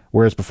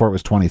whereas before it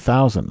was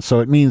 20,000. So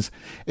it means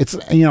it's,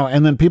 you know,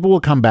 and then people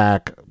will come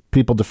back,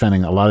 people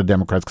defending a lot of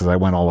Democrats, because I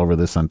went all over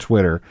this on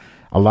Twitter.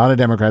 A lot of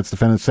Democrats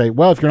defend and say,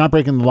 well, if you're not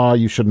breaking the law,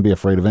 you shouldn't be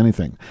afraid of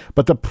anything.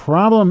 But the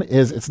problem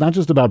is, it's not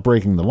just about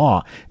breaking the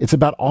law. It's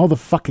about all the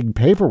fucking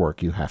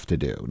paperwork you have to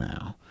do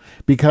now.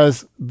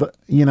 Because,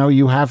 you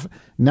have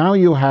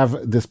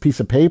this piece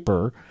of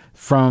paper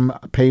from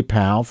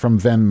PayPal, from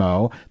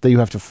Venmo, that you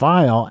have to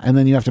file, and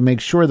then you have to make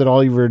sure that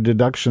all of your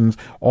deductions,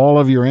 all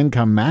of your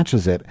income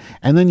matches it,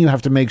 and then you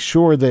have to make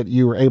sure that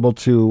you're able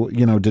to,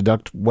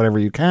 deduct whatever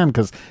you can,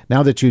 because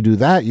now that you do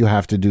that, you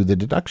have to do the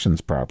deductions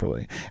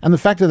properly. And the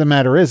fact of the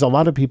matter is, a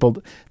lot of people,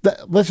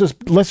 let's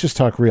just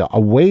talk real. A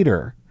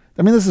waiter,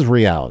 I mean, this is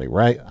reality,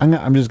 right?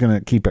 I'm just going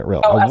to keep it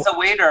real. As a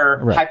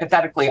waiter, right.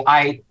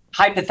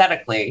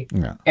 Hypothetically,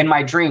 yeah. In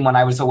my dream when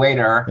I was a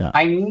waiter, yeah.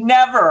 I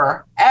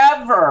never,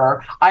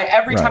 ever,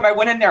 every time I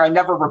went in there, I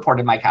never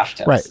reported my cash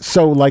tips. Right.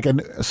 So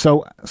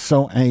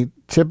a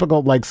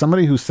typical, like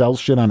somebody who sells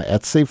shit on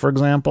Etsy, for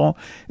example,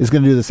 is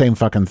going to do the same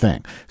fucking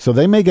thing. So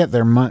they may get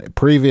their money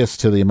previous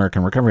to the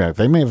American Recovery Act.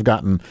 They may have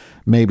gotten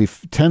maybe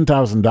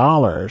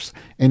 $10,000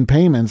 in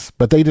payments,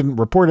 but they didn't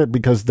report it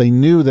because they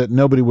knew that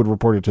nobody would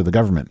report it to the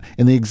government.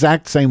 In the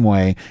exact same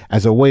way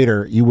as a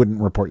waiter, you wouldn't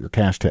report your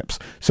cash tips.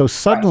 So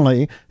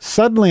suddenly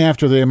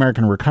after the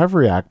American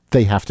Recovery Act,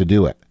 they have to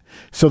do it.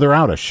 So they're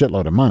out a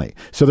shitload of money.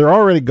 So they're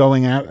already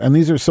going out, and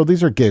these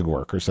are gig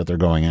workers that they're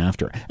going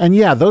after. And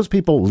yeah, those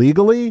people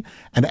legally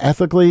and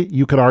ethically,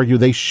 you could argue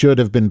they should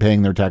have been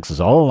paying their taxes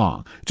all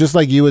along. Just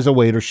like you as a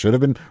waiter should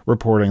have been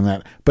reporting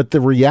that. But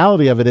the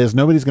reality of it is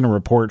nobody's going to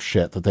report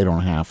shit that they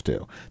don't have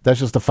to.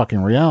 That's just the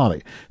fucking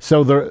reality.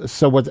 So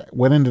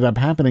what ended up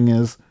happening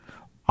is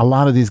a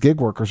lot of these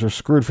gig workers are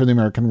screwed for the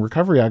American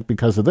Recovery Act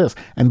because of this.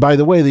 And by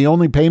the way, the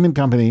only payment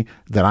company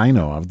that I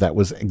know of that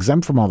was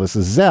exempt from all this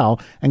is Zelle.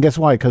 And guess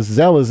why? Because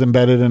Zelle is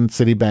embedded in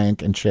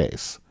Citibank and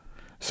Chase.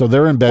 So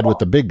they're in bed with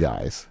the big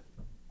guys.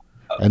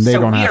 And they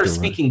don't have to. We are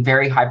speaking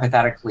very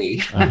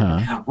hypothetically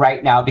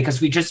right now because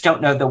we just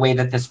don't know the way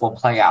that this will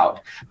play out.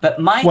 But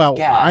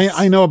guess...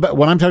 I know about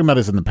what I'm talking about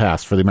is in the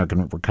past for the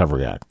American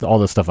Recovery Act. All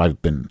the stuff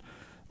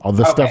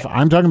stuff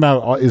I'm talking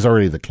about is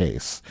already the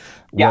case.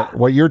 Yeah.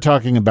 What you're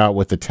talking about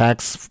with the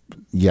tax,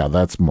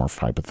 that's more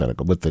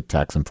hypothetical with the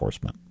tax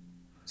enforcement.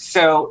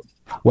 So,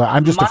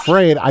 I'm just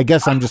afraid. I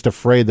guess I'm just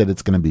afraid that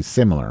it's going to be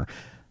similar.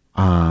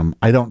 I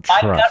don't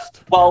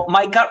trust.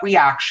 My gut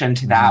reaction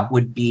to that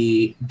would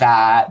be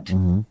that,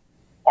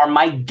 or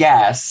my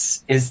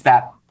guess is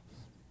that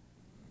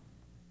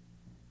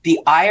the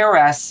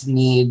IRS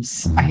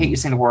needs, I hate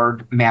using the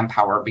word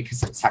manpower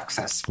because it's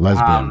sexist.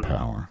 Lesbian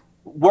power.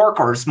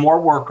 More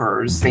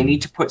workers. They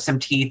need to put some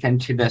teeth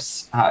into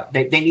this.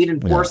 They need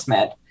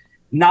enforcement,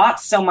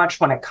 not so much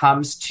when it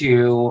comes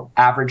to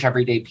average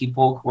everyday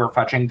people who are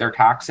fudging their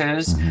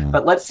taxes.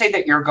 But let's say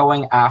that you're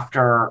going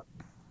after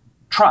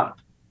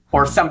Trump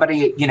or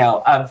somebody,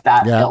 of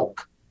that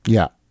ilk.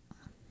 Yeah.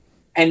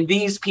 And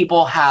these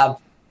people have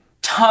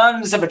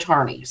tons of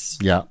attorneys.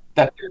 Yeah.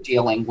 That they're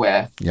dealing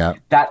with,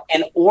 that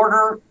in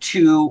order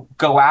to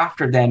go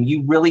after them,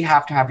 you really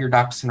have to have your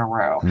ducks in a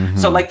row.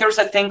 So there's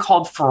a thing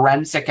called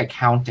forensic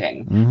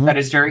accounting that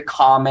is very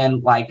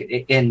common, like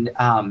in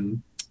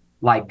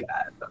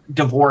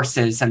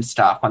divorces and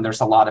stuff when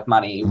there's a lot of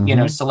money,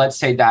 so let's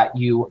say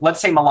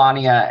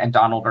Melania and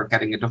Donald are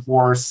getting a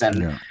divorce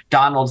and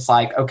Donald's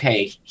like,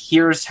 okay,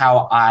 here's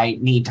how I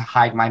need to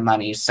hide my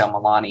money so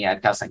Melania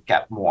doesn't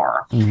get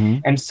more.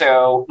 And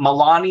so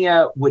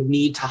Melania would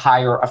need to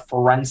hire a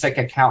forensic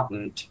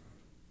accountant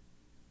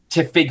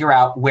to figure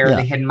out where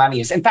the hidden money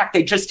is. In fact,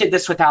 they just did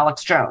this with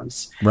Alex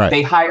Jones. Right.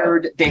 They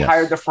hired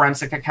the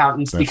forensic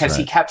accountants because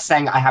he kept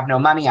saying, I have no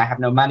money, I have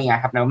no money, I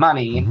have no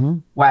money,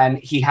 when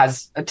he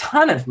has a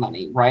ton of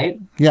money, right?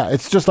 Yeah,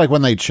 it's just like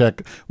when they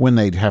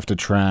have to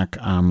track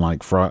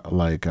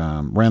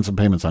ransom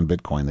payments on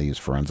Bitcoin, they use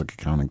forensic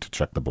accounting to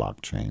check the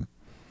blockchain.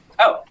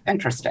 Oh,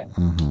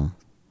 interesting.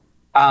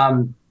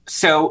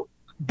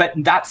 But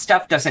that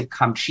stuff doesn't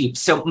come cheap.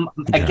 So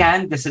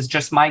again, this is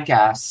just my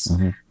guess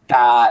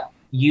that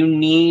you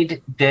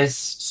need this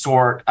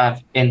sort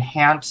of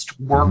enhanced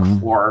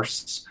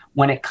workforce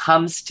when it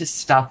comes to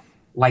stuff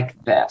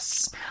like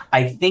this.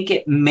 I think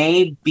it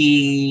may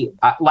be,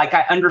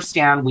 I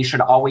understand we should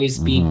always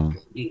be,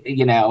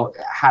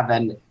 have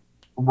an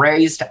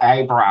raised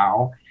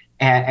eyebrow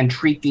and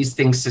treat these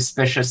things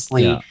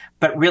suspiciously.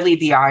 But really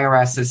the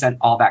IRS isn't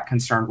all that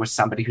concerned with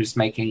somebody who's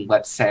making,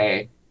 let's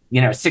say,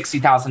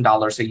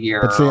 $60,000 a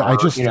year. But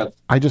see,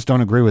 I just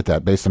don't agree with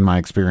that based on my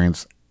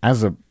experience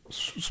as a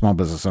small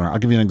business owner. I'll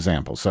give you an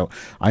example. So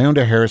I owned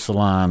a hair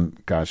salon,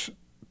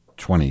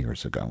 20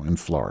 years ago in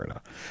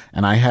Florida.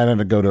 And I had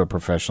to go to a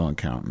professional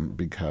accountant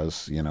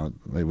because,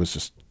 it was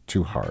just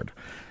too hard.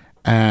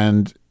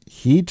 And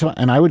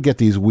and I would get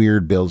these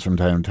weird bills from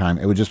time to time.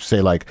 It would just say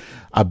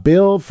a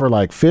bill for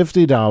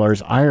 $50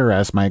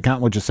 IRS. My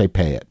accountant would just say,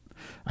 pay it.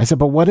 I said,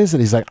 but what is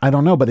it? He's like, I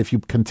don't know. But if you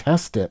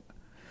contest it,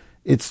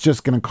 it's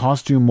just going to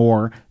cost you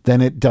more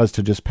than it does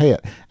to just pay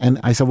it. And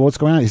I said, well, what's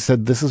going on? He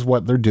said, this is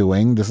what they're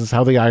doing. This is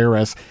how the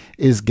IRS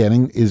is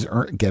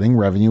getting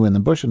revenue in the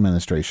Bush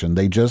administration.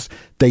 They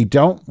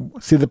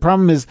don't see, the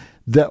problem is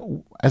that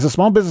as a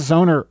small business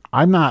owner,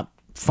 I'm not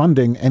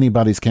funding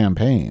anybody's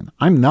campaign.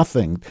 I'm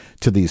nothing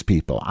to these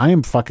people. I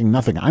am fucking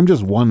nothing. I'm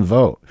just one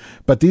vote.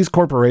 But these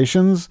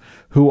corporations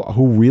who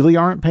really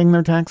aren't paying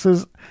their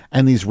taxes,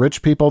 and these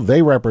rich people,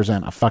 they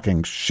represent a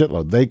fucking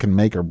shitload. They can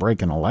make or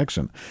break an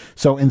election.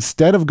 So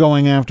instead of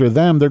going after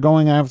them, they're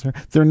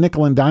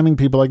nickel and diming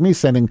people like me,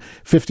 sending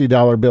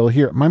 $50 bill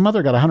here. My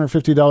mother got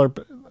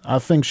 $150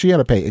 thing she had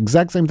to pay,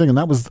 exact same thing, and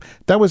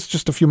that was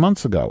just a few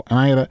months ago. And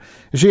I had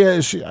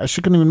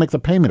she couldn't even make the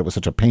payment. It was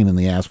such a pain in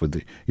the ass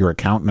with your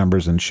account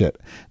numbers and shit.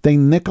 They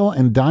nickel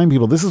and dime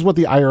people. This is what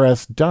the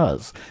IRS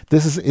does.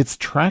 This is its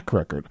track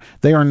record.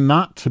 They are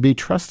not to be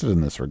trusted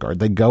in this regard.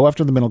 They go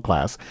after the middle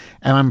class,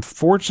 and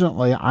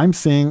unfortunately, I'm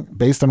seeing,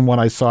 based on what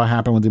I saw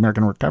happen with the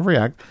American Recovery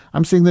Act,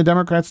 I'm seeing the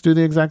Democrats do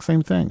the exact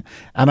same thing.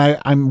 And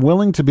I'm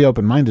willing to be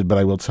open-minded, but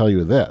I will tell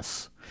you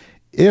this.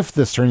 If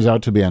this turns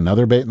out to be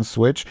another bait and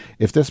switch,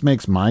 if this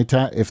makes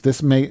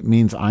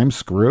means I'm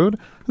screwed,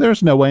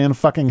 there's no way in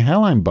fucking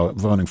hell I'm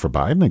voting for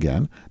Biden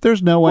again.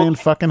 There's no way in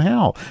fucking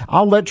hell.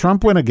 I'll let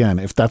Trump win again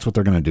if that's what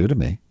they're going to do to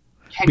me.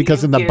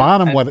 Because in the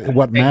bottom,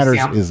 what matters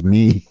is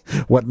me.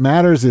 What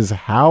matters is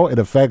how it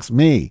affects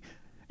me.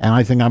 And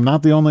I think I'm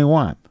not the only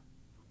one.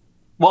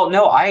 Well,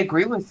 no, I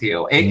agree with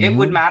you. It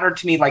would matter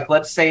to me. Like,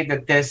 let's say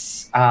that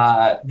this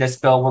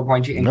bill, we're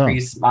going to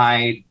increase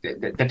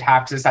the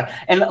taxes.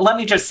 And let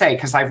me just say,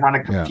 because I've run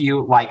a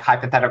few like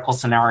hypothetical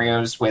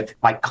scenarios with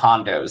like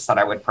condos that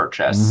I would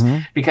purchase,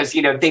 because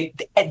they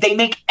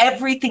make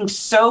everything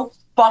so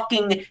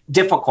fucking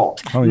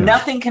difficult.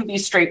 Nothing can be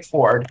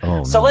straightforward.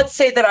 So let's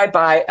say that I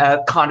buy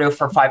a condo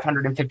for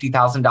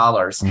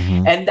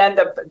 $550,000, and then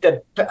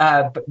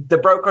the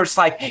broker's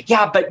like,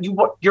 yeah, but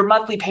your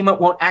monthly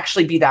payment won't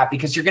actually be that,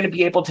 because you're going to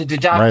be able to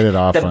deduct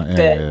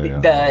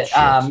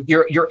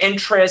your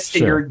interest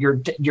and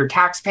your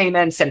tax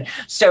payments, and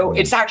so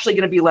it's actually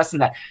going to be less than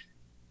that.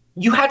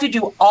 You had to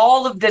do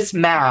all of this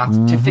math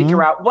to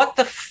figure out what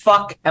the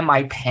fuck am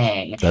I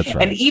paying? That's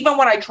right. And even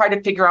when I try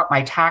to figure out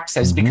my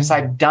taxes, because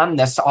I've done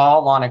this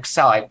all on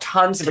Excel, I have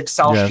tons of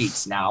Excel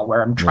sheets now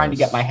where I'm trying to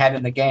get my head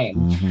in the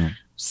game.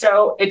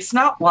 So it's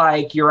not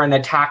like you're in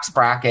a tax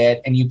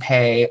bracket and you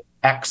pay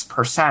X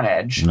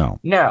percentage.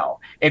 No.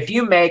 If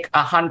you make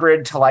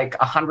 $100,000 to like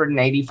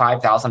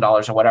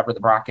 $185,000 or whatever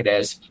the bracket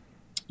is,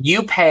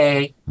 you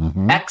pay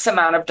X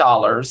amount of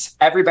dollars,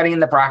 everybody in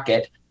the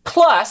bracket,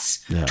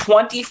 plus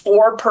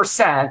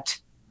 24%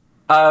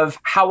 of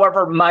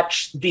however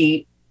much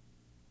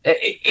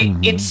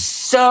it's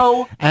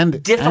so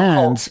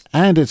difficult.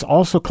 And it's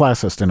also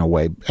classist in a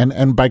way.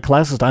 And by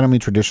classist, I don't mean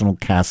traditional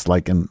caste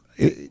like in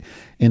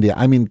India.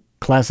 I mean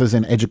classes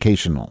in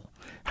educational.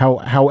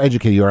 How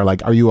educated you are.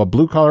 Like, are you a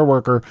blue collar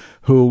worker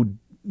who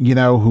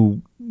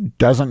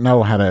doesn't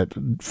know how to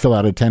fill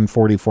out a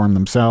 1040 form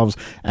themselves,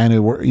 and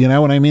you know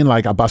what I mean,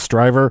 like a bus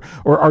driver?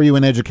 Or are you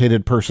an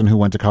educated person who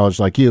went to college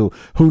like you,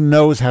 who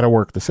knows how to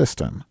work the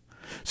system?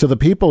 So the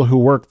people who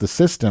work the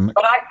system,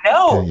 but I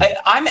know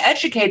I'm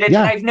educated and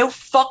I have no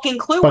fucking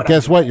clue. But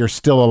guess what? You're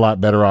still a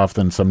lot better off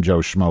than some Joe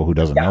Schmo who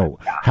doesn't know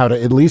how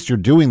to. At least you're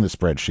doing the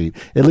spreadsheet.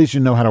 At least you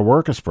know how to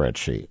work a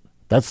spreadsheet.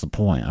 That's the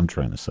point I'm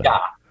trying to say.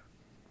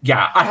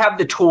 Yeah, I have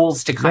the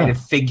tools to kind of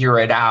figure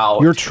it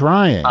out. You're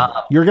trying.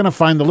 You're going to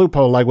find the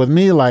loophole. Like with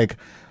me, like,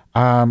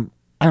 I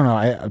don't know.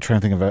 I'm trying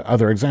to think of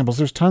other examples.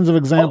 There's tons of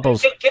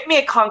examples. Give me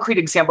a concrete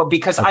example,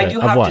 because I do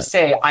have to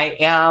say I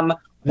am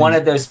one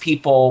of those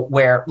people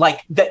where,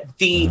 like, the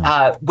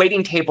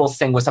waiting tables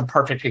thing was a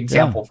perfect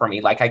example for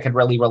me. Like, I could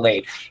really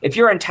relate. If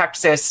you're in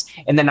Texas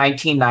in the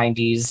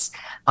 1990s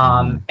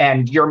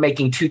and you're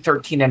making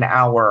 $2.13 an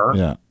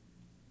hour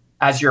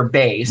as your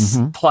base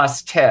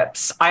plus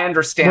tips, I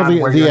understand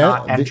where you're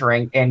not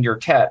entering in your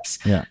tips.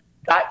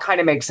 That kind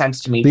of makes sense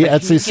to me. The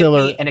but Etsy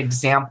seller, an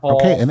example.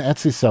 Okay, an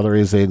Etsy seller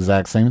is the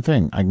exact same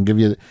thing. I can give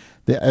you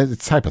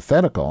it's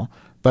hypothetical,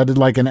 but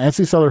like an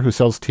Etsy seller who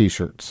sells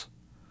T-shirts,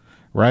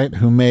 right?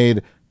 Who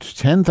made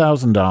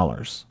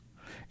 $10,000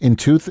 in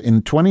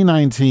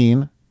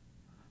 2019.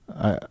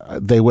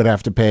 They would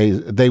have to pay.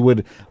 They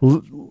would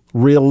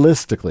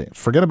realistically,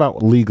 forget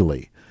about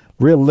legally.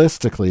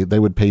 Realistically, they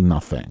would pay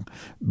nothing,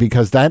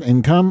 because that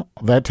income,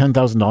 that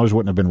 $10,000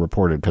 wouldn't have been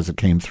reported because it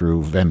came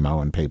through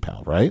Venmo and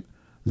PayPal, right?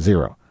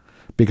 Zero,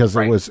 because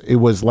it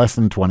was less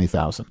than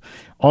 $20,000.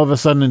 All of a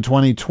sudden in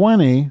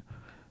 2020,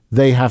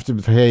 they have to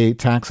pay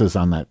taxes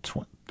on that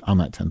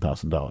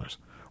 $10,000,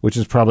 which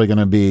is probably going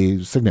to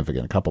be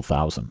significant, a couple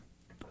thousand.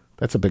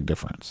 That's a big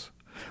difference.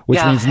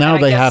 Which means now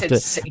they have to,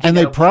 and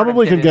they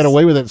probably could get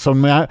away with it. So,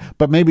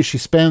 but maybe she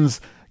spends,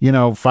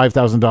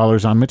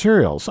 $5,000 on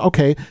materials.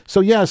 Okay,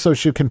 so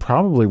she can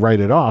probably write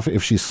it off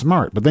if she's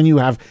smart. But then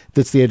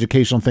that's the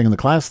educational thing and the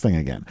class thing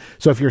again.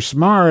 So if you're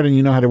smart and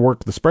you know how to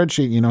work the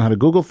spreadsheet, you know how to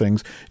Google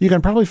things, you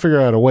can probably figure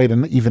out a way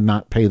to even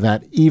not pay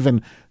that,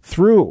 even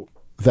through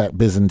that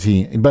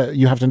Byzantine. But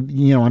you have to,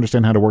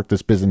 understand how to work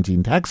this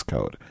Byzantine tax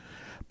code.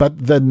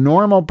 But the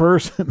normal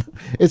person,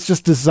 it's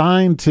just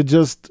designed to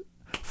just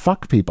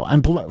fuck people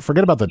and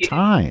forget about the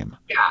time.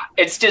 Yeah,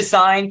 it's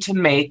designed to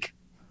make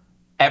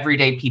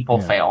everyday people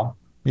fail.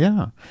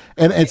 Yeah,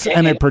 and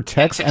it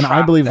protects, and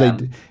I believe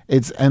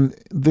and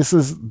this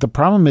is the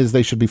problem is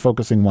they should be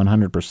focusing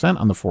 100%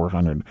 on the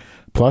 400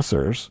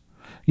 plusers.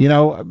 You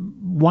know,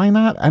 why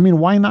not? I mean,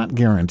 why not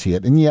guarantee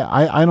it? And yeah,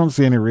 I don't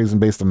see any reason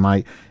based on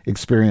my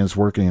experience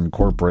working in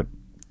corporate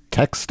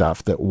tech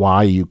stuff that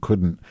why you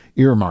couldn't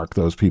earmark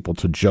those people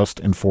to just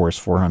enforce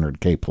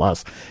 400K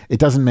plus. It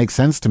doesn't make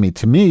sense to me.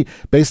 To me,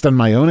 based on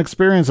my own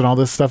experience and all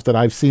this stuff that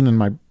I've seen in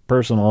my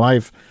personal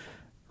life,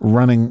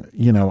 running,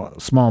 you know,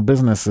 small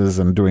businesses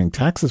and doing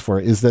taxes for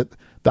it, is that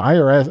the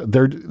IRS,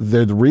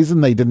 the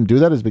reason they didn't do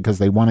that is because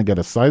they want to get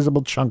a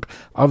sizable chunk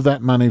of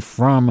that money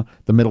from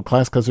the middle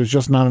class because there's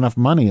just not enough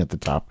money at the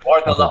top.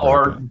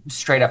 Or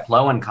straight up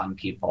low income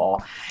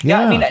people. Yeah,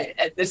 I mean,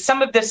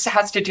 some of this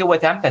has to deal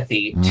with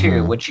empathy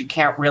too, which you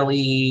can't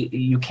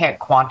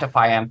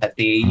quantify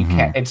empathy. You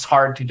can't. It's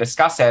hard to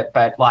discuss it,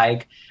 but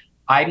like,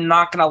 I'm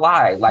not going to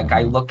lie. Like,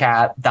 I look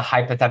at the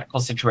hypothetical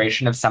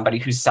situation of somebody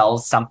who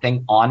sells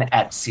something on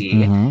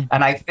Etsy,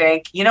 and I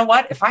think, you know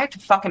what? If I have to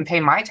fucking pay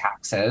my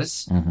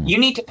taxes, you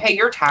need to pay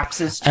your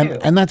taxes too.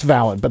 And that's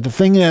valid. But the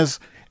thing is,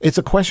 it's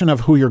a question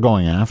of who you're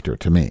going after.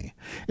 To me,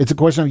 it's a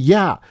question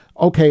of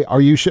okay.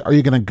 Are you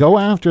going to go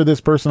after this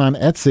person on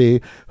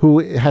Etsy who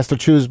has to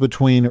choose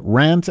between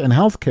rent and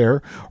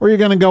healthcare, or are you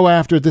going to go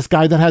after this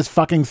guy that has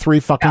fucking 3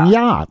 fucking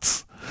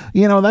yachts?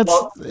 You know, that's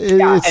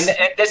and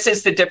this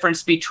is the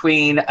difference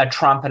between a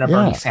Trump and a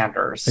Bernie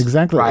Sanders.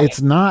 Exactly. Right? It's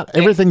not,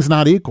 everything's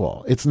not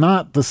equal. It's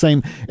not the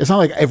same. It's not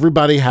like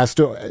everybody has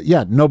to,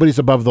 nobody's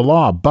above the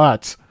law,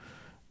 but,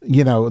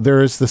 you know,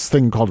 there is this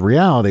thing called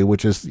reality,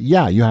 which is,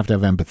 you have to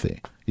have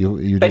empathy.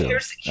 You but do.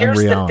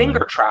 Here's the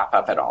finger trap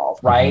of it all,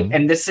 right?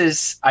 And this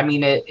is, I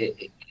mean,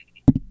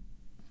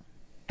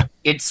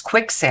 it's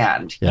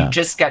quicksand. You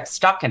just get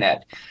stuck in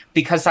it.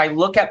 Because I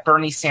look at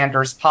Bernie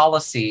Sanders'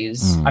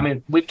 policies. I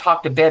mean, we've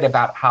talked a bit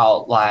about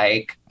how,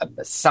 like,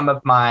 some of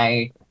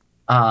my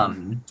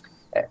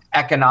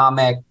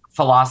economic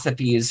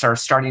philosophies are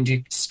starting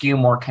to skew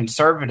more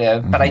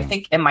conservative. But I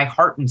think in my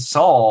heart and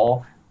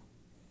soul,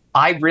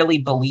 I really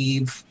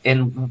believe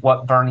in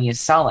what Bernie is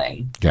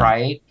selling,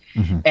 right?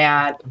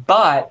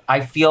 But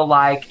I feel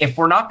like if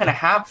we're not going to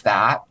have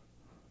that,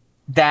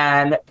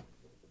 then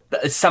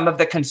some of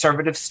the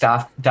conservative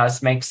stuff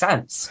does make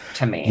sense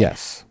to me.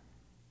 Yes.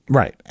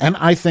 Right. And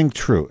I think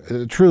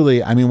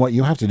truly, I mean, what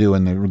you have to do,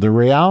 and the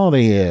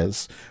reality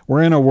is,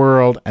 we're in a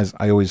world, as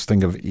I always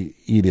think of Big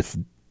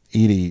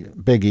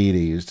Edie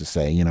used to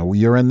say, you know,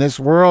 you're in this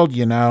world,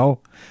 you know,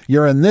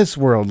 you're in this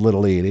world,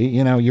 little Edie,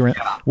 you know,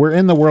 we're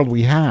in the world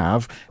we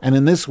have, and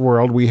in this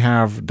world we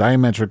have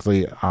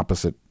diametrically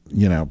opposite,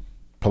 you know,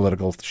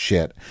 political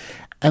shit.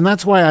 And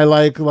that's why I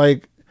like,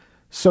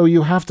 so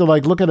you have to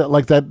look at it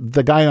like that.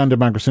 The guy on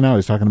Democracy Now!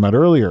 Was talking about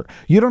earlier.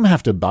 You don't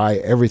have to buy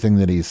everything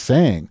that he's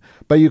saying,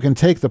 but you can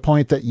take the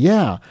point that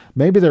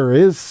maybe there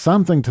is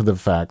something to the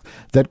fact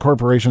that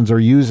corporations are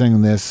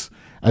using this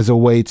as a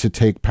way to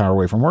take power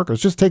away from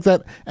workers. Just take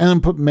that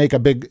and make a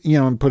big,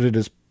 and put it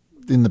as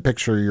in the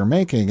picture you're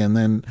making, and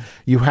then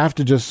you have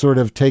to just sort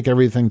of take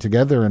everything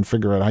together and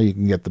figure out how you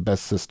can get the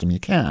best system you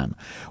can,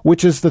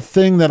 which is the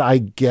thing that I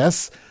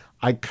guess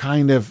I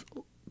kind of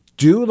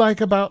do like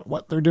about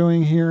what they're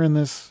doing here in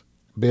this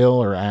bill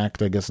or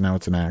act. I guess now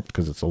it's an act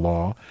because it's a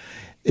law.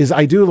 Is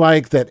I do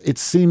like that it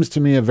seems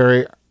to me a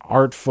very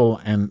artful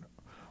and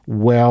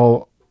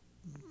well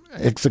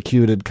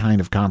executed kind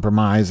of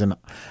compromise, and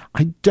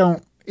I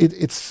don't.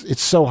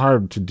 It's so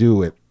hard to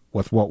do it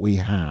with what we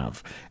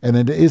have, and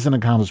it is an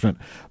accomplishment.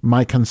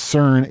 My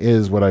concern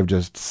is what I've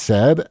just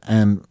said,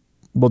 and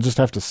we'll just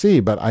have to see.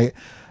 But I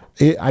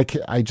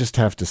just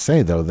have to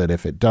say, though, that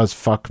if it does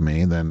fuck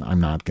me, then I'm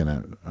not.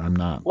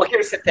 Well,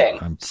 here's the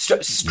thing.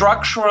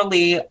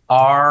 Structurally,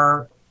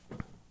 our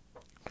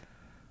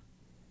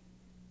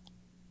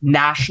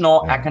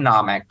national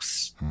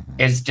economics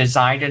is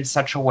designed in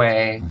such a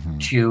way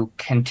to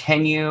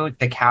continue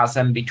the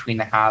chasm between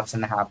the haves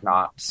and the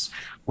have-nots.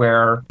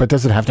 But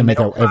does it have to make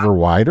it ever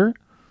wider?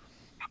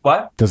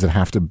 What? Does it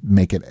have to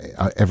make it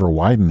an ever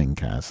widening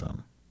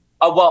chasm?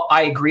 Well,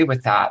 I agree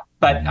with that,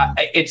 but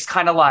it's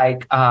kind of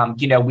like,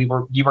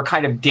 you were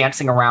kind of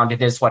dancing around.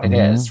 It is what it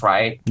is,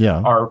 right?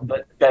 Yeah. Or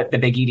the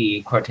Big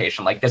Edie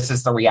quotation, like, this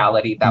is the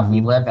reality that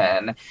we live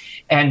in.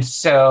 And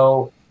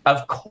so,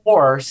 of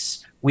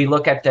course, we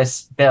look at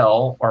this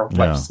bill, or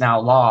what's now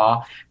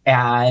law,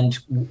 and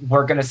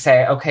we're going to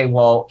say, okay,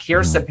 well,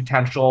 here's the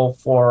potential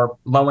for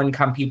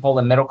low-income people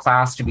and middle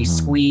class to be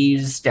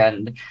squeezed,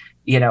 and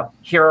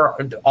here are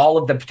all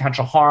of the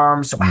potential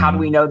harms. So how do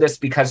we know this?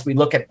 Because we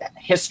look at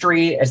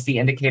history as the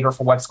indicator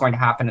for what's going to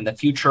happen in the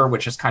future,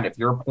 which is kind of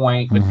your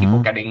point with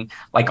people getting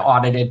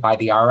audited by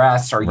the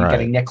IRS, or you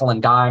getting nickel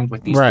and dimed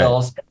with these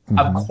bills.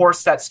 Of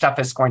course, that stuff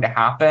is going to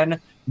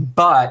happen.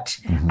 But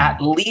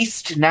at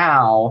least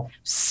now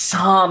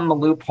some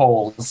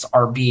loopholes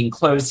are being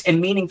closed in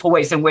meaningful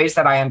ways, in ways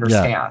that I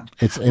understand.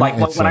 It's like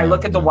when I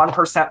look at the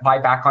 1%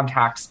 buyback on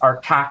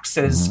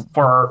taxes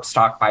for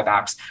stock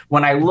buybacks,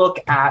 when I look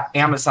at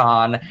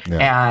Amazon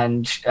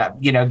and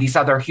these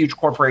other huge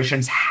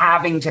corporations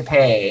having to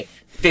pay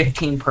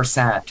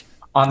 15%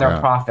 on their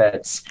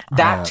profits,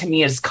 that to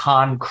me is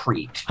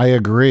concrete. I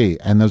agree.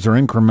 And those are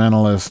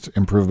incrementalist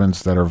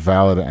improvements that are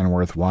valid and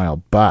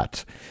worthwhile.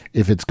 But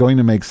if it's going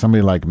to make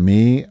somebody like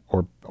me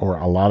or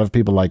a lot of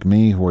people like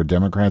me who are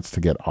Democrats to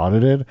get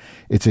audited,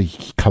 it's a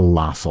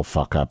colossal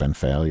fuck up and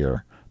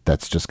failure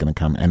that's just going to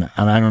come. And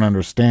I don't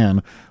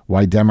understand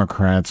why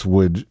Democrats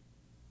would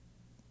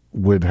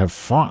have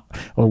fought.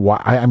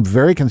 I'm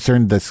very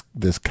concerned this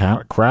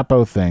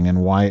crapo thing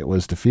and why it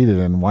was defeated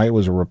and why it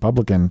was a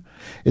Republican.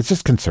 It's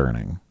just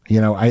concerning.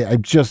 I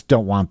just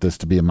don't want this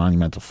to be a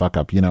monumental fuck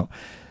up. It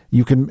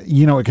can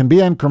be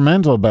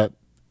incremental, but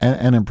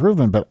an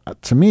improvement.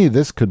 But to me,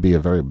 this could be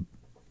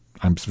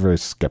I'm very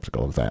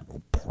skeptical of that.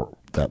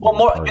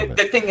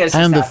 The thing is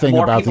and the that thing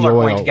more about people the are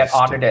oil going to get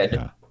audited.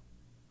 Yeah.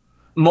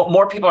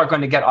 More people are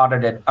going to get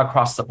audited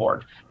across the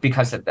board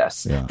because of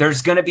this. Yeah.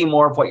 There's going to be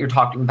more of what you're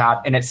talking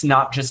about, and it's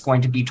not just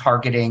going to be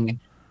targeting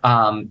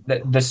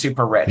the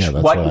super rich.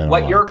 Yeah,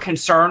 what you're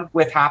concerned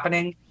with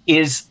happening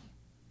is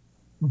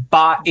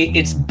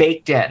it's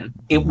baked in.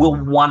 It will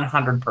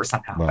 100%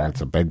 happen. Well,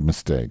 it's a big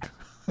mistake.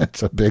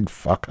 It's a big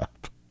fuck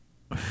up.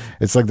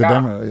 It's like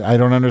I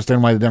don't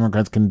understand why the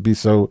Democrats can do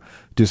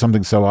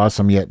something so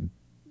awesome yet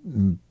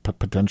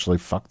potentially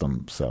fuck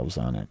themselves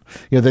on it.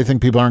 They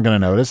think people aren't going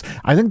to notice.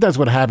 I think that's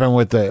what happened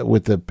with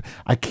the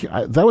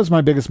that was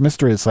my biggest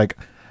mystery. It's like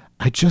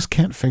I just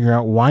can't figure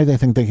out why they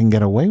think they can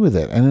get away with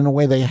it, and in a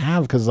way they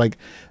have, because like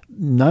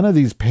none of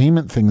these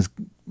payment things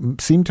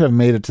seem to have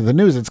made it to the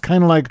news. It's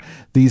kind of like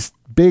these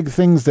big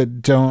things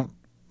that don't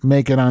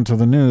make it onto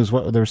the news.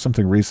 There was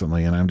something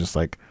recently, and I'm just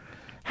like,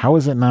 how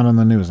is it not on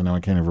the news? And now I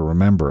can't even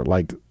remember.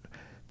 Like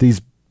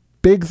these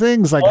big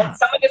things, like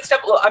some of this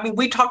stuff. I mean,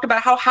 we talked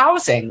about how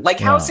housing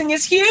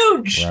is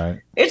huge. Right.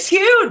 It's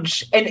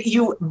huge, and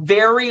you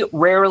very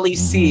rarely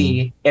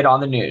see it on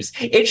the news.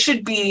 It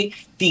should be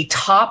the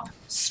top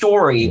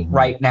story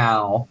right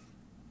now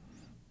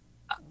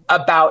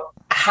about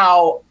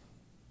how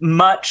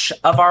much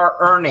of our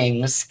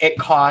earnings it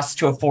costs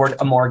to afford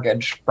a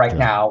mortgage right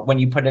now. When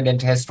you put it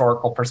into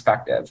historical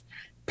perspective,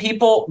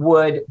 people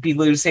would be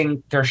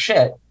losing their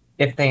shit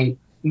if they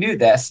knew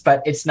this,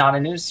 but it's not a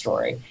news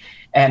story.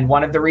 And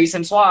one of the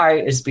reasons why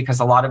is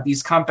because a lot of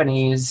these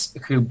companies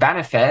who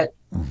benefit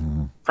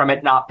from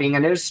it not being a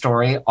news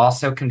story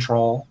also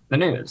control the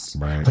news.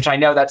 Right. Which I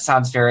know that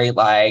sounds very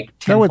like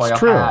tinfoil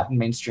hat and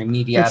mainstream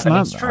media,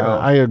 but it's true.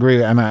 I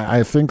agree. And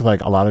I think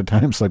like a lot of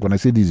times, like when I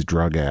see these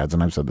drug ads,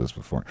 and I've said this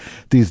before,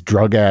 these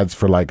drug ads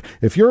for like,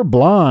 if you're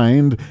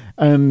blind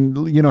and,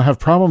 have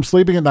problems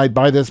sleeping at night,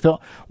 buy this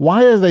pill.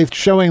 Why are they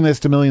showing this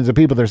to millions of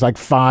people? There's like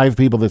 5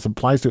 people this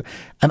applies to.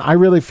 And I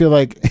really feel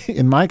like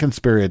in my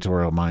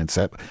conspiratorial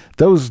mindset,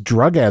 those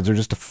drug ads are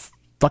just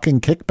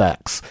fucking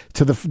kickbacks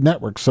to the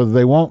network so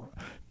they won't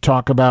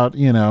talk about,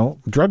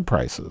 drug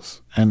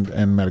prices and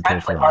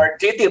Medicare for all.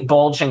 Do the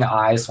bulging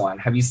eyes one.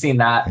 Have you seen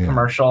that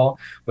commercial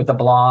with the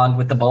blonde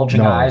with the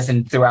bulging eyes?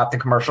 And throughout the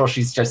commercial,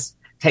 she's just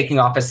taking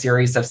off a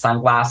series of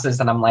sunglasses.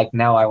 And I'm like,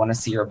 no, I want to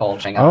see your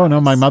bulging eyes. Oh, no,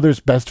 my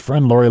mother's best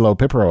friend, Lori Lowe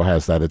Pipero,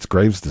 has that. It's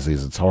Graves'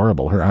 disease. It's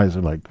horrible. Her eyes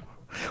are like,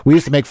 we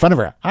used to make fun of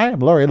her. I am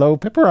Lori Lowe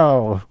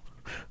Pipero.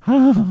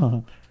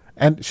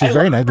 And she's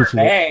very nice. Her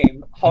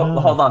name.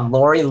 Hold on.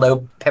 Lori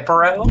Lowe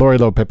Pipero? Lori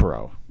Lowe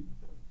Pipero.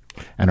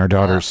 And her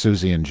daughters,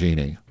 Susie and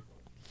Jeannie.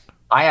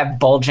 I have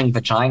bulging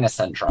vagina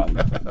syndrome.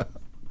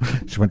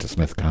 She went to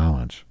Smith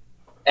College.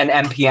 And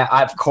MPM.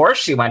 Of course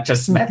she went to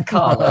Smith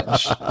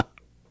College.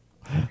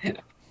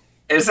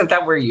 Isn't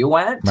that where you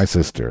went? My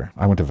sister.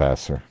 I went to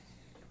Vassar.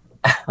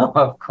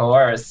 Of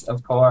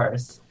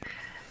course.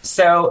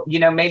 So,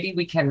 maybe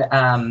we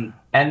can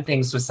end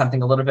things with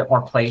something a little bit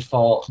more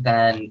playful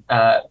than,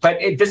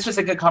 this was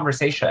a good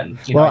conversation.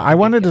 I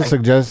wanted to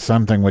suggest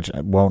something which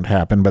won't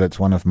happen, but it's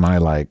one of my,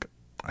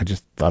 I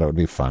just thought it would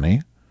be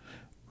funny.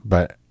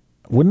 But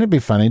wouldn't it be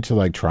funny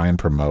to, try and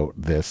promote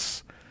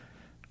this,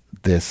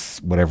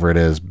 whatever it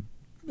is,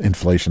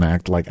 Inflation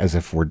Act, as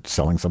if we're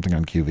selling something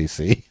on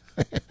QVC?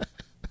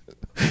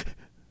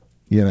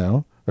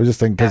 I was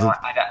just thinking, because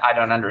I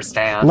don't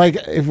understand.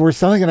 If we're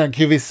selling it on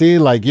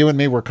QVC, you and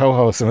me were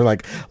co-hosts, and we're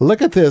like,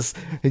 look at this.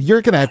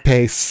 You're going to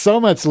pay so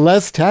much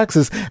less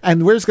taxes,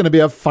 and we're just going to be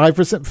a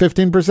 5%,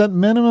 15%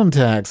 minimum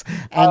tax.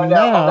 And hold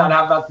on.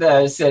 How about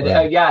this?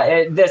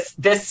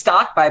 This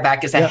stock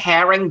buyback is a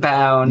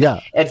herringbone. Yeah.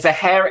 It's a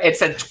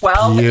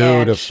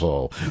 12-inch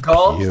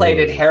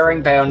gold-plated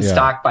herringbone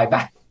stock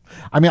buyback.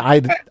 I mean,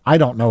 I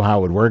don't know how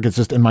it would work. It's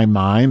just in my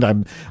mind.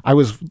 I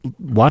was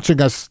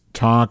watching us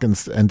talk, and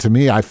to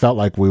me, I felt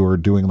like we were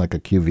doing a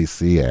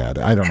QVC ad.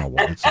 I don't know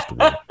why. It's just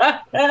weird.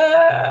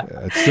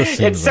 It just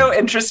seems so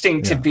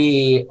interesting to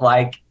be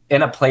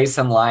in a place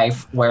in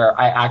life where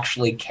I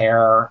actually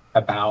care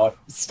about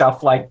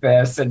stuff like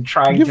this and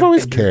trying You've to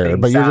always figure cared,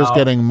 things but you're just out.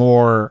 getting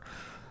more.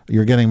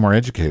 You're getting more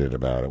educated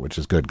about it, which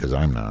is good because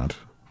I'm not.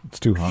 It's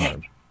too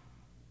hard.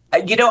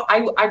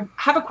 I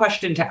have a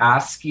question to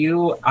ask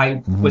you.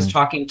 I was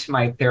talking to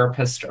my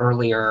therapist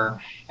earlier,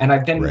 and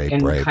I've been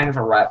in Right. kind of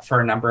a rut for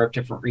a number of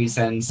different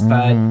reasons,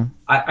 but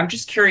I'm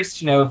just curious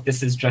to know if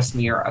this is just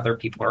me or other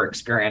people are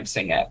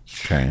experiencing it.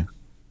 Okay.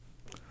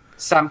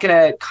 So I'm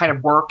going to kind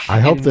of work.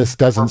 I hope in this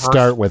doesn't reverse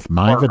start with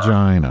my order.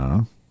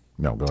 vagina.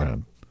 No, go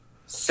ahead.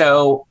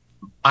 So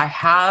I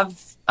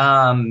have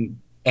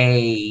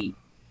a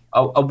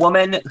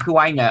woman who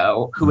I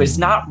know who is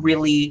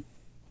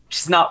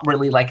she's not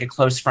really like a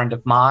close friend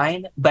of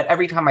mine, but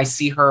every time I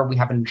see her, we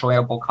have an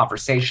enjoyable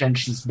conversation.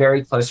 She's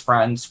very close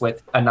friends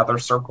with another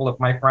circle of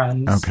my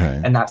friends.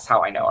 Okay. And that's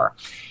how I know her.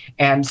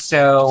 And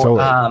so,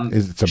 So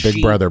it's a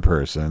big brother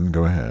person.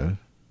 Go ahead.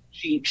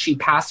 She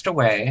passed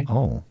away.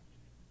 Oh.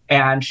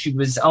 And she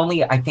was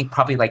only, I think,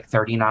 probably like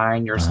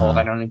 39 years old.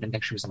 I don't even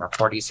think she was in her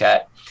 40s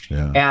yet.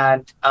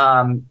 Yeah.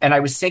 And I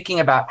was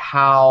thinking about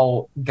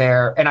how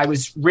and I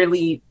was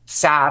really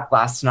sad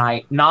last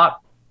night,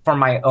 not for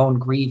my own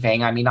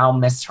grieving. I mean, I'll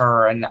miss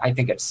her and I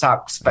think it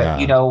sucks.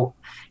 But,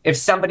 if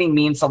somebody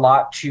means a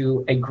lot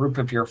to a group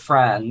of your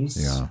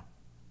friends,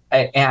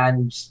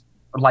 and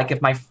like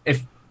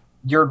if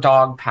your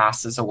dog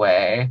passes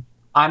away,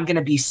 I'm going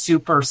to be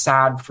super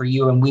sad for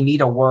you. And we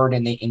need a word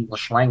in the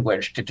English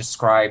language to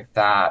describe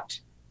that.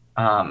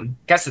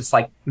 Guess it's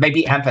like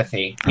maybe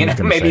empathy.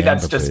 Maybe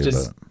that's empathy,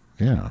 just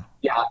as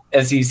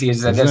as easy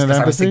as it Isn't is. it Because I was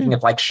empathy? thinking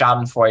of like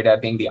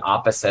Schadenfreude being the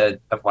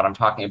opposite of what I'm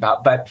talking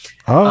about. But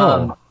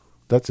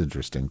that's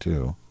interesting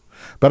too.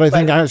 But I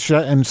think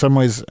in some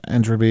ways,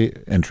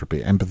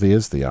 empathy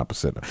is the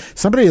opposite.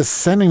 Somebody is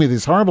sending me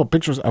these horrible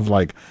pictures of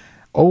like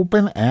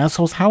open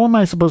assholes. How am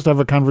I supposed to have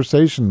a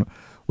conversation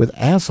with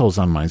assholes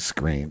on my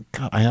screen?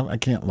 God, I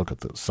can't look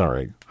at this.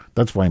 Sorry.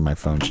 That's why my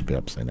phone should be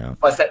upside down.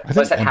 was it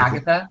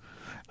Hagatha?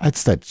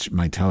 It's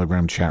my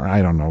Telegram chat.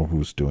 I don't know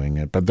who's doing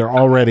it, but they're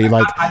already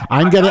like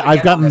I've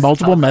gotten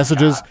multiple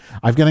messages.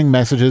 I'm getting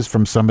messages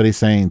from somebody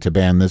saying to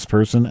ban this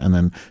person, and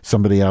then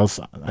somebody else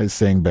is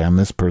saying ban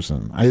this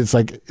person. It's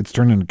like it's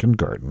turned into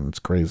kindergarten. It's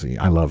crazy.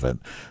 I love it.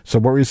 So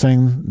what were you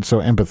saying? So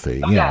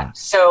empathy. Yeah.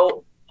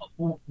 So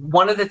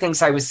one of the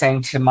things I was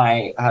saying to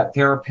my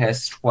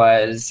therapist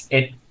was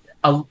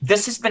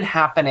this has been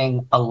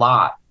happening a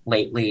lot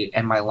lately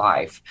in my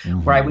life,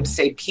 where I would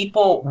say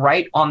people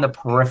right on the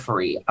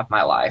periphery of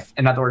my life,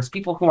 in other words,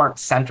 people who aren't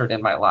centered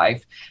in my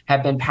life,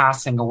 have been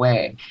passing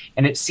away.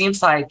 And it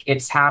seems like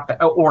it's happened,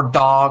 or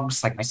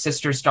dogs, like my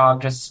sister's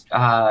dog just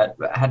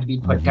had to be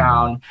put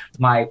down.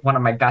 One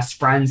of my best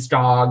friend's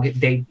dog,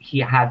 he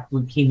had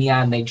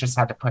leukemia and they just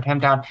had to put him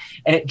down.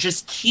 And it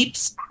just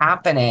keeps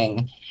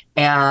happening.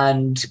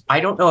 And I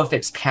don't know if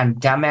it's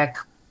pandemic.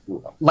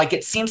 Like,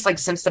 it seems like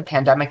since the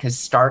pandemic has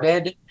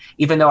started,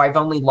 even though I've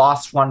only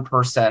lost one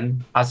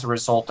person as a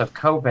result of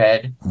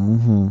COVID,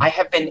 I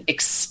have been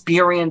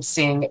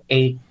experiencing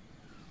an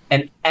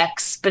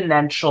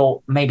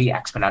exponential, maybe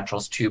exponential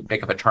is too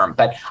big of a term,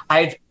 but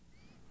I've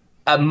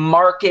a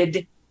marked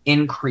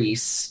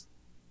increase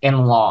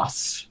in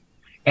loss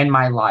in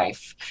my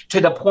life, to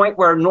the point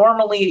where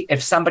normally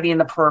if somebody in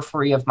the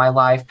periphery of my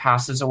life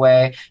passes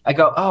away, I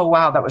go, oh,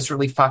 wow, that was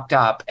really fucked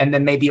up. And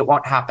then maybe it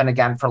won't happen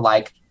again for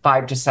like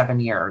 5 to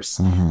 7 years.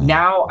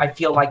 Now I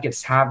feel like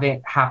it's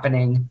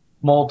happening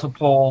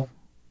multiple,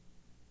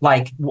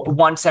 like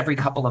once every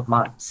couple of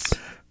months.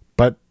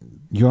 But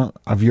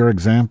of your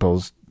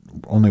examples,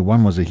 only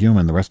one was a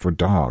human. The rest were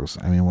dogs.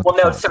 I mean,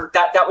 so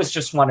that was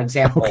just one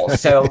example. Okay.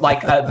 So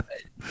like a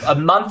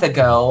month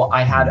ago,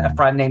 I had a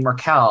friend named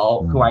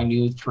Raquel who I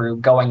knew through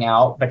going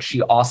out, but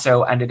she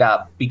also ended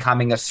up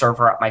becoming a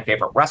server at my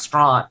favorite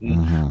restaurant.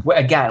 And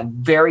again,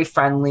 very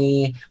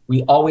friendly.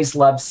 We always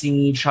loved seeing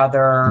each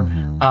other.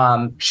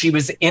 She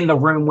was in the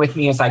room with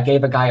me as I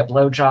gave a guy a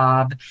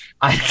blowjob.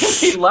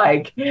 That's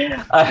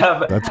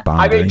bonding.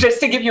 I mean, just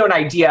to give you an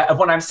idea of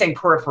when I'm saying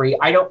periphery,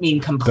 I don't mean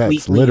completely.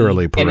 That's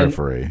literally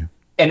periphery.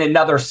 In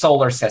another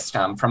solar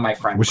system from my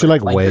friend. Was she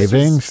like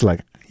waving? She's like,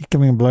 you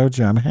giving a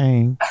blowjob?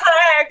 Hey.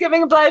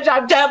 Giving a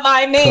blowjob, don't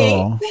mind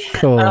me.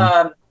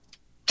 Cool.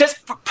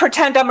 Just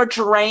pretend I'm a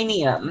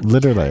geranium.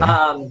 Literally.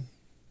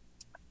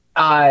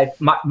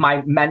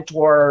 My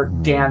mentor,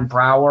 Dan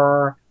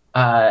Brower,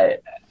 died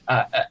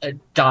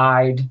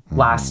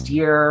last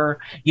year.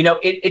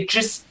 It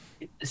just,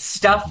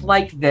 stuff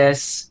like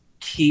this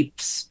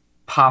keeps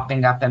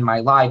popping up in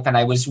my life. And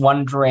I was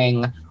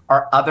wondering,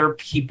 are other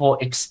people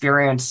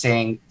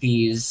experiencing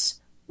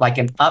these, like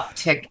an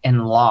uptick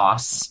in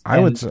loss? I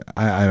would say,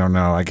 I don't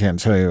know. I can't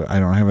tell you. I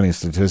don't have any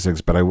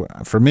statistics,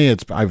 but for me,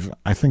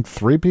 I think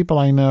 3 people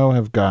I know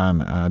have died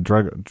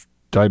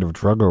of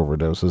drug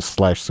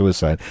overdoses /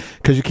 suicide,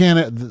 because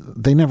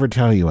they never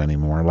tell you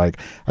anymore. Like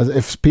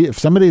if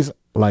somebody's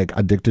like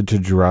addicted to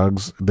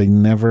drugs, they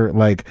never,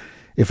 like,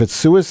 if it's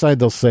suicide,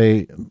 they'll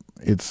say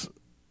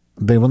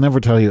they will never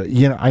tell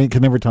you. I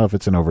can never tell if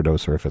it's an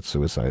overdose or if it's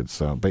suicide.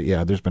 So, but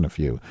yeah, there's been a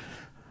few.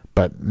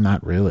 but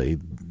not really.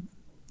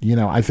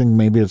 I think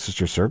maybe it's just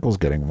your circle's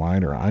getting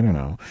wider. I don't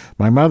know.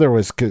 My mother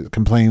was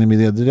complaining to me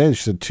the other day.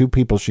 She said 2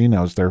 people she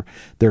knows,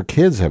 their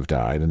kids have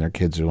died, and their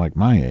kids are like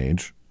my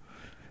age.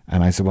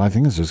 And I said, well, I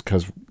think it's just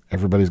because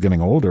everybody's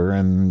getting older,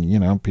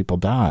 and people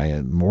die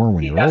more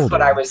when you're older. That's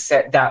what I was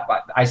said.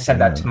 I said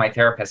that to my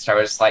therapist. I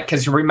was like,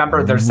 because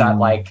remember, there's that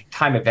like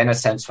time of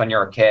innocence when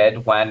you're a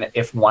kid, when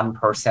if one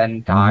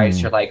person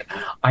dies, you're like,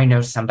 I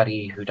know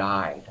somebody who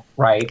died,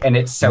 right? And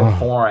it's so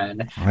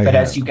foreign. But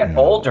as you get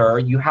older,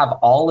 you have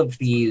all of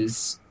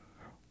these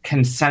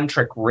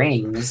concentric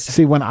rings.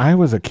 See, when I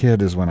was a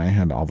kid is when I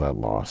had all that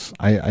loss.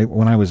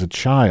 When I was a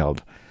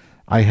child,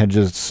 I had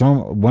just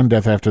one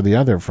death after the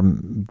other.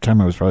 From the time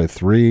I was probably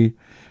 3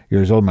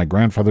 years old, my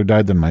grandfather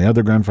died, then my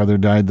other grandfather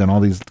died, then all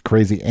these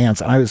crazy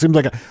aunts. It seemed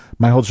like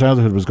my whole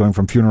childhood was going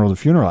from funeral to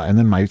funeral. And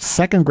then my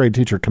 2nd grade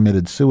teacher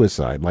committed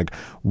suicide. Like,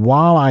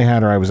 while I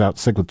had her, I was out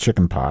sick with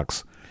chicken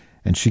pox,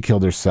 and she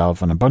killed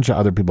herself, and a bunch of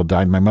other people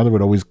died. My mother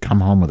would always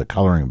come home with a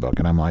coloring book,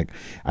 and I'm like,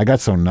 I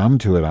got so numb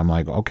to it. I'm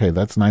like, okay,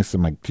 that's nice that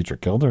my teacher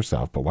killed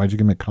herself, but why'd you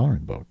give me a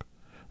coloring book?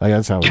 Like,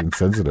 that's how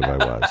insensitive I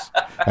was.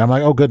 And I'm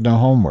like, oh, good, no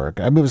homework.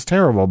 I mean, it was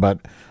terrible, but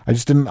I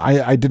just didn't.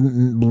 I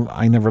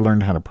never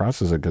learned how to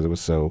process it because it was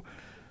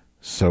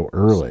so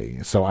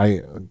early. So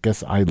I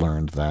guess I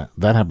learned that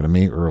happened to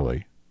me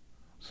early.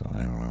 So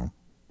I don't know.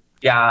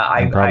 Yeah,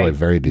 I'm probably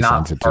very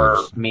desensitive.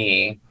 Not for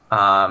me.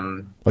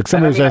 Like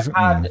somebody's asking.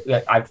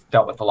 I've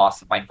dealt with the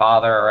loss of my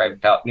father. I've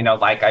dealt,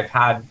 I've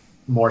had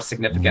more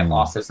significant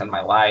losses in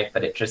my life,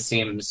 but it just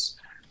seems.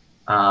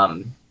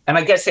 And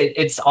I guess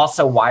it's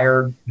also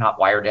not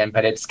wired in,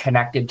 but it's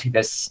connected to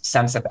this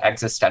sense of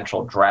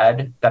existential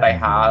dread that I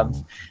have,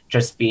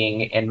 just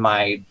being in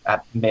my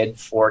mid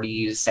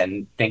 40s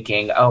and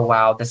thinking, oh,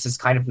 wow, this is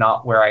kind of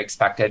not where I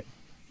expected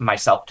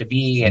myself to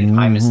be, and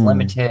time is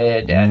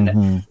limited.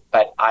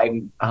 But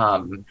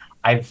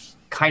I've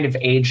kind of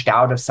aged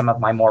out of some of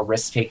my more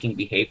risk-taking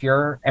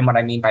behavior. And what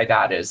I mean by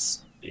that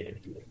is,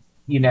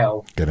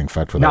 getting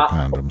fucked without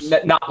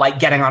condoms, not like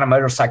getting on a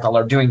motorcycle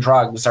or doing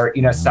drugs or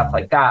stuff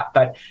like that,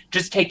 but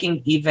just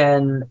taking,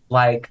 even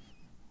like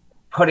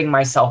putting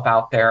myself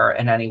out there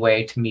in any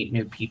way to meet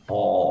new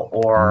people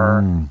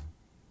or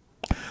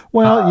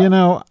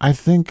I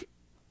think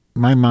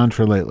my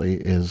mantra lately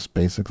is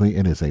basically,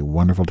 it is a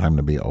wonderful time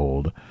to be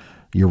old.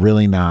 You're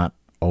really not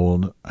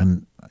old,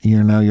 and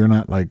you're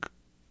not like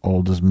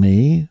old as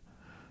me,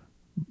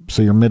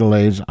 so you're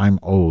middle-aged. I'm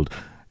old.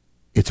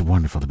 It's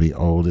wonderful to be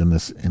old in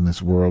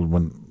this world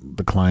when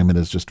the climate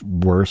is just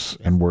worse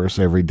and worse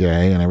every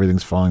day and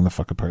everything's falling the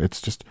fuck apart.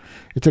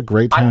 It's a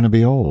great time to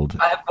be old.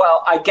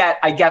 I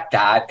get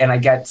that, and I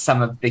get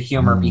some of the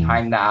humor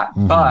behind that,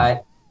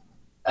 but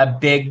a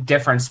big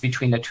difference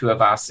between the two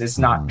of us is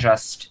not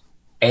just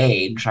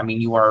age. I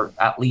mean, you are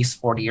at least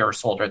 40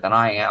 years older than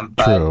I am,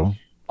 but True.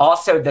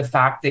 Also the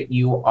fact that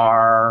you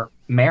are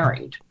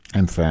married.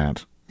 And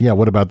fat. Yeah,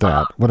 what about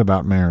that? What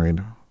about married?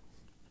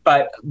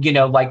 But,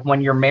 like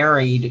when you're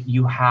married,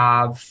 you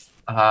have,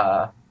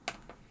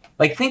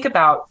 think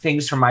about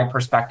things from my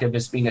perspective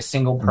as being a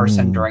single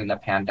person during the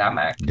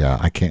pandemic. Yeah,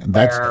 I can't.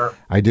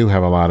 I do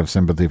have a lot of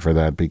sympathy for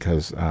that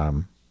because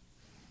that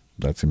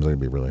seems like it'd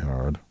be really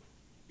hard.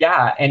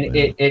 Yeah, and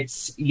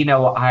it's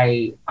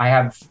I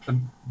have a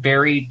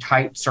very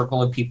tight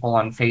circle of people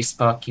on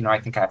Facebook. I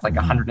think I have like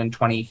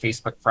 120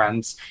 Facebook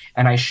friends,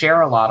 and I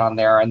share a lot on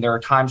there. And there are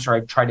times where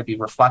I try to be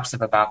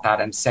reflexive about that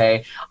and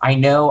say, I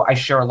know I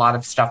share a lot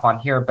of stuff on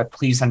here, but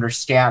please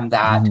understand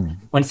that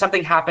when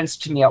something happens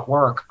to me at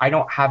work, I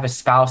don't have a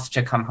spouse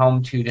to come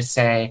home to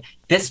say,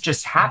 this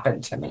just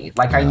happened to me.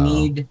 Like I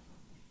need,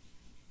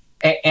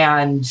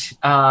 and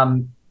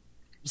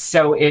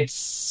so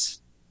it's.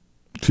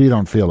 So you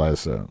don't feel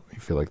you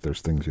feel like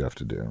there's things you have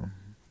to do,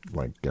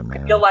 like get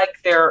married. I feel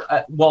like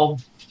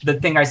the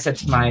thing I said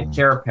to my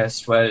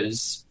therapist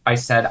was, I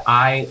said,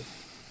 I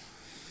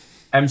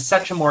am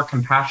such a more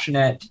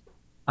compassionate,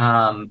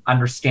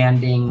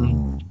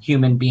 understanding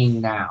human being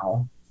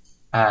now.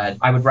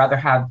 I would rather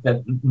have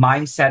the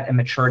mindset and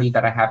maturity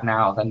that I have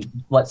now than,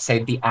 let's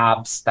say, the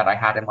abs that I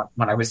had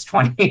when I was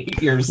 20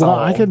 years old. Well,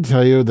 I can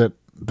tell you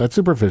that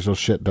superficial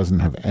shit doesn't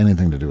have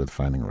anything to do with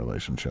finding a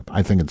relationship.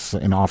 I think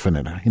and often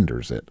it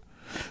hinders it.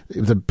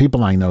 The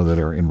people I know that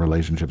are in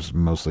relationships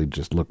mostly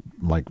just look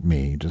like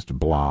me, just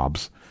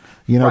blobs.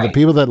 Right. The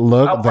people that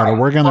are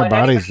working on their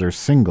bodies, they're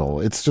single.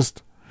 It's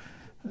just,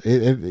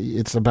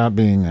 it's about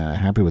being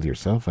happy with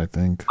yourself, I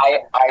think.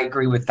 I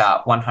agree with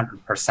that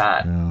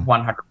 100%.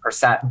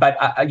 100%.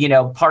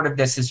 But, part of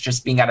this is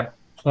just being at a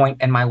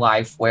point in my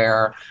life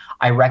where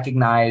I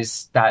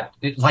recognize that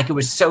it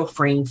was so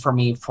freeing for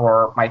me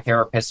for my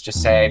therapist to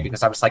say,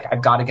 because I was like,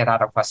 I've got to get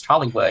out of West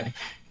Hollywood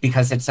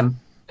because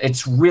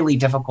it's really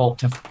difficult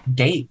to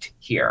date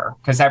here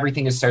because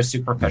everything is so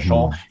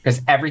superficial, because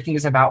everything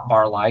is about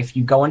bar life.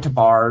 You go into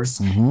bars,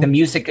 the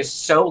music is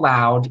so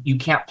loud, you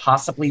can't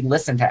possibly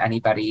listen to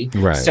anybody.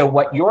 Right. So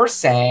what you're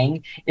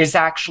saying is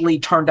actually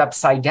turned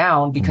upside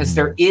down because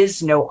there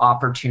is no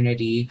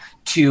opportunity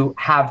to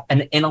have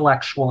an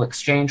intellectual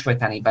exchange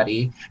with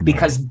anybody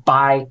because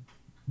by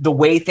the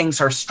way things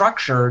are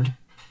structured,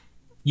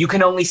 you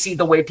can only see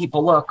the way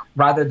people look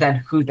rather than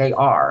who they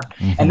are.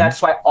 And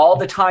that's why all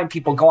the time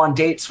people go on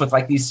dates with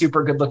like these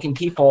super good looking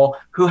people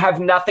who have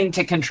nothing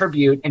to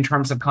contribute in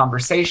terms of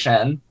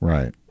conversation.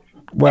 Right.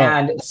 Well,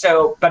 and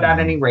so, but at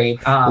any rate,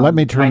 let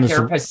me turn my this.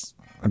 therapist,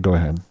 Go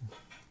ahead.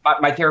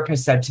 My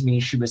therapist said to me,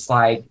 she was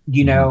like,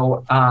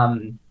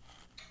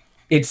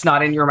 it's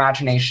not in your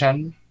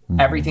imagination.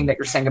 Everything that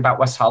you're saying about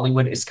West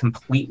Hollywood is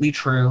completely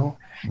true.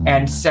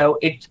 And so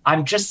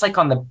I'm just like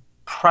on the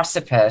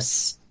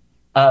precipice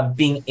of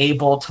being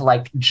able to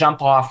like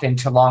jump off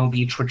into Long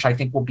Beach, which I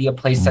think will be a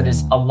place that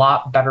is a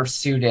lot better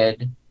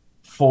suited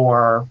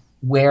for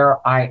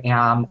where I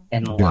am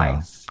in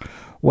life.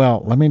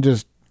 Well, let me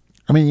just,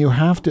 you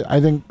have to,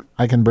 I think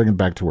I can bring it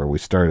back to where we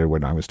started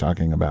when I was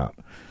talking about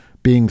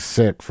being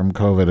sick from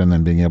COVID and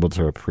then being able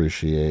to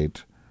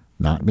appreciate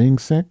not being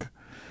sick.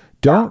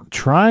 Don't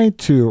try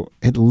to,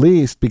 at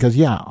least, because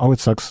it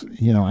sucks.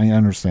 I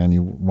understand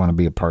you want to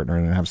be a partner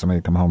and have somebody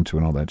to come home to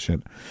and all that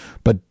shit.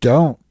 But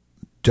don't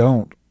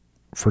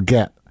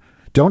forget,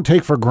 don't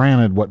take for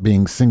granted what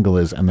being single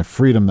is and the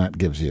freedom that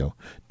gives you.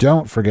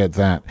 Don't forget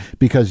that,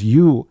 because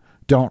you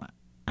don't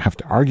have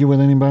to argue with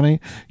anybody.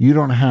 You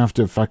don't have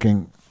to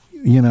fucking,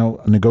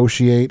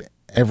 negotiate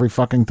every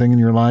fucking thing in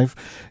your life.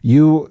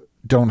 You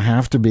don't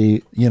have to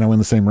be, in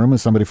the same room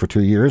as somebody for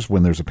 2 years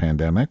when there's a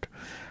pandemic.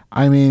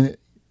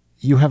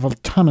 You have a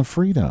ton of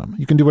freedom.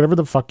 You can do whatever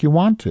the fuck you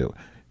want to.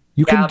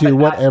 You can do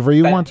whatever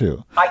you want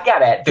to. I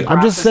get it. The grass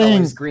I'm just is saying,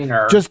 always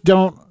greener. just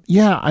don't.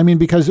 Yeah,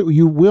 because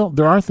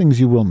there are things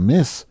you will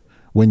miss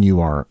when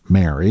you are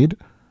married.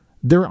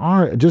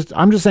 I'm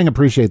just saying,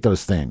 appreciate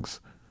those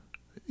things.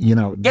 There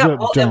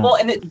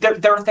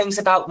are things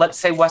about, let's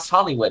say, West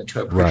Hollywood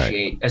to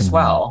appreciate as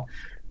well.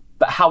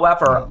 But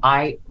however,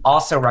 I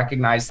also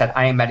recognize that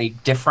I am at a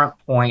different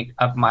point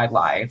of my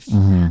life.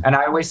 And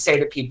I always say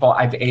to people,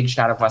 I've aged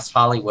out of West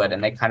Hollywood,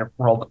 and they kind of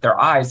roll with their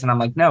eyes. And I'm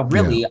like, no,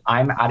 really,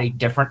 I'm at a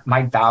different,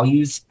 my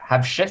values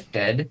have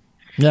shifted.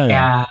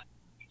 And,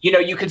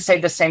 you could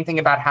say the same thing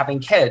about having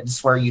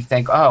kids, where you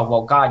think, oh,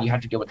 well, God, you have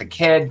to deal with a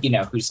kid,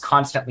 who's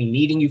constantly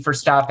needing you for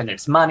stuff and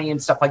it's money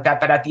and stuff like that.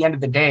 But at the end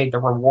of the day, the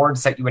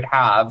rewards that you would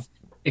have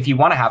if you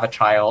want to have a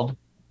child,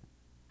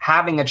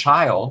 having, I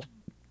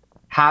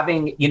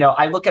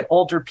look at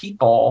older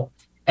people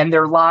and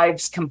their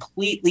lives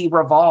completely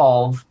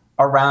revolve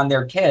around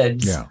their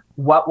kids. Yeah.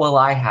 What will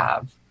I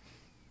have?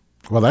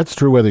 Well, that's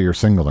true whether you're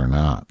single or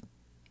not.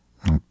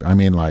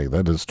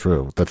 That is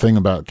true. The thing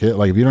about kids,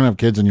 if you don't have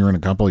kids and you're in a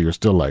couple, you're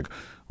still like,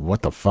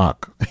 what the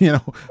fuck?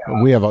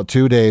 We have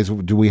 2 days.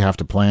 Do we have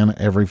to plan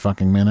every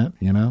fucking minute?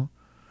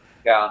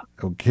 Yeah.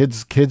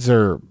 Kids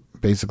are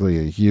basically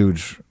a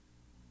huge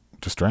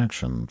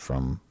distraction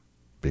from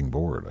being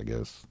bored, I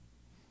guess.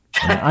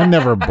 I'm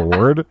never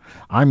bored.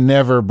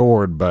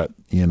 But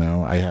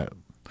I have,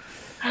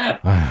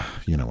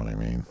 you know what I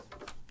mean.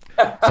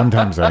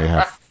 Sometimes I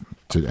have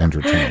to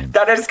entertain.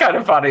 That is kind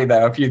of funny,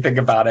 though, if you think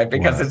about it,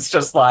 because it's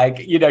just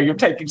like, you're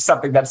taking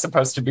something that's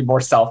supposed to be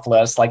more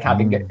selfless, like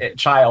having a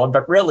child,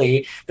 but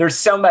really there's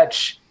so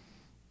much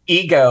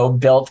ego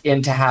built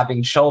into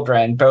having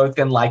children, both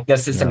in like,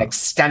 this is an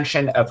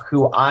extension of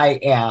who I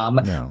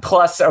am,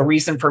 plus a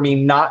reason for me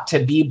not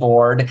to be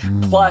bored,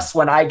 plus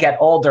when I get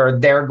older,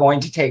 they're going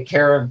to take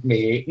care of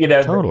me,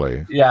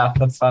 Totally.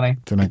 That's funny.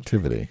 It's an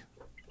activity.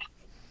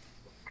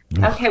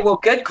 Okay, well,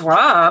 good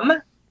Grum.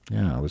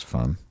 Yeah, it was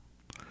fun.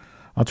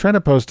 I'll try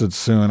to post it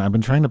soon. I've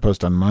been trying to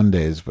post on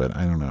Mondays, but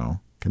I don't know.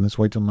 Can this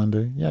wait till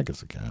Monday? Yeah, I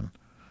guess it can.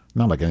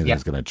 Not like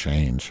anything's going to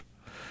change.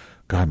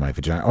 God, my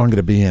vagina. Oh, I'm going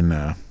to be in...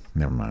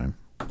 never mind.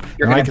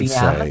 You're going to be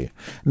out?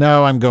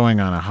 No, I'm going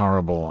on a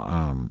horrible...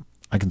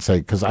 I can say...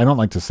 Because I don't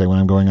like to say when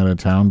I'm going out of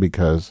town,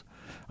 because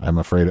I'm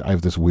afraid... I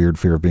have this weird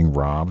fear of being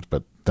robbed,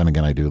 but then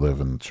again, I do live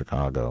in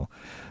Chicago.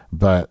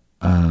 But...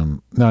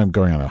 no, I'm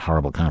going on a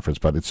horrible conference,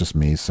 but it's just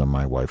me, so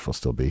my wife will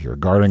still be here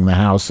guarding the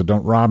house, so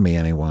don't rob me,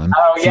 anyone.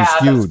 Oh, She's yeah,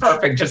 huge. that's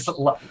perfect. Just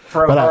throw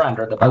her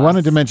under the bus. I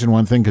wanted to mention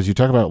one thing, because you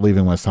talk about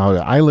leaving West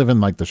Hollywood. I live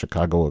in like the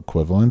Chicago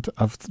equivalent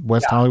of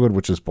West Hollywood,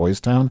 which is Boys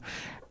Town,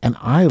 and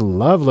I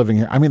love living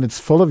here. It's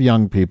full of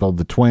young people,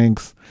 the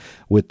twinks,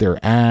 with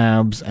their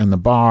abs and the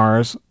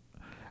bars.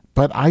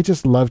 But I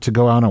just love to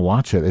go out and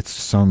watch it. It's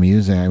so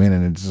amusing.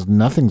 And it's just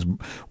nothing's...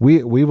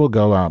 We will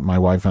go out, my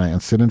wife and I,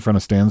 and sit in front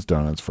of Stan's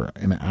Donuts for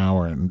an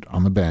hour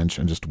on the bench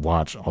and just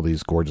watch all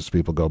these gorgeous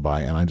people go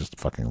by, and I just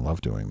fucking love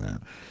doing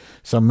that.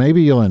 So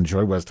maybe you'll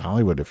enjoy West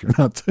Hollywood if you're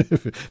not...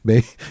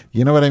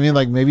 you know what I mean?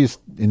 Like, maybe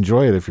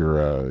enjoy it if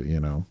you're,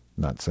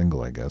 not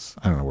single, I guess.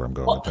 I don't know where I'm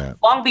going with that.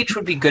 Long Beach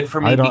would be good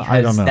for me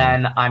because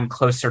then I'm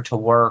closer to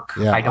work.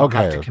 Yeah, I don't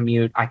have to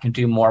commute. I can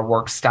do more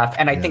work stuff.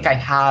 And I think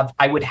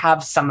I would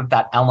have some of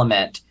that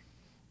element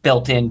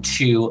built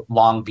into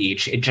Long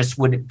Beach. It just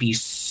wouldn't be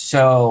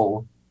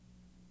so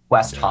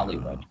West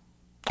Hollywood.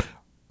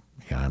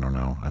 Yeah, I don't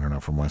know. I don't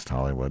know from West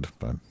Hollywood,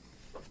 but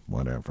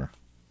whatever.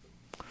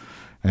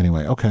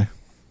 Anyway, okay.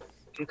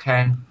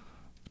 Okay.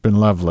 It's been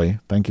lovely.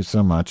 Thank you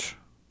so much.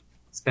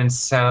 It's been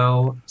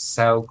so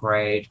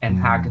great. And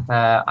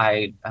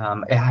Hagatha,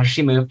 has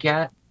she moved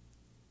yet?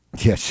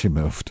 Yeah, she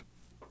moved.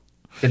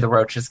 Did the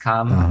roaches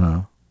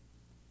come?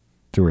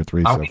 2 or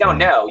 3 Oh, so we don't far.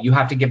 know. You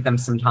have to give them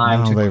some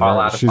time to crawl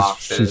out of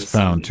boxes. She's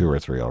found 2 or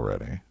 3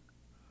 already.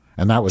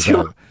 And that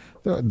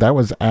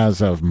was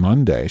as of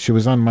Monday. She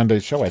was on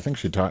Monday's show. I think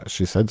she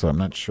said so. I'm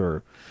not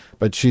sure.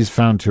 But she's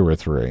found 2 or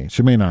 3.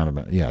 She may not have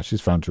been. Yeah, she's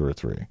found 2 or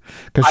 3.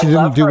 Because she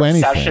didn't do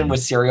anything. I love her obsession with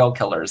serial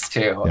killers,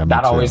 too. Yeah,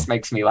 that too. Always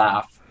makes me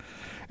laugh.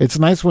 It's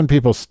nice when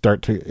people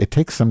start to... It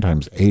takes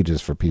sometimes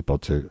ages for people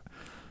to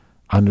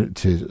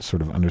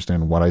sort of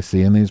understand what I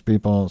see in these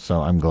people.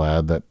 So I'm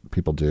glad that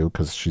people do,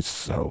 because she's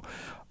so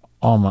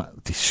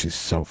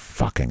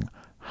fucking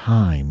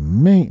high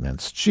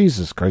maintenance.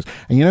 Jesus Christ.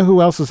 And you know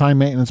who else is high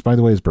maintenance, by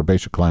the way, is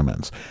Berbacia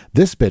Clemens.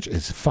 This bitch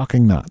is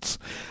fucking nuts.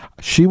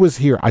 She was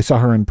here. I saw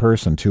her in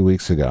person 2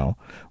 weeks ago.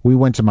 We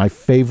went to my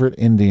favorite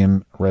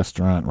Indian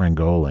restaurant,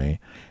 Rangoli,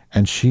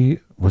 and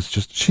she was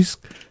just, she's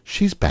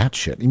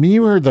batshit. I mean,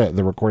 you heard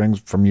the recordings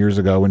from years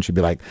ago when she'd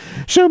be like,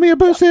 show me a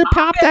pussy,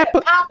 pop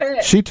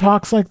it. She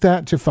talks like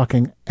that to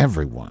fucking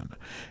everyone.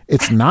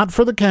 It's not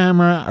for the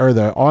camera or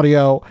the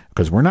audio,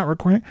 because we're not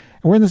recording.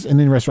 We're in this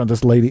Indian restaurant.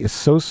 This lady is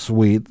so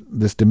sweet,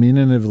 this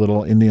diminutive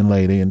little Indian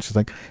lady, and she's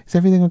like, is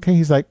everything okay?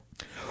 He's like,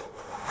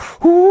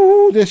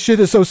 ooh, this shit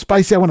is so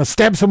spicy, I want to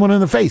stab someone in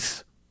the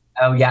face.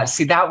 Oh, yeah.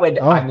 See, that would,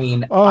 I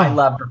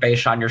love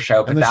Berbacia on your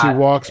show, but and then that she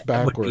walks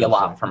backwards. Would be a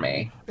lot for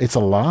me. It's a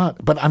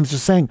lot, but I'm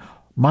just saying,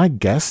 my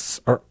guests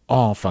are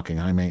all fucking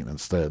high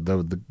maintenance. The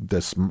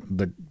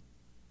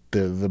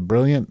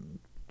brilliant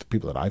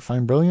people that I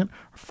find brilliant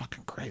are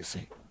fucking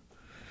crazy,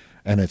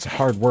 and it's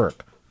hard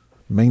work.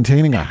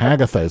 Maintaining a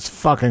Hagatha is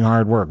fucking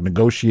hard work.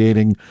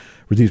 Negotiating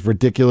with these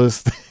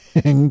ridiculous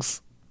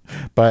things.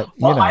 But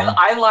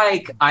I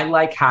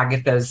like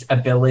Hagatha's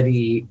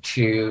ability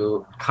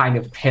to kind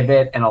of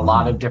pivot in a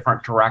lot of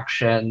different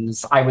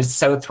directions. I was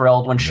so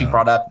thrilled when she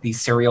brought up the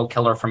serial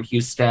killer from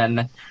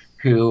Houston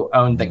who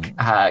owned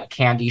the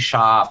candy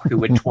shop, who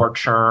would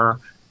torture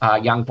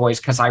young boys,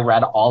 because I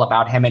read all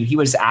about him, and he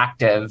was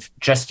active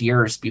just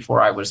years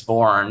before I was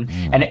born.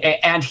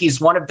 And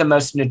he's one of the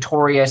most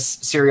notorious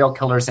serial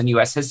killers in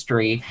U.S.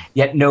 history,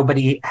 yet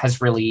nobody has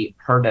really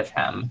heard of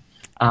him.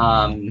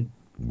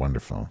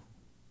 Wonderful.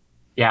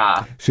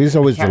 Yeah. She's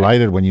always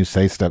delighted when you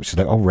say stuff. She's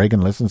like, oh,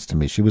 Reagan listens to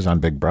me. She was on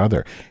Big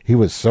Brother. He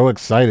was so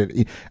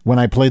excited. When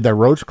I played that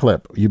Roach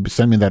clip, you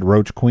sent me that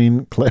Roach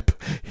Queen clip.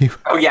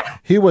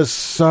 He was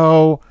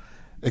so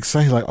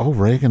excited. Like, oh,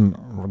 Reagan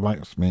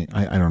likes me.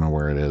 I don't know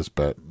where it is,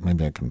 but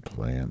maybe I can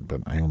play it.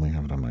 But I only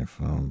have it on my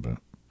phone. But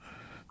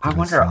I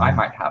wonder, I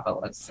might have it.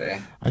 Let's see.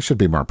 I should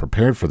be more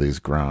prepared for these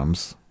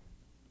grums.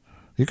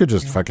 You could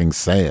just fucking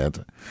say it.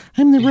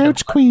 I'm the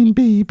Roach Queen,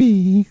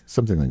 baby.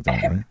 Something like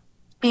that, right?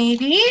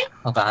 Baby?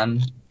 Hold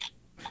on.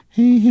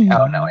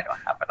 Oh, no, I don't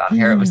have it on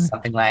here. It was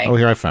something like... Oh,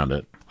 here, I found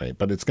it. Wait,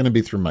 but it's going to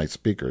be through my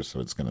speakers, so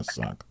it's going to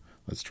suck.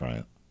 Let's try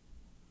it.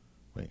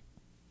 Wait.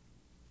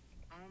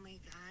 Oh, my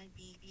God,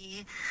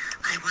 baby.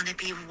 I want to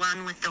be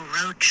one with the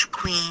Roach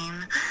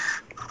Queen.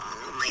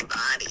 Oh, my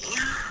body.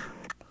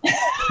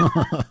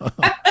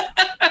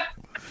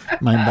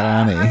 My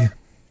body.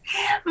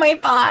 My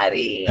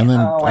body. And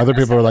then other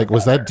people are like,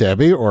 was that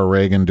Debbie or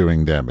Reagan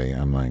doing Debbie?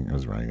 I'm like, it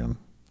was Reagan.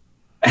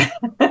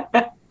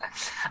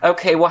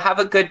 Okay, well, have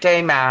a good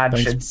day,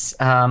 Madge.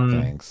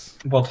 Thanks.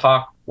 We'll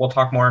talk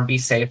more, and be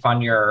safe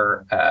on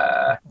your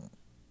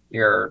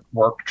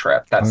work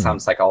trip. That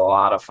sounds like a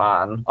lot of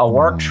fun. A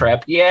work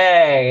trip,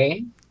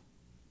 yay!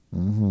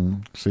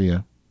 See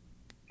ya.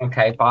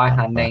 Okay, bye,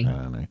 honey. Bye,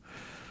 honey.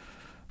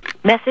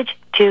 Message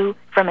 2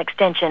 from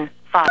extension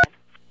 5.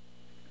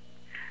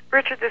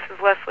 Richard, this is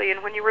Leslie,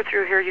 and when you were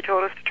through here, you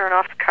told us to turn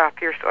off the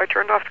copier, so I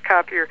turned off the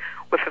copier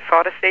with the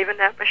thought of saving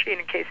that machine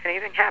in case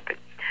anything happened.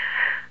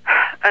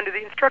 Under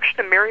the instruction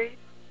of Mary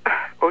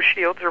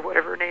O'Shields, or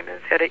whatever her name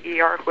is, head of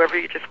ER, whoever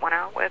you just went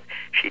out with,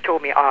 she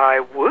told me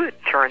I would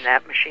turn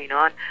that machine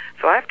on,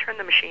 so I've turned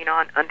the machine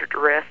on under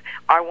duress.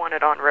 I want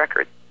it on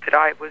record that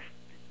I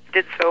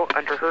did so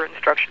under her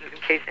instructions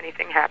in case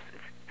anything happens.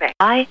 Thanks.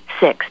 July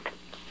 6th.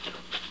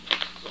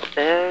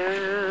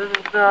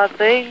 There's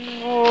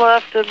nothing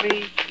left of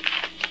me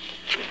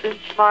since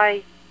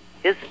my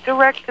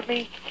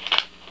hysterectomy.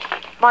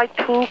 My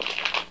tube,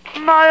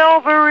 my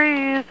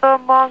ovaries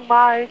among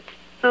my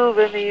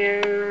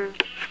souvenirs.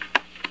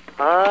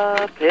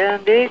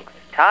 Appendix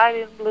tied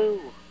in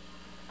blue.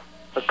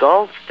 A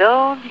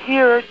gallstone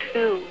here or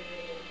two.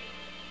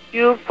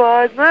 You'll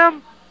find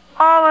them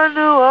all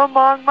anew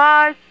among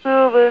my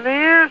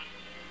souvenirs.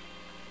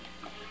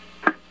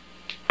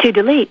 To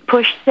delete,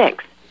 push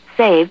 6.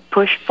 Save,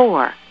 push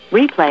 4.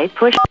 Replay,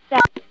 push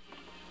 7.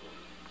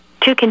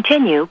 To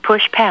continue,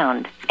 push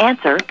pound.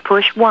 Answer,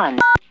 push 1.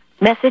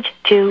 Message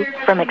 2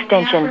 from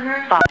extension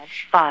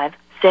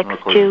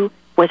 5562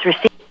 was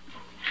received.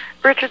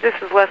 Richard, this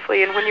is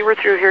Leslie, and when you were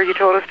through here, you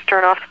told us to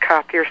turn off the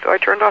copier, so I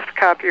turned off the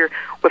copier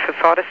with the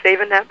thought of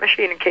saving that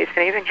machine in case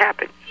anything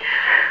happened.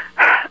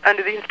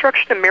 Under the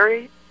instruction of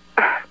Mary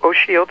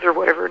O'Shields, or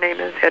whatever her name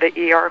is, head of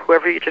ER,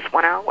 whoever you just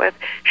went out with,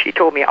 she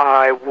told me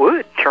I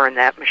would turn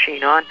that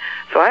machine on,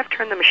 so I've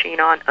turned the machine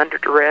on under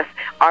duress.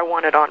 I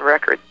want it on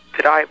record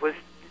that I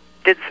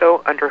did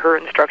so under her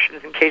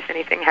instructions in case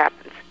anything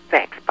happens.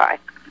 Thanks. Bye.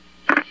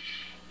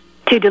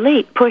 To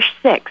delete, push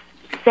 6.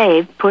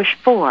 Save, push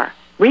 4.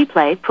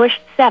 Replay, push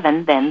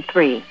 7, then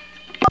 3.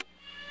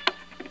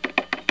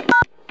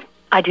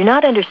 I do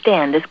not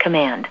understand this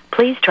command.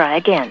 Please try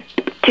again.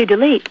 To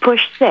delete,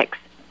 push 6.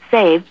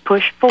 Save,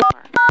 push 4.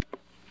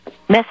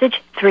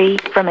 Message 3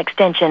 from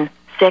extension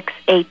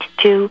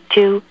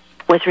 6822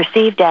 was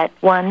received at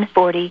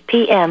 1:40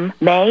 p.m.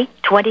 May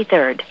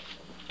 23rd.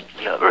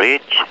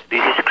 Rich,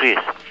 this is Chris.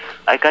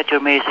 I got your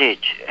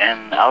message,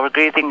 and our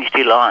greeting is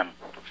still on.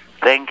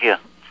 Thank you.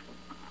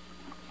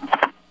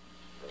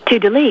 To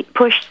delete,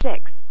 push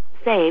 6.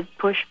 Save,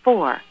 push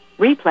 4.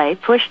 Replay,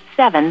 push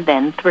 7,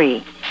 then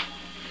 3.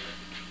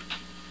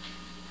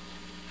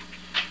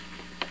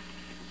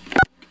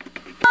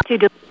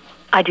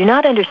 I do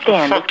not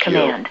understand this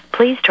command.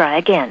 Please try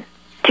again.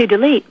 To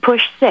delete,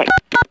 push 6.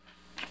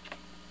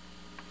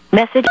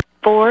 Message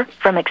 4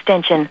 from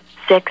extension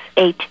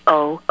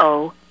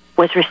 6800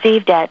 was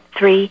received at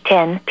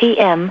 3:10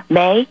 p.m.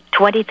 May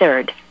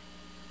 23rd.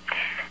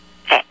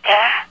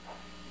 Victor,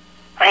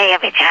 will you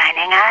be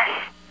joining us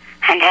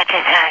under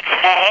Dessert's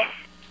face?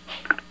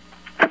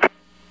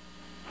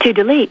 To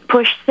delete,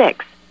 push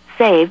 6.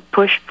 Save,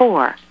 push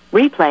 4.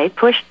 Replay,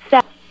 push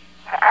 7.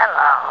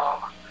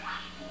 Hello.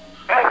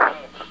 This is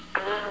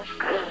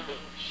DP.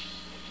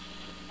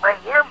 Will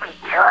you be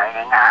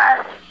joining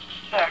us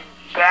in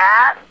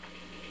death?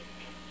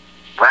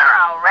 We're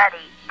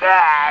already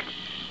dead,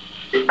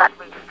 but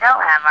we still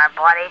have our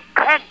bloody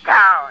pig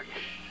toes.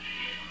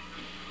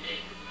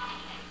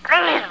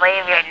 Please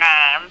leave your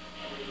name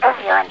if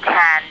you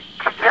intend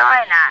to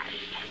join us.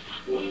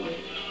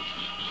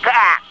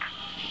 Jack.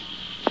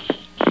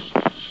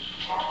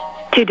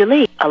 To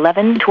delete,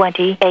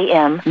 11:20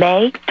 a.m.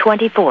 May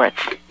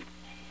 24th.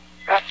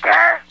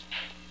 Victor,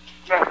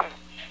 this is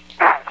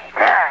Nancy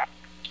Zurich.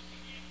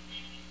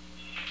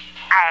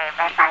 I'm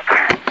in my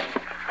current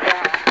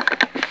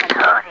and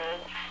Hootie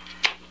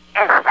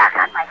is stuck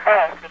on my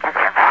face because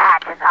her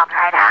badge is all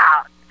dried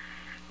out.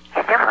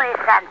 Could you please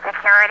send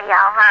security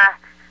over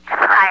to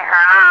pry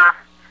her off?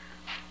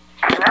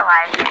 I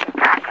realize she's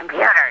got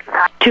computers, so...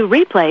 To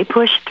replay,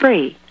 push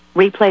 3.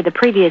 Replay the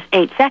previous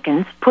 8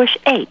 seconds, push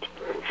 8.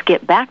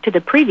 Skip back to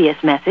the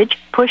previous message,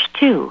 push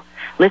 2.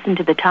 Listen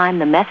to the time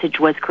the message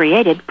was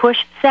created,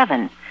 push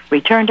 7.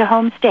 Return to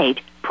home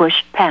state,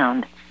 push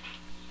pound.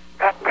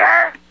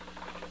 Victor,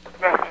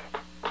 this is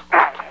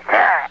Nancy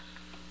Zurich.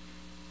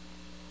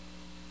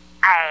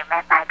 I'm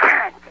at my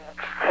currency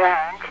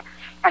exchange,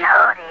 and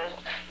Hootie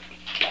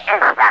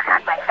is stuck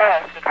on my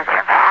face because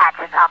her badge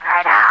is all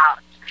dried out.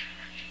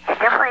 Could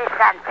you please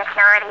send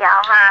security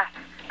over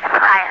to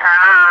pry her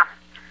off?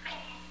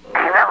 I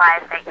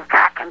realize that you've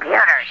got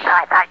computers, so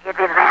I thought you'd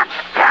be the man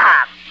for the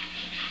job.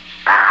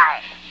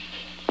 Bye.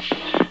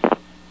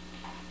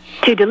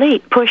 To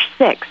delete, push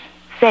 6.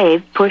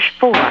 Save, push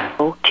 4.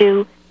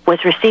 2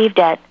 was received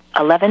at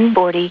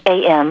 11:40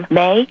 a.m.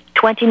 May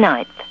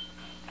 29th.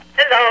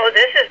 Hello,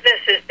 this is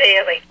Mrs.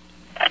 Bailey.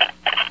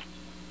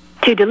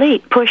 To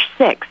delete, push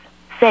 6.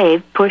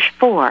 Save, push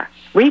 4.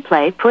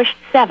 Replay, push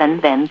 7,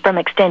 then from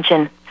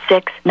extension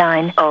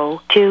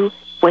 6902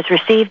 was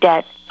received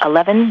at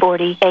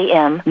 11:40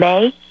 a.m.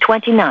 May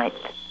 29th.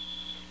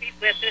 Be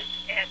with us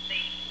at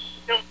the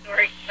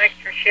Hillsbury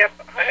lectureship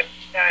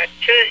on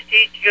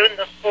Tuesday, June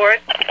the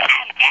 4th.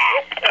 I'm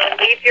dead. So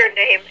leave your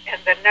name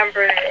and the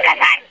number. Because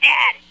I'm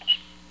dead.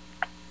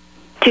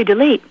 To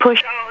delete,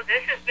 push... Hello,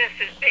 this is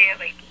Mrs.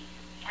 Bailey.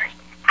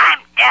 I'm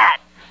dead.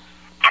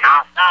 And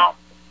also,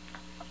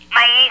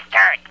 my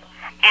Easter,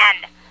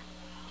 and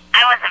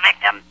I was a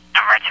victim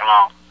of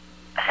ritual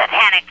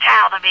satanic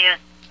child abuse.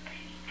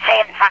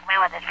 Satan fucked me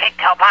with his big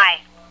toe pie.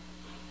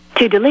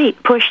 To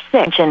delete, push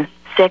 6.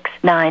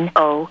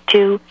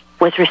 6902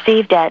 was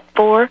received at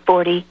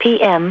 4:40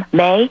 p.m.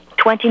 May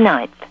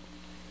 29th.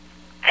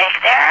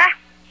 Victor?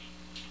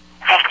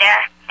 Victor,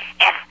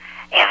 if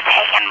you've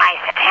taken my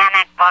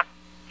satanic book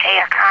to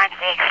your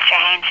currency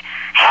exchange,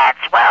 heads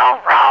will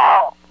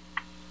roll.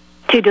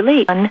 To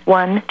delete,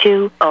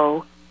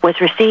 1120 was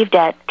received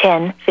at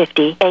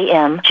 10:50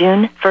 a.m.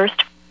 June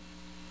 1st.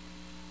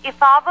 If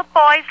all the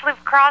boys lived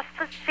across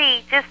the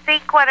sea, just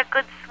think what a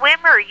good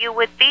swimmer you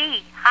would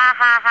be. Ha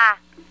ha ha.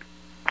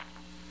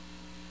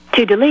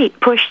 To delete,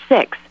 push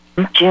 6.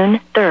 June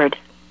 3rd.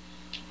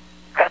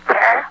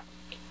 Victor?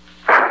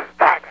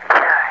 That's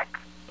good.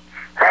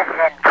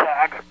 Listen,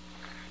 kid.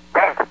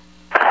 This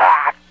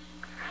cat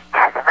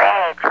has a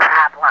rage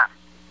problem.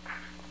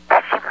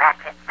 Does she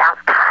practice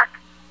self-talk?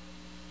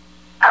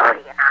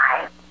 Odie and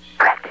I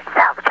practice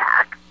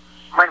self-talk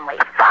when we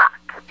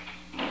fuck.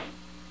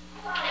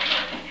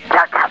 So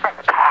tell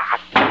this cat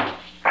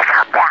to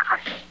come down,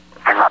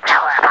 and we'll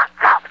tell her about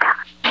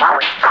self-talk while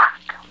we fuck.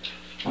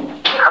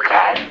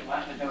 Okay?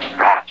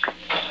 Thanks.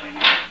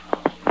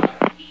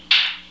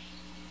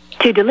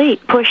 To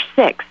delete, push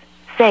 6.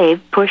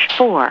 Save, push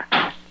 4.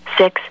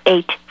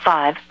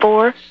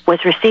 6854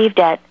 was received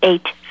at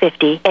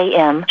 8:50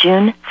 a.m.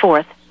 June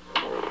 4th.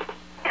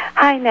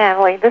 Hi,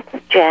 Natalie. This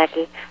is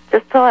Jackie.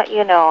 Just to let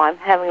you know, I'm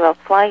having a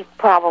slight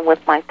problem with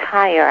my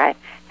tire. I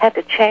had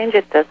to change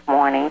it this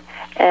morning,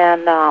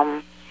 and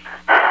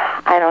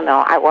I don't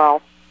know.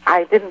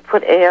 I didn't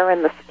put air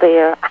in the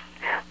spare,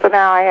 so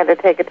now I had to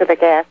take it to the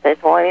gas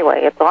station. Well,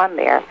 anyway, it's on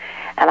there,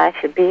 and I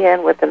should be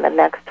in within the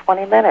next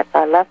 20 minutes.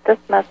 I left this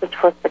message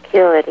for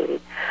security.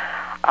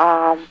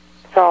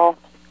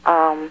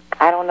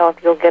 I don't know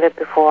if you'll get it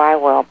before I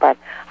will, but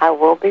I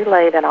will be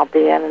late, and I'll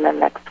be in the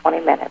next 20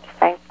 minutes.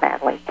 Thanks,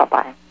 Natalie.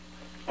 Bye-bye.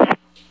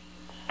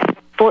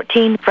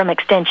 14 from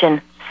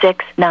extension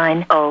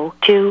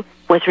 6902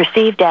 was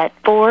received at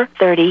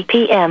 4:30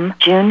 p.m.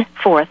 June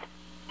 4th.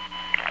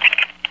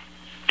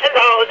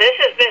 Hello, this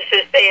is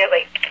Mrs.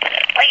 Bailey.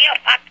 Will you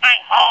fuck my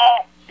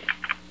hole?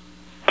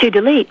 To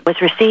delete was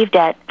received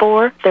at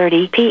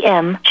 4:30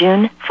 p.m.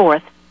 June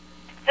 4th.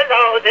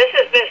 Hello, this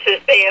is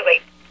Mrs.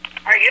 Bailey.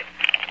 Are you?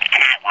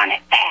 And I want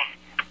it back.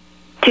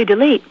 To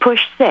delete,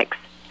 push 6.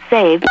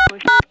 Save,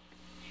 push.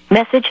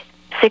 Message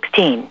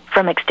 16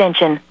 from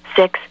extension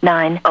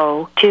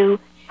 6902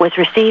 was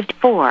received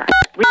 4.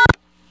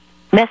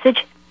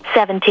 Message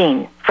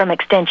 17 from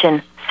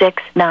extension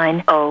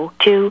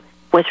 6902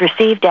 was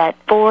received at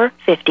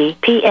 4:50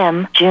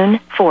 p.m.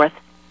 June 4th.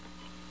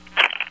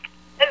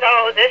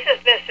 Hello, this is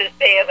Mrs.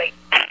 Bailey.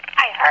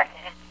 I heard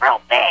that it's real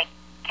big.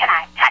 Can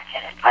I touch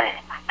it and put it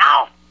in my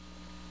mouth?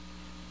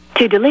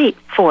 To delete,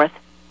 4th.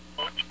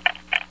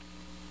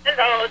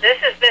 Hello, this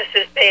is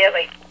Mrs.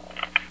 Bailey.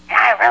 And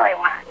I really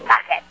want to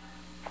suck it.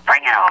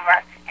 Bring it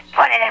over and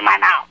put it in my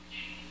mouth.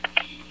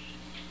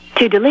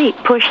 To delete,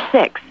 push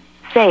 6.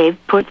 Save,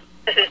 push.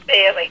 Mrs.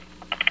 Bailey.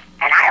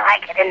 And I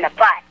like it in the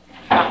butt.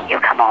 So if you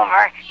come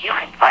over, you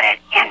can put it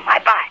in my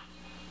butt.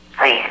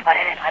 Please put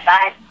it in my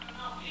butt.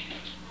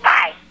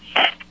 Bye.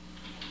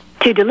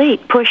 To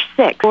delete, push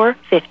 6.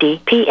 4:50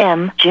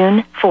 p.m.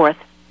 June 4th.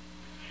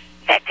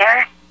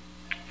 Victor,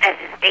 this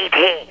is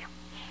DT.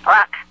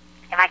 Look,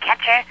 if I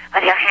catch you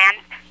with your hand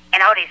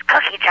in Odie's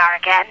cookie jar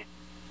again,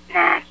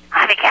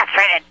 I'll be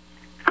castrated.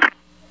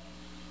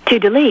 To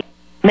delete,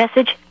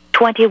 message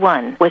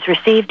 21 was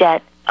received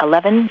at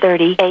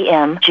 11:30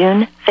 a.m.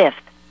 June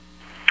 5th.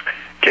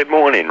 Good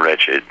morning,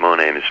 Richard. My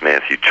name is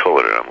Matthew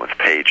Toller. I'm with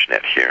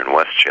PageNet here in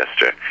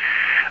Westchester.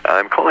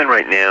 I'm calling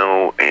right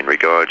now in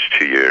regards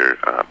to your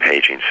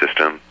paging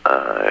system.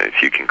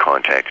 If you can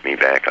contact me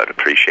back, I'd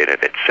appreciate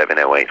it at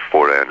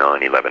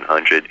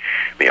 708-409-1100.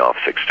 My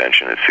office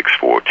extension is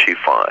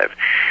 6425.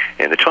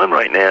 And the time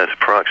right now is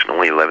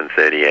approximately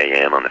 11:30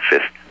 a.m. on the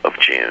 5th of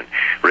June.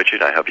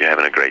 Richard, I hope you're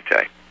having a great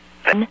day.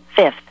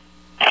 5th.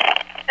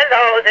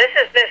 Hello, this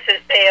is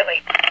Mrs.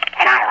 Bailey.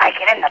 And I like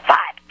it in the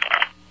butt.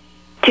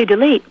 To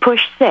delete,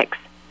 push 6.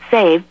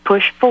 Save,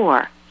 push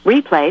 4.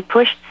 Replay,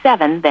 push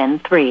 7, then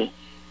 3.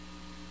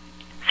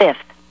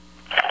 5th.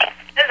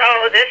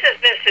 Hello, this is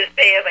Mrs.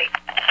 Bailey.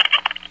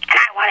 And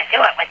I want to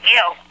do it with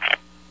you.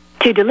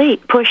 To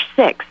delete, push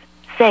 6.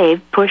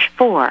 Save, push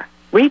 4.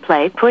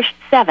 Replay, push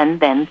 7,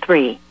 then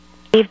 3.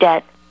 Received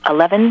at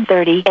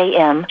 11:30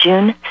 a.m.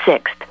 June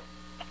 6th.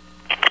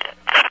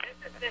 This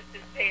is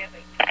Mrs.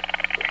 Bailey.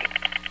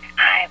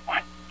 I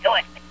want to do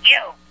it with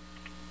you.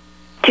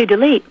 To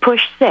delete,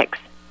 push 6.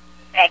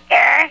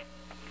 Victor,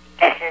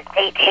 this is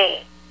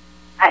DT.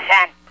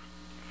 Listen,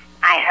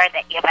 I heard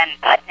that you've been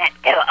putting it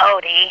to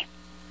Odie,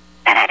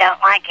 and I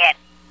don't like it.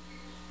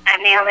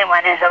 I'm the only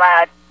one who's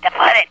allowed to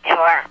put it to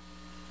her.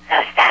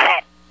 So stop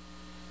it.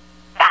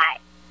 Bye.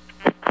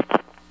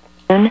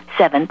 June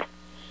 7th.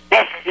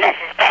 This is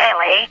Mrs.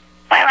 Bailey.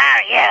 Where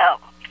are you?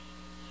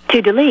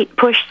 To delete,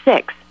 push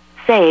 6.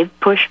 Save,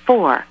 push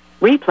 4.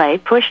 Replay,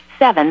 push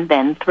 7,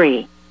 then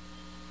 3.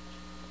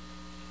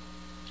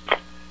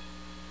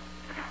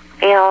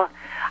 Bill,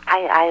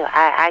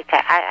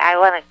 I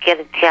want to get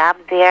a job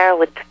there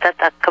with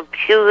the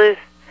computers.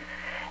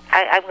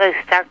 I'm going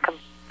to start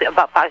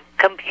about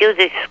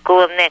computer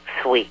school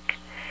next week.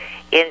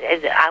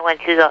 And I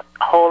want you to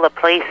hold a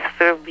place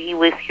for me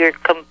with your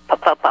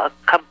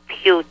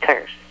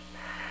computers.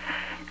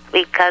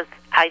 Because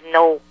I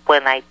know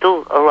when I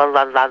do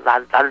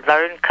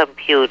learn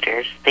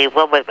computers, they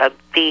will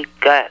be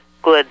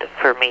good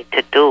for me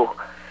to do.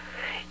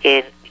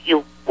 And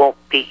you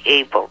won't be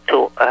able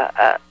to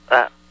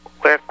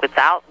work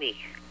without me.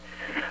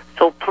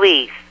 So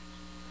please,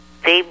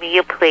 save me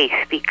a place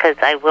because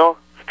I will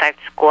start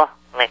school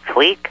next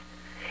week.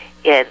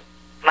 And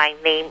my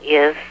name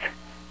is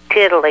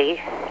Tillie,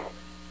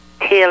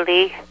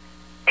 Tillie,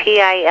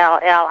 Tillie,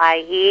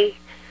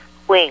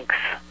 Winks, Winks.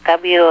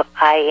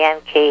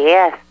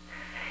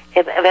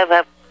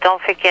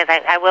 Don't forget,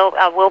 I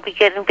will be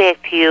getting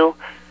back to you,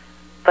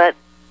 but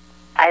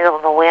I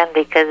don't know when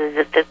because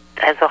I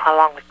don't know how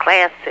long the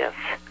class is.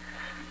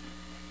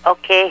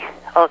 Okay.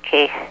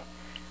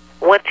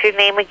 What's your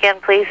name again,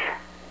 please?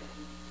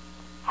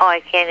 Oh, I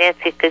can't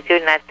answer because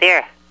you're not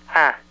there.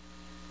 Huh?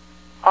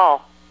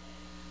 Oh,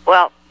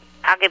 well,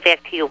 I'll get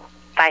back to you.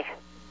 Bye.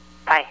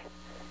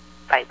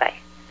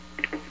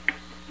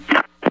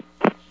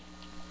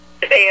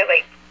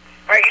 Bailey,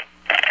 are you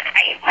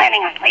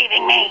planning on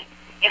leaving me?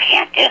 You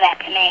can't do that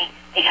to me.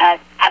 because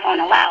I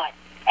won't allow it.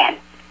 And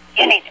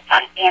you need to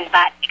funk me in the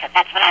butt because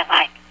that's what I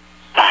like.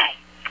 Bye.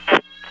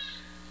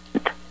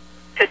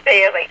 To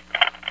Bailey.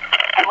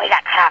 And we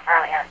got cut off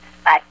earlier,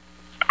 but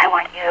I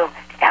want you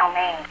to tell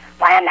me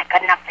why I'm not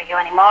good enough for you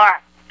anymore.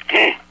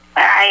 Where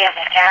are you,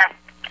 Victor?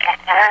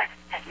 Victor,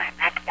 has my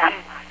rectum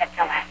lost its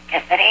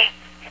elasticity?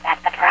 Is that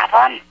the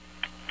problem?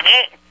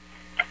 Yes.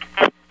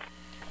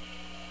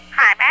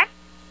 Hyman?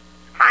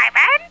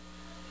 Hyman?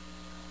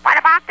 What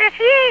about this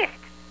yeast?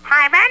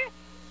 Hyman?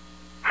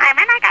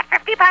 Hyman, I got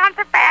 50 pounds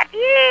of bad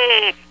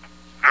yeast.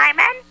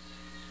 Hyman?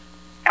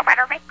 You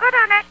better make good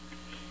on it.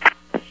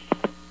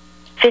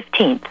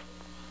 15th.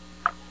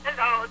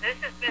 Hello, this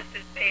is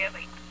Mrs.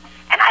 Bailey.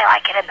 And I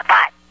like it in the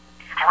butt.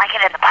 I like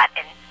it in the butt,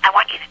 and I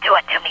want you to do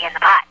it to me in the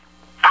butt.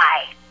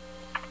 Bye.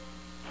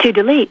 To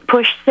delete,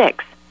 push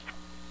 6.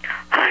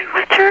 Hi,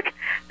 Richard.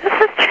 This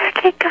is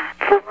Jackie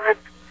Gonsolin.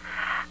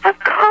 I'm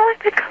calling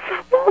because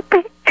I won't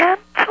be in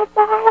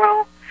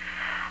tomorrow.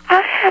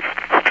 I have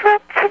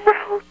strep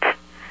throat.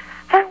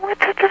 I went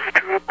to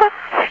Dr.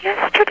 Abbas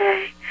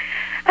yesterday,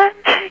 and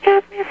she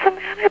gave me some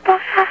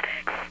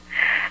antibiotics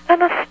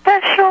and a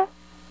special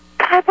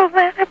type of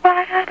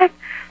antibiotic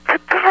to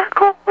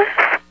gargle with.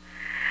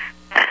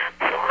 And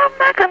so I'm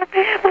not going to be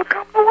able to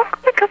come to work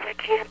because I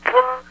can't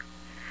talk.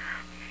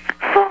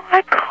 So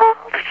I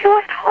called you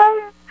at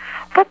home,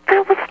 but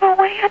there was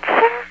no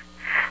answer.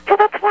 So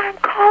that's why I'm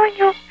calling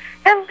you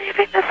and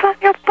leaving this on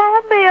your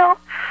phone mail.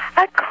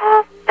 I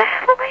called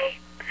Natalie,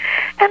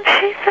 and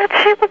she said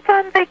she was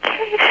on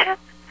vacation.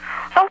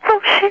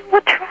 Although she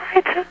would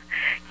try to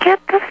get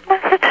this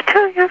message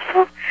to you,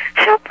 so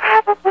she'll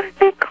probably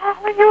be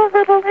calling you a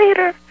little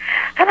later.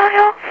 And I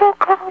also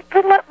called to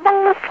let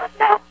Melissa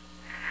know.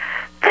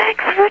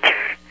 Thanks,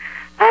 Richard.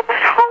 I'm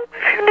at home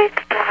if you need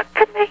to talk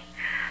to me.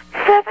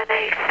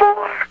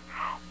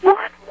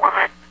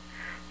 784-1168.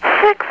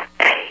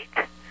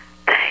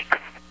 Thanks.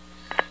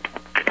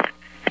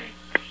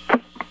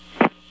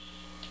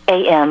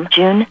 a.m.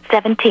 June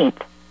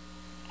 17th.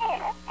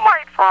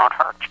 My throat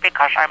hurts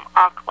because I'm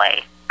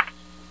ugly.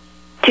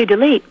 To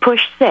delete,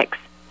 push 6.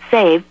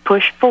 Save,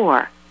 push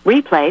 4.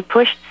 Replay,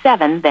 push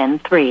 7, then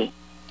 3.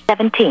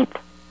 17th.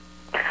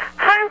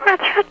 Hi,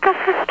 Richard. This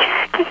is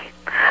Jackie.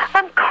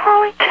 I'm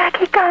calling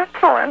Jackie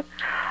Gonsolin.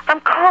 I'm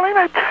calling.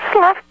 I just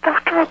left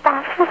Dr.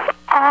 Abbas's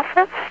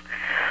office,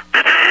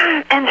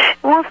 and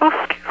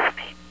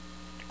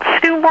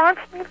she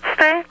wants me to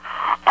stay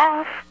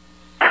off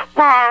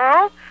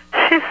tomorrow.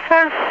 She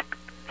says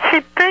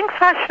she thinks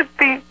I should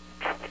be.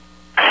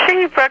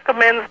 She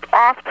recommends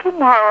off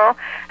tomorrow,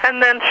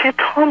 and then she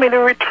told me to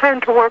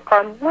return to work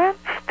on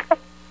Wednesday.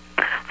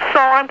 So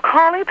I'm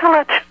calling to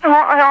let you know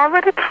I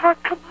already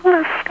talked to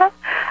Melissa,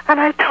 and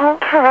I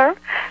told her,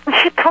 and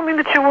she told me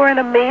that you were in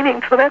a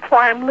meeting, so that's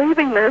why I'm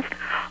leaving this.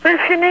 But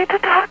if you need to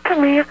talk to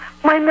me,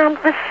 my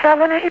number is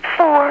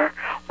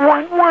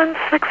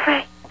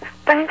 784-1168.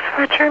 Thanks,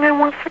 Richard, and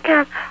once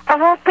again, I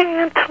won't be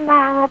in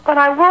tomorrow, but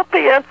I will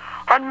be in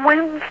on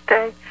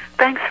Wednesday.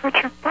 Thanks,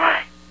 Richard.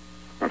 Bye.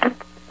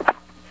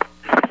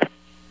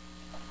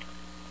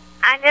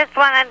 I just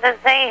wanted to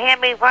say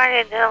happy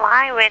 4th of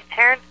July,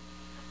 Richard.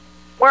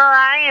 Where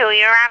are you?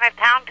 You're out of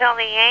town till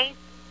the 8th?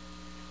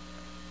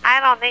 I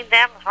don't think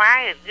that's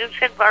right. You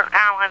should work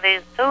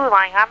holidays too,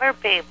 like other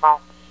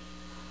people.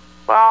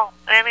 Well,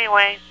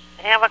 anyway,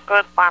 have a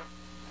good one.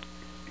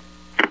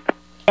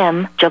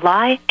 M.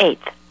 July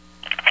 8th.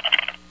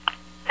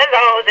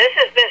 Hello, this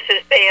is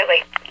Mrs.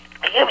 Bailey.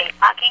 Will you be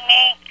fucking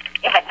me?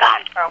 You've been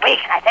gone for a week,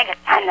 and I think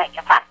it's time that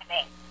you fucked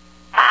me.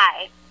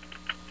 Bye.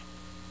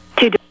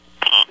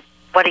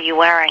 What are you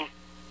wearing?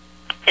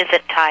 Is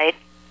it tight?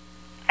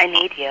 I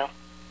need you.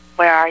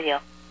 Where are you?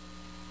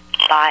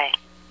 Bye.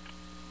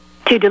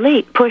 To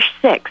delete, push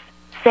 6.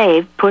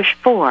 Save, push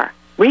 4.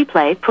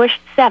 Replay, push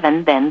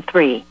 7, then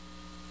 3.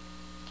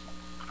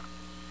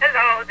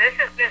 Hello, this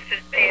is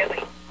Mrs.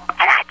 Bailey.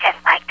 And I'd just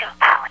like to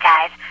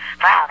apologize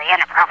for all the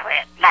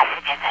inappropriate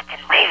messages I've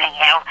been leaving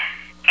you.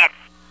 It's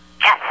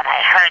just that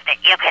I heard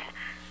that you can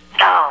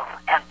go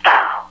and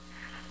go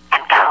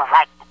and go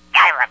like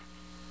Skyrim,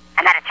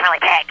 and that it's really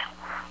big,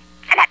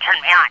 and that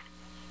turned me on.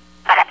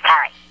 But I'm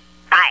sorry.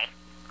 Bye.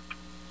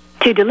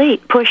 To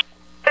delete, push...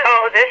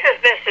 Hello, this is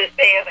Mrs.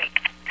 Bailey.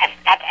 I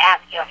forgot to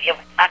ask you if you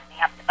would fuck me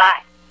up the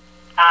butt.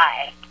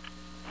 Bye.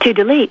 To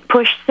delete,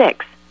 push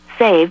 6.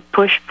 Save,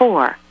 push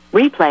 4.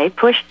 Replay,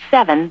 push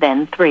 7,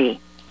 then 3.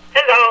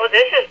 Hello,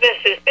 this is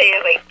Mrs.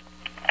 Bailey.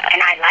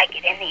 And I like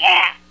it in the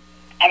ass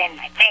and in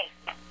my face.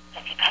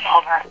 If you come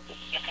over,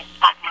 you can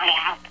fuck my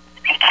ass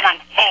and come on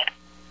the face.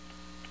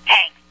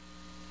 Thanks.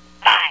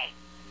 Bye.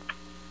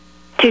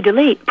 To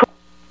delete,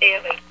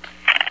 Bailey.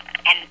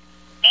 And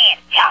me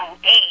and Chung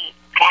D,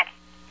 that's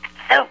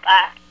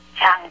super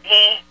Chung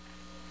D.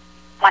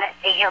 Want to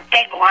see your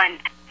big one,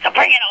 so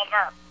bring it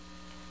over.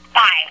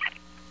 Bye.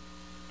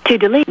 To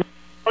delete...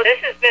 Well,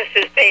 this is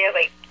Mrs.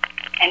 Bailey.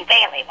 And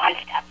Bailey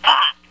wants to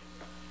fuck.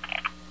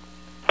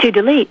 To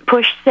delete,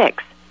 push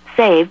 6.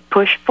 Save,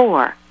 push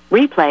 4.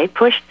 Replay,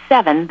 push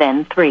 7,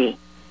 then 3.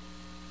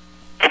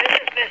 This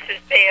is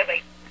Mrs.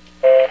 Bailey.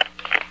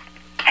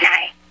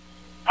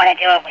 I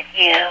do it with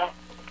you?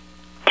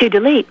 To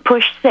delete,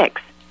 push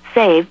 6.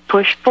 Save,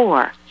 push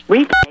 4.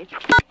 Replay.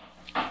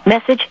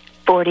 Message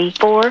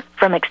 44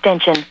 from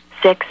extension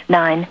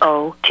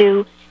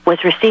 6902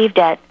 was received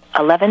at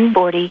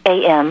 11:40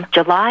 a.m.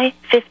 July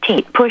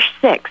 15th. Push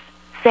 6.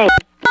 Save.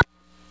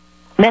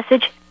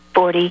 Message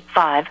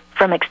 45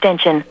 from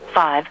extension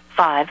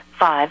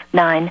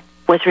 5559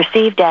 was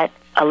received at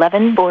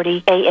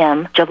 11:40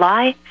 a.m.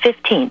 July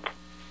 15th.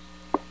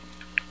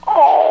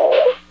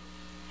 Oh,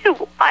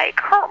 you like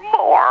her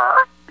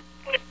more.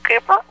 You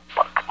give her a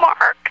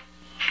bookmark,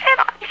 and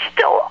I'm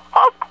still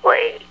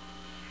ugly.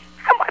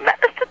 And my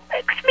medicine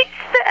makes me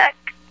sick.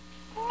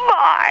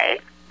 Bye.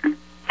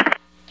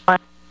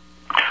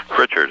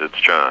 Richard, it's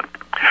John.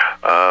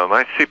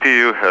 My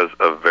CPU has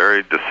a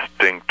very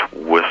distinct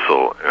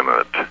whistle in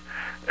it,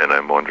 and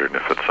I'm wondering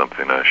if it's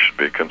something I should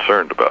be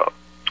concerned about.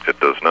 It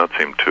does not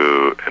seem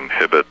to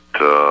inhibit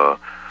the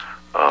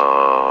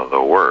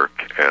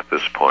work at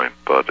this point,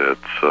 but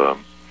it's sort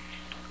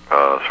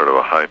of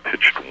a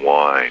high-pitched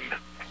whine.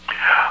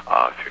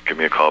 If you give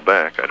me a call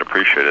back, I'd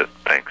appreciate it.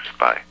 Thanks.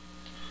 Bye.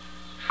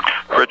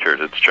 Richard,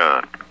 it's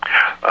John.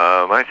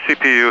 My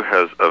CPU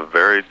has a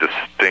very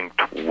distinct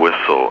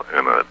whistle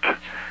in it,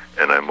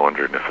 and I'm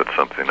wondering if it's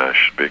something I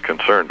should be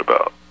concerned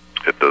about.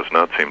 It does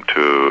not seem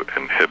to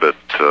inhibit...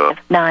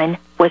 9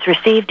 was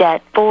received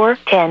at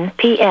 4:10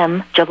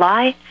 p.m.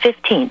 July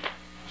 15th.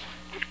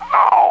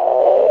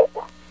 Oh,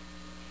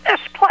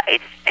 this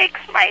place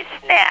makes my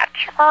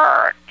snatch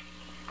hurt.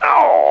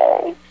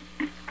 Oh.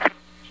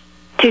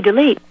 To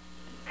delete.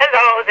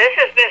 Hello, this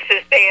is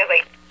Mrs.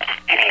 Bailey.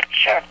 And it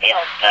sure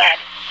feels good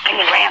when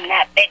you ram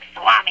that big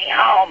salami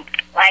home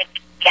like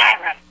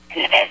Hiram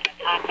in the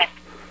business office.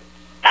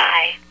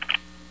 Bye.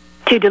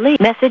 To delete,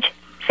 message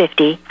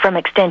 50 from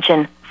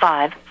extension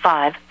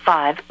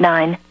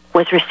 5559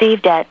 was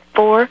received at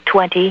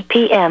 4:20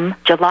 p.m.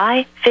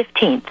 July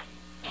 15th.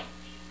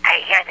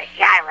 I hear that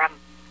Hiram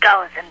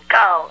goes and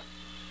goes.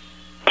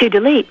 To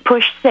delete,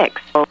 push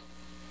 6.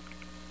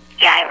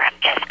 Hiram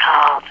just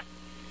called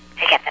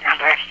to get the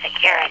number of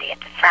security at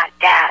the front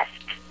desk.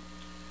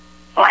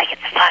 Like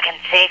it's a fucking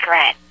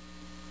secret.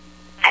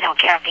 I don't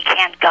care if he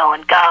can't go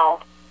and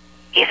go.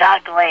 He's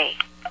ugly.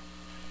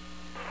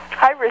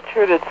 Hi,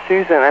 Richard. It's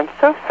Susan. I'm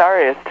so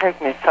sorry it's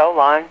taken me so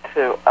long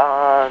to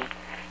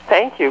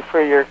thank you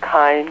for your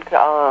kind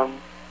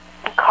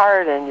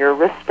card and your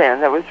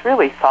wristband. That was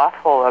really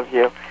thoughtful of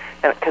you,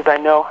 because I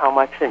know how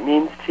much it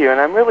means to you.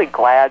 And I'm really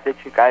glad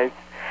that you guys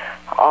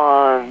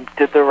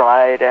did the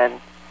ride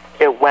and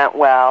it went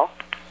well.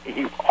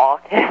 You all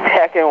came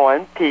back in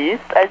one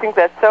piece. I think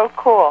that's so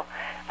cool.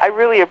 I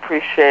really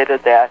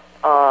appreciated that.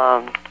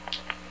 I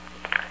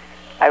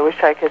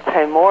wish I could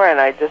say more, and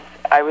I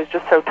was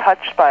just so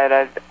touched by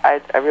it. I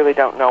really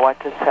don't know what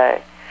to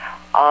say.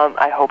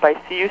 I hope I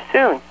see you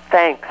soon.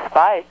 Thanks.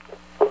 Bye.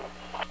 Well,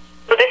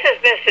 this is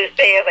Mrs.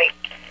 Bailey,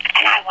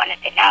 and I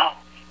wanted to know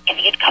if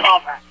you'd come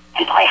over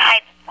and play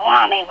hide the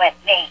salami with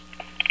me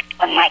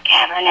with my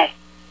cavernous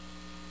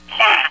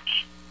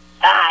snatch.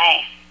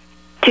 Bye.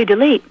 To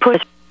delete,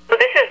 push. Well,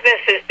 this is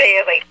Mrs.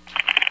 Bailey.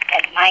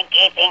 Does my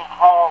gaping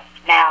hole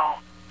smell?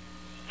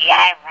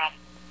 Hiram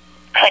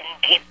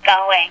couldn't keep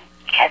going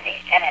because he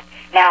said it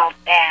smelled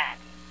bad.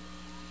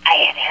 I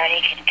had heard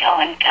he could go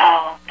and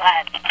go,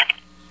 but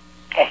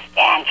the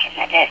stench and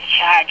the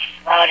discharge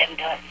slowed him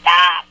to a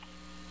stop.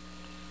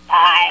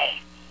 Bye.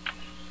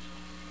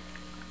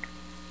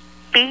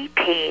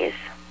 BPs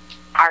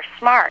are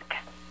smart.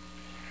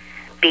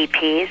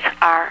 BPs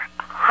are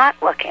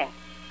hot-looking.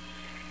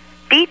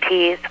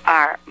 BPs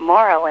are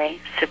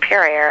morally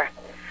superior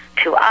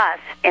to us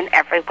in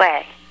every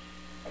way.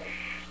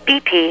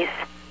 BPs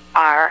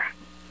are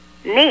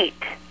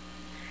neat.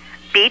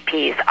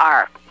 BPs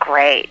are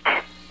great.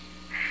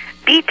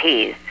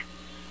 BPs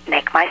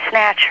make my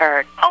snatch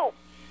hurt. Oh,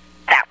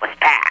 that was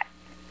bad.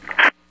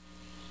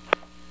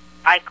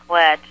 I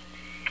quit.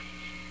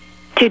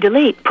 To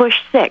delete,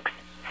 push 6.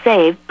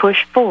 Save,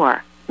 push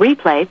 4.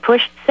 Replay,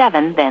 push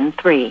 7, then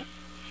 3.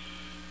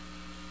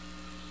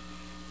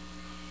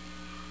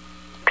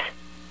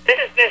 This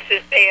is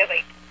Mrs.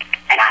 Bailey,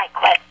 and I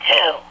quit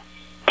too.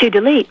 To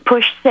delete,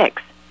 push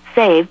 6.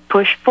 Save,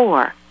 push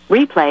 4.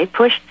 Replay,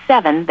 push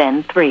 7,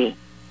 then 3.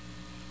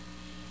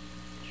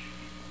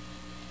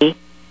 Well,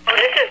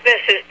 this is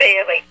Mrs.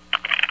 Bailey.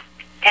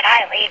 Did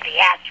I leave the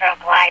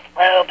Astroglide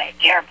lube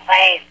at your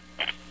place?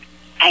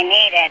 I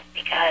need it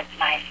because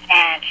my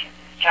snatch is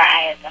as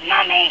dry as a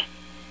mummy.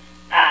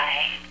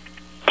 Bye.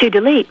 To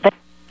delete,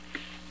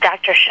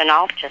 Dr.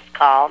 Chenault just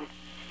called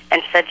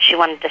and said she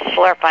wanted to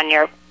slurp on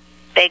your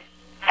big,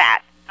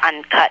 fat,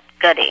 uncut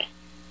goodie.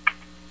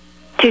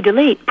 To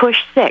delete,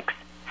 push 6.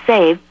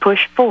 Save,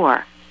 push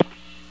 4.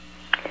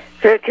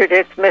 Richard,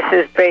 it's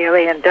Mrs.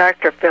 Bailey, and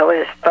Dr. Phil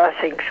is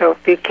fussing, so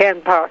if you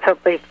can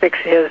possibly fix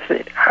his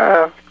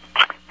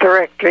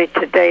directory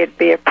today, it'd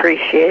be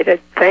appreciated.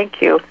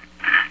 Thank you.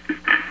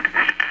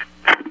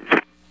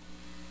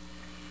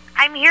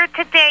 I'm here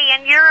today,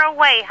 and you're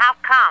away. How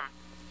come?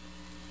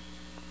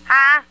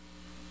 Huh?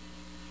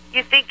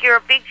 You think you're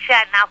a big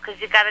shot now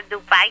because you got a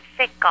new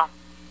bicycle.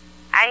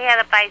 I had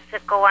a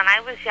bicycle when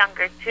I was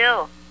younger,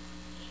 too.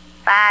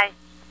 Bye.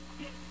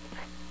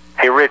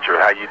 Hey, Richard,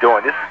 how you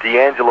doing? This is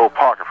D'Angelo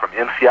Parker from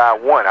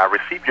MCI1. I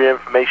received your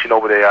information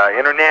over the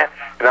internet,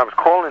 and I was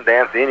calling to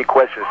answer any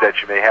questions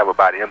that you may have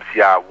about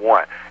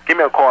MCI1. Give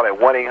me a call at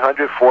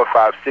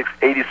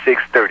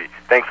 1-800-456-8630.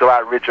 Thanks a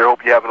lot, Richard.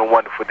 Hope you're having a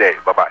wonderful day.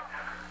 Bye-bye.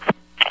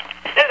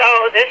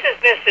 Hello, this is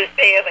Mrs.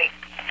 Bailey.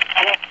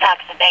 And it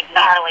stops a big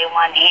gnarly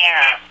one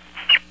here.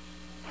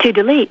 To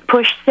delete,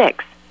 push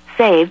 6.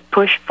 Save,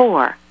 push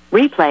 4.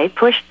 Replay,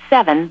 push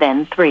 7,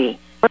 then 3.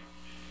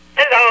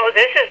 Hello,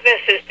 this is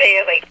Mrs.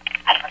 Bailey.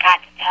 I forgot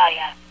to tell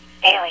you.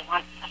 Bailey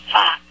wants to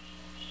fuck.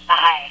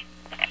 Bye.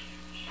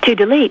 To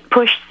delete,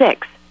 push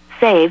 6.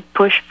 Save,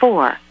 push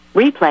 4.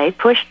 Replay,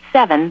 push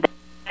 7.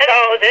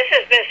 Hello, this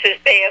is Mrs.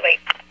 Bailey.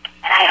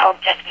 And I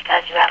hope just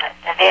because you have a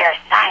severe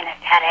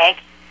sinus headache,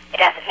 it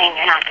doesn't mean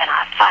you're not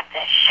gonna fuck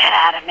the shit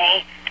out of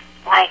me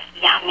like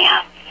Yum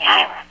Yum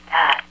Yira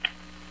does.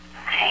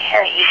 I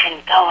hear you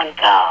can go,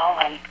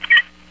 and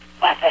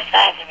with the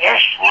size of your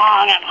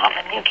schlong, I'm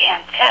hoping you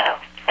can too.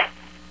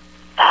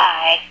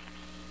 Bye.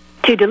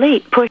 To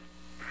delete, push...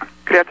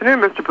 Good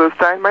afternoon, Mr.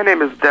 Bluestein. My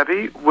name is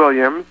Debbie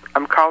Williams.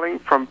 I'm calling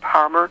from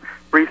Palmer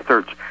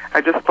Research.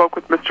 I just spoke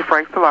with Mr.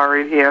 Frank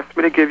Solari, and he asked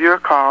me to give you a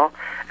call,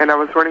 and I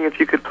was wondering if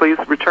you could please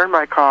return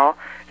my call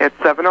at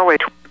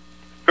 708...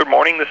 Good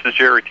morning. This is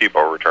Jerry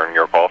Tebow returning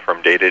your call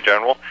from Data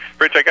General.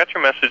 Rich, I got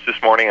your message this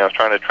morning. I was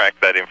trying to track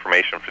that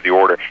information for the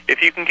order.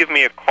 If you can give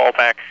me a call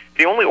back.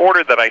 The only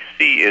order that I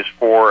see is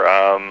for,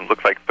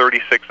 looks like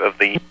 36 of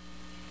the...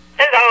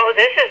 Hello,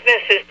 this is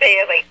Mrs.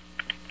 Bailey.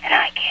 And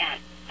I can't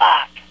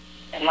fuck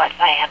unless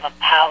I have a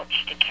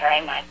pouch to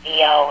carry my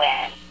VO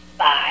in.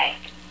 Bye.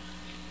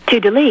 To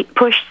delete,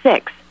 push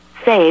 6.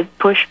 Save,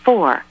 push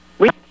 4.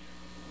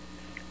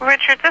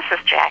 Richard, this is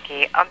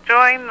Jackie.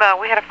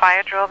 We had a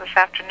fire drill this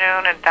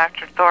afternoon, and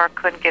Dr. Thor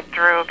couldn't get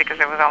through because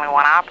there was only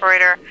one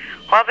operator.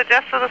 Well, the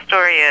gist of the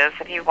story is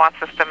that he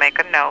wants us to make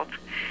a note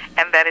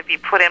and that it be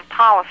put in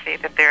policy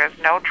that there is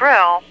no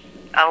drill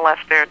unless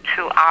there are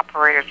 2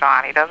 operators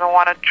on. He doesn't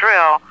want a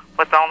drill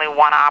with only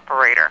one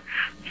operator.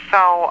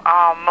 So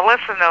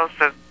Melissa knows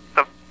the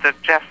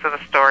gist of the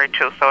story,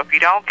 too. So if you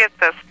don't get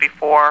this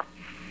before,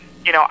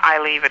 I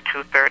leave at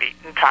 2:30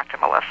 and talk to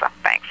Melissa.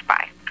 Thanks.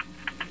 Bye.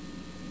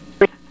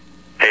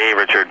 Hey,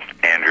 Richard,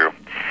 Andrew.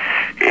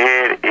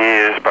 It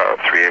is about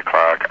 3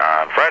 o'clock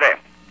on Friday.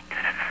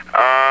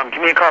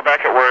 Give me a call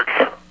back at work,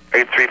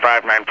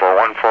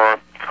 835-9414.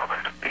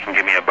 You can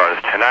give me a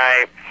buzz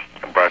tonight,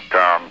 but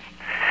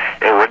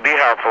it would be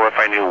helpful if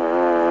I knew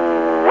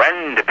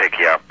when to pick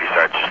you up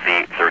besides just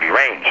the 8:30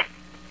 range.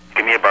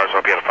 Give me a buzz.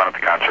 Hope you had fun at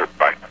the concert.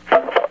 Bye.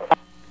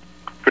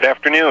 Good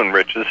afternoon,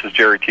 Rich. This is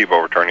Jerry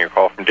Tebow returning your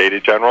call from Data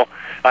General.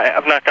 I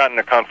have not gotten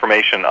a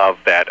confirmation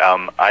of that.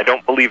 I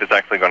don't believe it's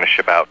actually going to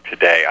ship out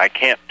today. I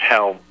can't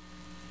tell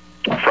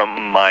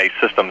from my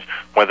systems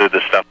whether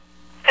this stuff...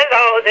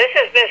 Hello, this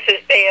is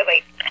Mrs.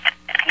 Bailey.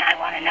 And I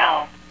want to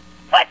know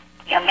what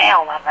your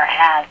male lover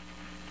has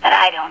that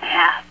I don't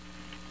have.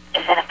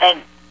 Is it a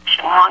big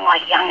schlong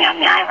like Yum Yum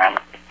Yira?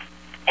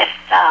 If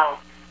so,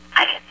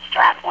 I could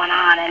strap one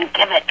on and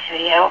give it to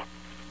you.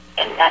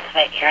 If that's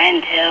what you're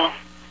into,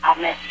 I'll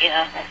miss you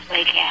this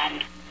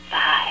weekend.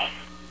 Bye.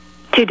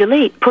 To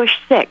delete, push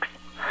 6.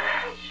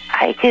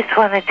 I just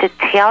wanted to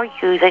tell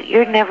you that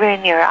you're never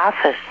in your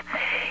office.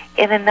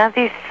 And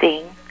another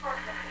thing,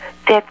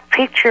 that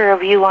picture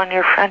of you on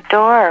your front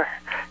door,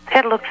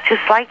 that looks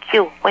just like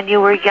you when you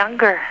were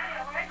younger.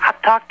 I'll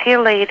talk to you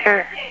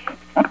later.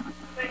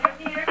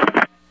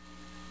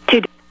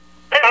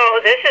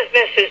 Hello, this is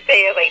Mrs.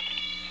 Bailey.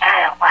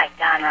 I don't like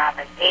Don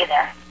Roberts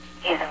either.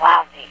 He's a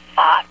lousy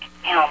fuck.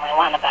 He only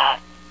won about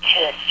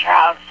 2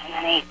 strokes, and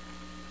then he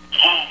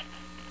can't.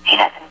 He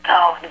doesn't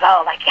go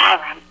like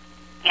Yum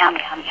Yum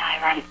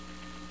Yira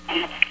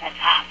in the business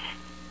office.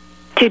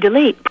 To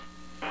delete.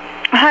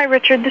 Hi,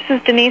 Richard. This is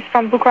Denise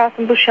from Blue Cross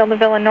and Blue Shield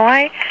of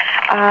Illinois.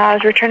 I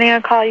was returning a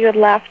call you had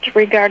left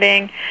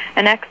regarding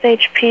an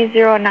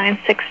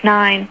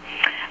XHP0969.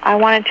 I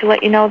wanted to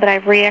let you know that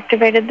I've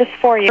reactivated this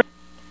for you.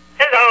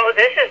 Hello,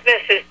 this is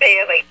Mrs.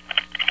 Bailey.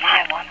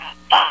 I want to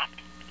fuck.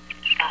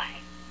 Bye.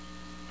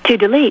 To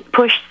delete,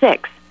 push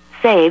 6.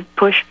 Save,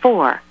 push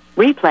 4.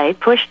 Replay,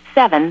 push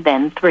 7,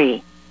 then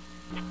 3.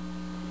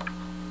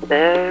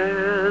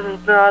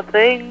 There's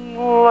nothing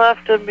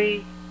left of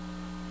me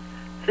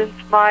since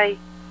my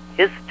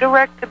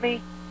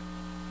hysterectomy.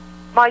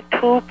 My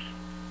tubes,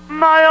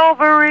 my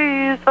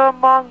ovaries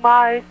among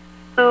my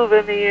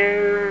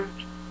souvenirs.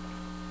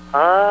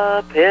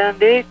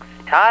 Appendix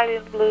tied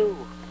in blue.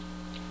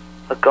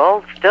 A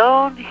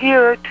gallstone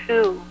here or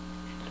two.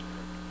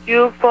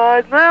 You'll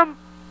find them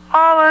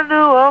all anew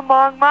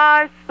among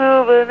my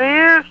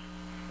souvenirs.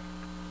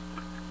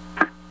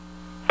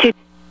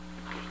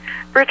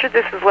 Richard,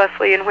 this is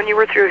Leslie, and when you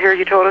were through here,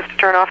 you told us to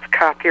turn off the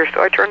copier,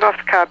 so I turned off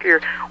the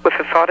copier with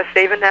the thought of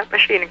saving that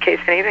machine in case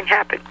anything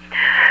happened.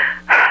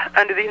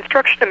 Under the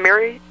instruction of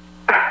Mary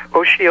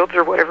O'Shields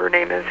or whatever her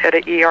name is, head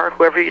of ER,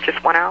 whoever you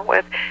just went out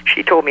with,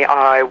 she told me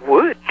I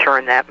would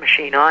turn that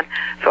machine on.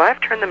 So I've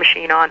turned the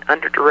machine on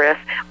under duress.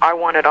 I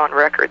want it on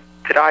record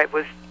that I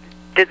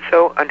did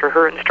so under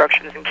her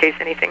instructions in case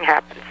anything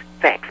happens.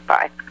 Thanks.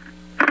 Bye.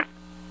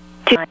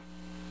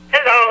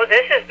 Hello,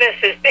 this is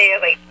Mrs.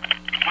 Bailey.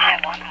 I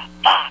want to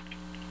fuck.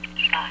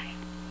 Bye.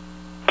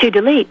 To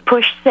delete,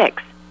 push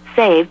 6.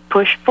 Save,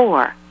 push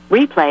 4.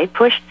 Replay,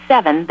 push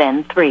 7,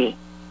 then 3.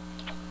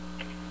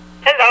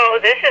 Hello,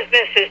 this is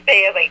Mrs.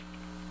 Bailey.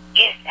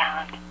 You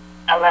sound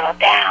a little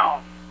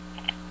down.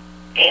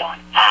 Do you want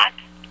to fuck?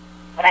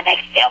 Will that make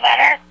you feel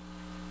better?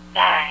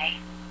 Bye.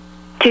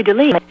 To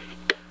delete.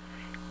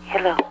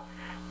 Hello,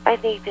 my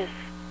name is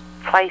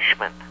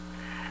Fleischman.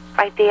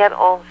 My dad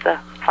owns the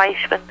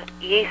Fleischman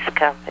Yeast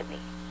Company.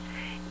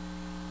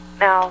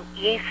 Now,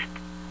 yeast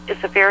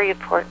is a very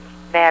important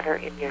matter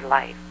in your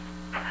life.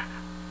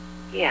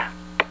 Yeah.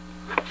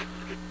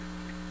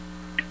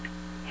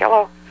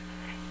 Hello.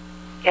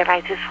 And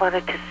I just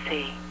wanted to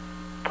say,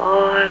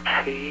 born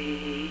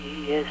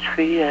free as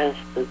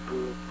the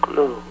moon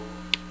glows,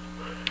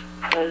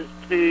 as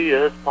free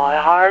as my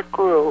heart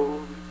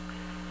grows.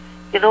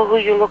 You know who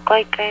you look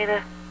like,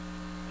 kinda?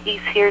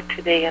 He's here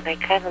today, and I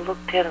kinda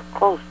looked at him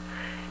close.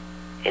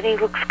 And he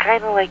looks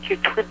kinda like your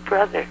twin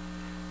brother.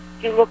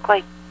 You look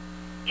like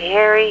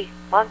Harry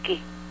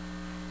Monkey.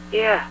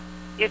 Yeah,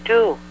 you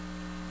do.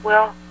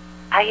 Well,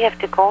 I have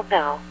to go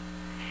now.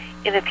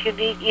 And if you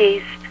need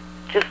yeast,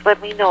 just let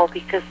me know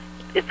because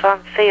it's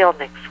on sale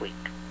next week.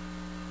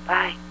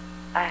 Bye.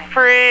 Bye.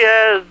 Free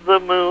as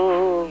the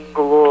moon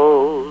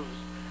glows,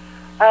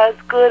 as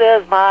good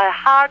as my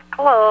heart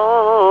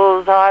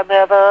glows, I'm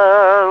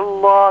ever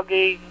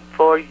longing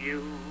for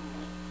you.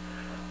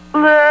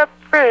 Let's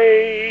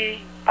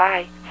pray.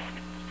 Bye.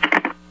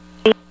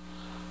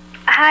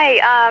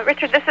 Hi,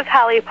 Richard, this is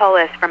Holly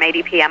Polis from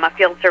ADP. I'm a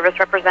field service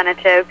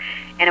representative,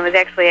 and I was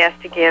actually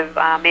asked to give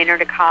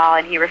Maynard a call,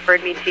 and he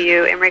referred me to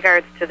you in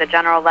regards to the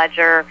general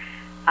ledger.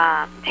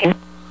 I'm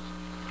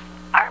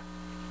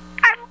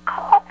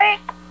calling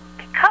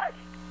because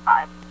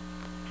I'm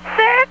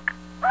sick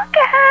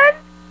again.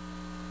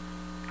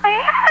 I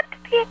had to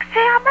be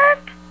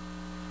examined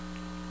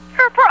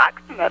for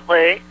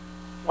approximately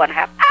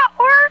 1.5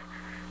 hours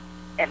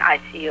in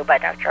ICU by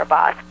Dr.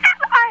 Abbas.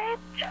 And I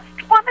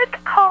just wanted to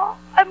call.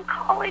 I'm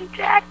calling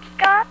Jack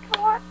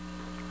Scotland.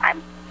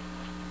 I'm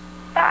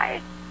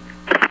sorry.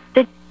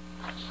 I'm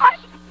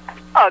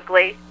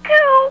ugly,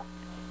 too.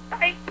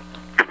 Bye.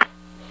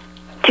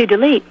 To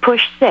delete,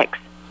 push 6.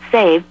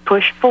 Save,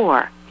 push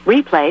 4.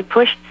 Replay,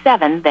 push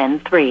 7, then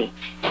 3.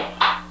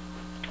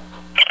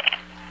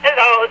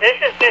 Hello,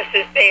 this is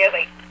Mrs.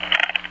 Bailey.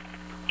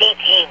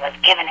 DT was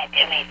giving it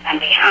to me from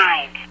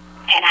behind,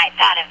 and I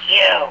thought of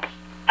you.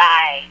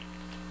 Bye.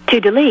 To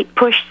delete,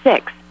 push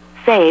 6.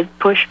 Save,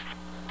 push.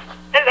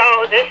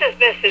 Hello, this is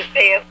Mrs.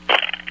 Bailey.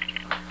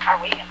 Are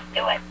we going to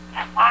do it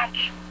at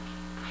lunch?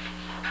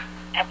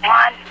 At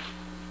 1?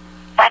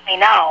 Let me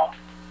know.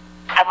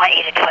 I want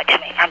you to do it to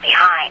me from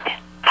behind.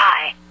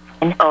 Bye.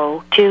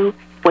 02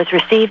 was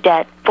received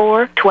at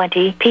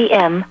 4:20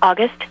 p.m.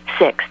 August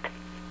 6th.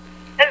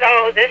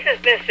 Hello, this is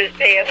Mrs.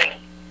 Bailey.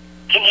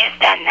 Can you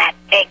send that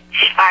big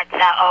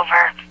Schwarza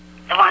over?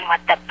 The one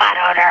with the butt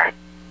odor?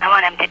 I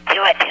want him to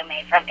do it to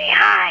me from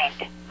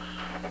behind.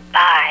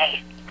 Bye.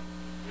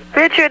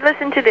 Richard,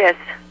 listen to this.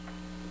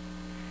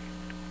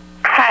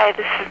 Hi,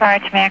 this is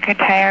Marge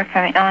McIntyre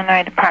from the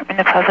Illinois Department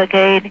of Public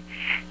Aid,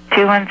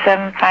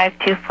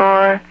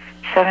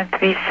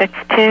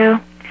 217-524-7362.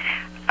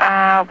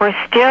 We're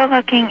still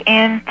looking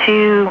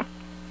into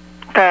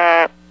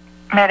the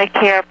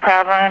Medicare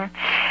problem.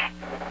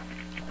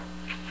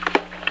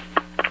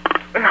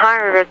 Hi,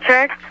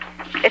 Richard.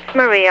 It's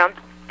Maria.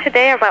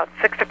 Today about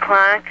 6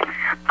 o'clock,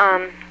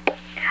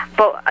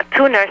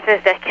 two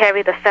nurses that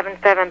carry the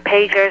 77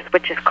 pagers,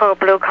 which is Code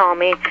Blue, called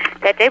me,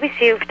 that they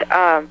received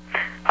a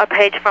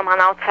page from an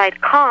outside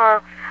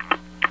call,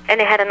 and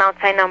they had an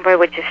outside number,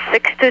 which is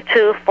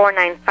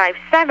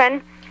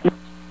 622-4957.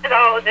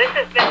 Hello, this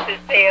is Mrs.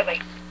 Bailey.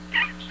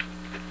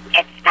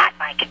 It's not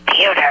my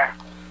computer.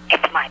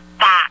 It's my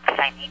box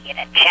I need you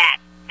to check,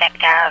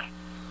 Victor.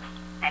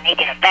 I need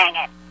you to bang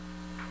it.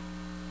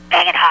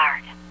 Bang it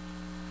hard.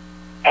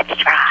 Let's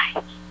try.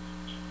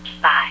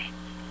 Bye.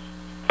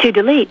 To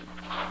delete.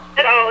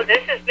 Hello,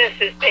 this is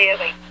Mrs.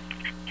 Bailey.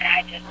 And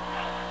I just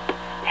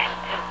had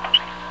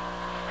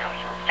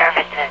social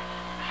services.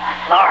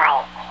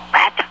 Laurel.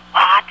 What?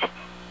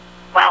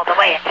 Well, the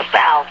way it's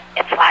spelled,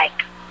 it's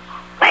like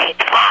laid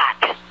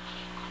flat.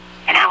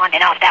 And I wanted to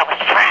know if that was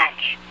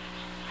French.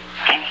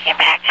 Can you get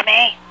back to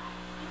me?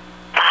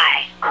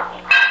 Bye.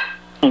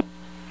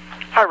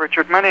 Hi,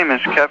 Richard. My name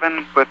is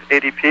Kevin with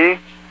ADP.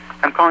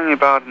 I'm calling you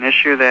about an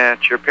issue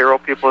that your payroll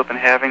people have been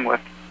having with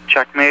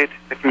Checkmate,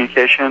 the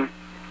communication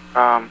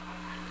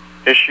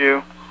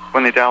issue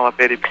when they dial up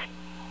ADP.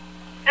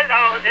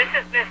 Hello, this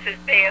is Mrs.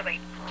 Bailey.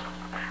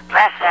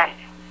 Listen,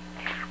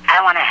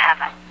 I want to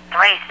have a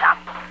threesome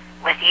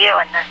with you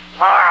and this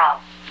Laurel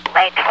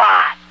Les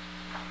Trois.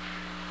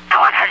 I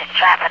want her to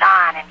strap it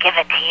on and give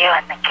it to you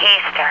in the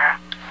keister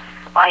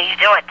while you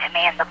do it to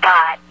me in the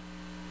butt.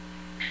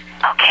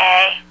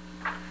 Okay?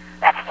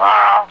 That's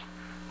Laurel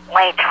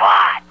Lee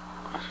Twat.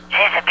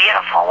 She's a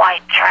beautiful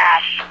white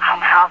trash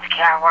home health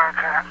care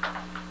worker.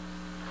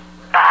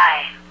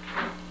 Bye.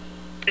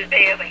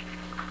 Bailey.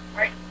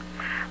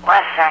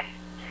 Listen,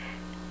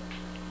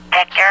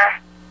 Victor,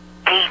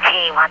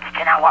 DT wants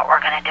to know what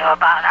we're going to do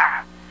about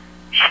our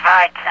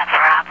Schwarza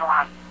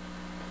problem.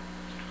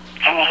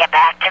 Can you get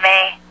back to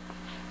me?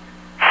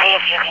 See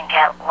if you can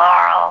get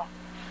Laurel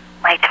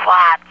Lee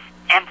Twat's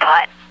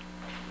input.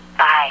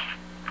 Bye.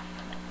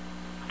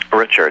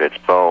 Richard, it's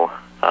Bo.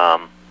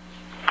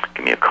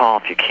 Give me a call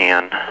if you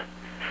can.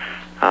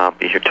 I'll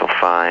be here till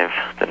 5.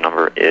 The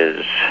number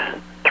is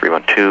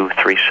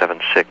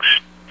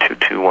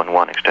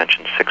 312-376-2211,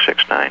 extension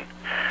 669.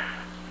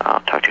 I'll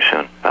talk to you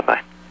soon.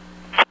 Bye-bye.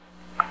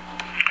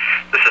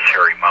 This is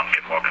Harry Monk,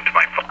 and welcome to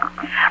my phone.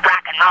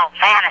 Rock and roll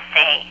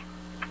fantasy.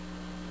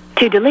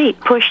 To delete,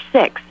 push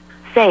 6.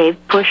 Save,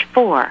 push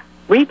 4.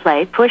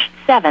 Replay, push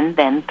 7,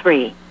 then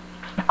 3.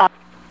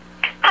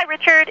 Hi,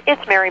 Richard.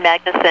 It's Mary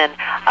Magnuson.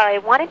 I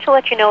wanted to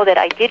let you know that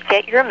I did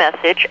get your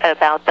message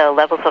about the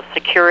levels of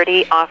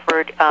security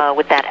offered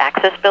with that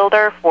access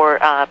builder for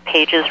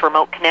Page's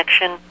remote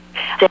connection.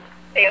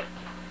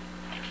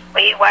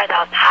 Will you wear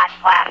those hot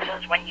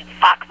glasses when you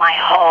fuck my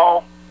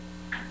hole?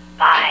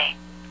 Bye.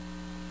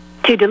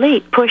 To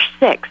delete, push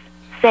 6.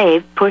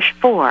 Save, push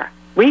 4.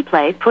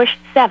 Replay, push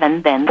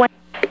 7, then 1.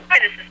 Hi,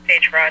 this is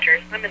Paige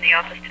Rogers. I'm in the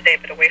office today,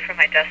 but away from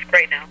my desk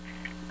right now.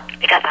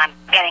 Because I'm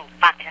getting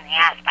fucked in the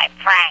ass by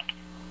Frank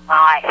while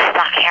I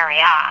suck Harry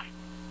off.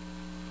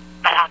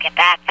 But I'll get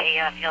back to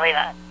you if you leave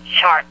a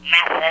short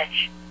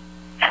message.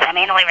 Because I'm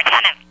anally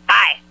retentive.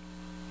 Bye.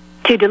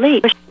 To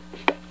delete, push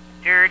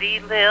Dirty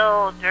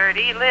Lil,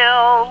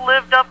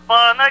 lived up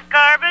on a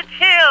garbage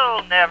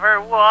hill. Never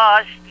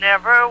washed,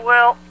 never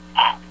will.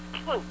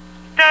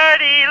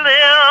 Dirty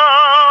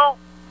Lil.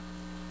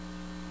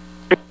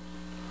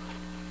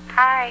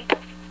 Hi.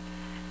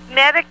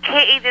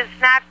 Medicaid is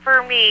not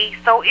for me,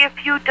 so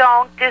if you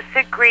don't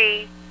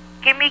disagree,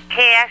 give me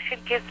cash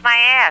and kiss my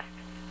ass.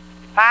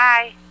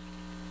 Bye.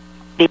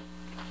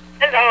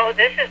 Hello,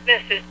 this is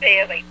Mrs.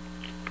 Bailey.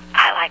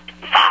 I like to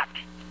fuck.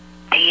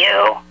 Do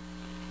you?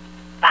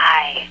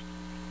 Bye.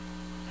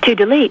 To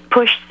delete,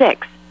 push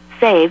 6.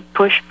 Save,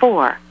 push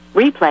 4.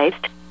 Replay.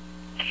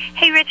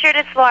 Hey, Richard,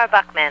 it's Laura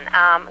Buckman.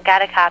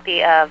 Got a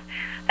copy of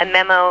a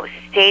memo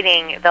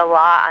stating the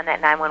law on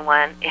that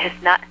 911 is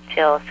not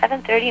until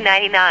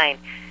 7/30/99.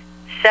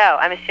 So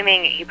I'm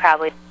assuming you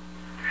probably...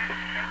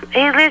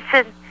 Hey,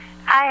 listen,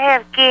 I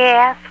have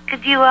gas.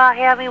 Could you all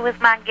help me with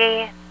my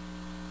gas?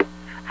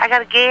 I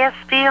got a gas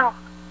bill,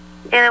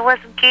 and it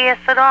wasn't gas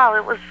at all.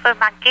 It was for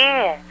my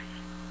gas.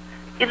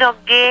 You know,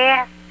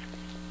 gas.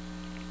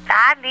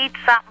 I need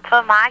something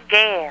for my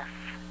gas.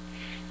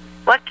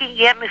 What can you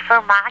get me for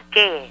my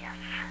gas?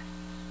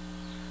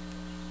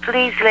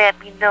 Please let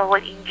me know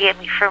what you can get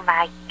me for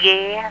my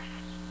gas.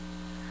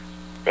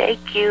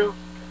 Thank you.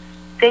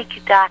 Thank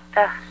you,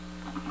 doctor.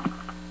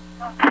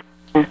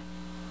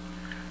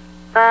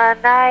 The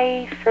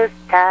nicest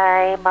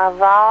time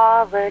of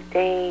all the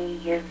day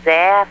is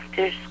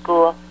after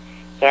school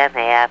and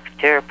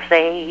after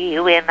play,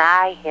 when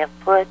I have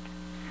put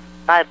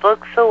my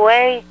books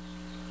away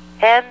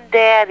and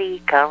Daddy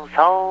comes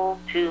home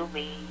to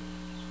me.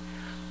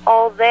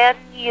 Oh, then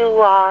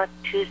you ought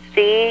to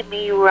see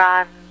me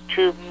run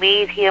to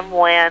meet him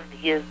when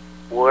his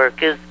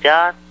work is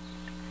done.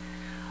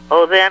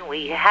 Oh, then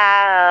we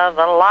have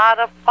a lot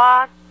of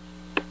fun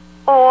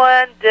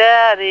when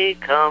Daddy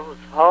comes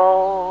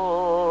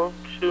home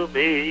to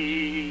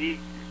me.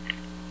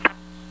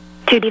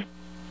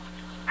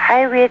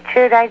 Hi,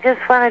 Richard. I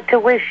just wanted to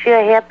wish you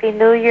a Happy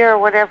New Year, or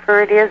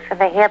whatever it is, and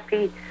a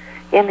happy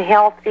and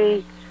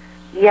healthy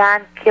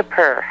Yom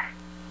Kippur.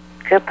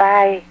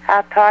 Goodbye.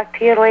 I'll talk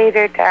to you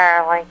later,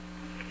 darling.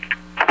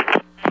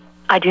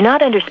 I do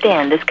not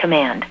understand this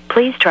command.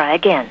 Please try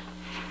again.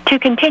 To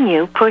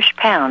continue, push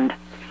pound.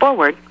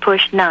 Forward,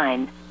 push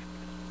 9.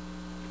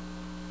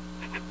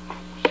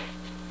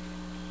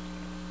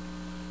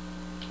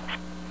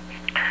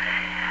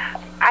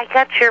 I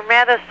got your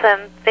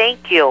medicine.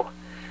 Thank you.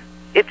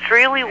 It's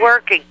really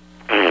working.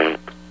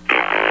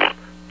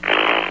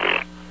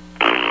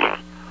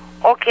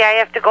 Okay, I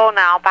have to go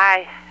now.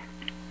 Bye.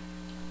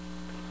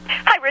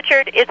 Hi,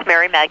 Richard. It's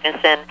Mary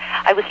Magnuson.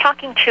 I was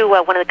talking to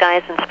one of the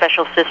guys in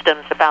Special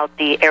Systems about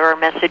the error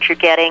message you're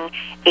getting,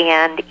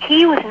 and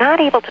he was not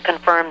able to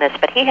confirm this,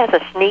 but he has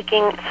a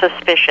sneaking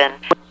suspicion.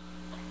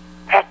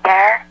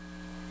 Victor,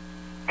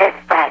 this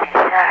is Daddy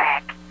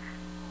Zurich.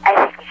 I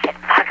think you should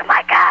fuck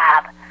my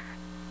gob.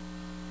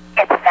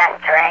 It's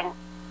festering.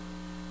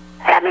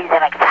 That means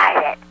I'm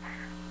excited.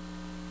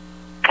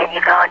 Can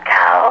you go and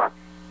go?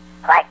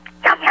 Like,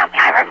 yum yum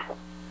yum.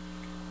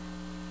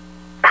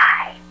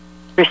 Bye.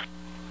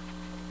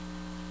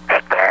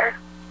 Victor,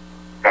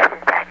 this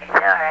is Daddy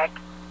Zurich.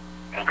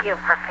 Thank you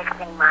for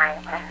fixing my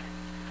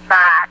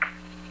box.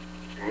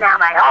 Now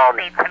my hole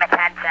needs some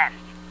attention.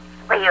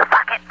 Will you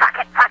fuck it, fuck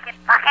it, fuck it,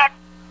 fuck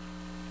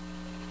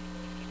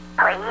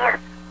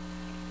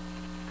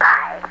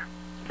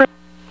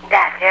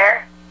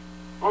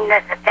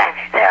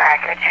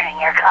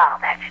call,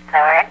 Dr.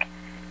 Thorne.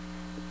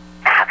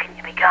 How can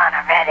you be gone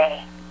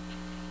already?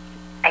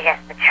 I guess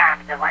the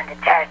charms of one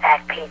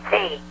Terzak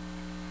PC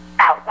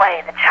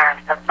outweigh the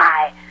charms of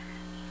my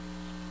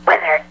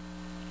withered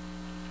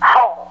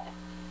hole.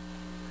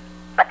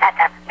 But that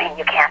doesn't mean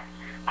you can't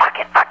fuck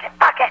it.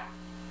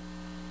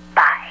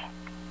 Bye.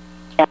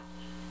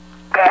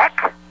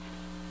 Dick?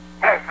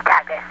 This is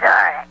Dr.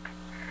 Zorik.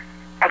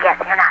 I guess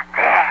you're not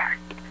there.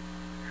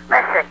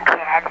 Listen,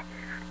 kid.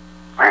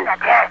 Linda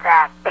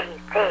Terzak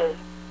PC is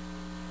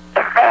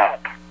big,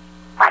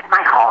 like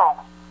my hole.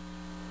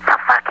 So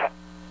fuck it.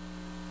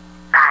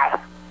 Bye.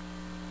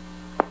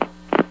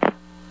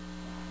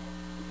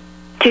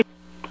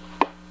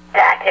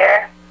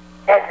 Doctor,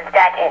 this is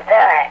Dr.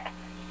 Zorik.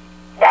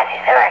 Dr.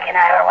 Zorik and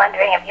I were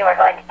wondering if you were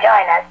going to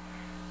join us.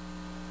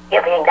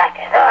 You being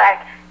Dr. Zorik,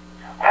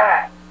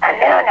 a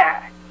nooner.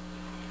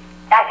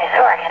 Dr.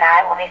 Zorik and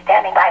I will be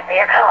standing by for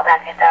your call,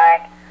 Dr.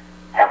 Zorik.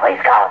 So please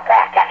call us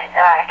back, Dr.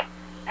 Zorik.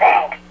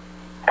 Thanks.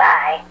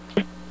 Bye.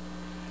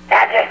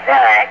 Dr.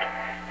 Zorik,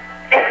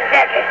 this is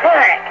Dr.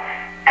 Zorik.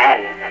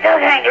 I'm still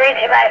trying to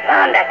reach you by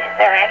phone, Dr.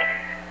 Zorik.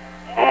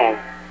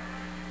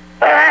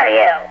 Where are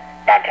you,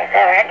 Dr.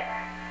 Zorik?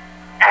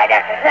 Hi,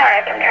 Dr.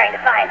 Zorik. I'm trying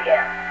to find you.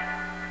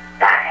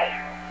 Bye.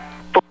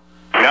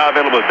 Now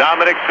available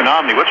Dominic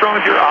Tsunami. What's wrong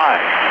with your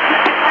eye?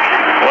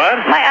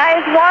 What? My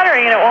eye is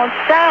watering and it won't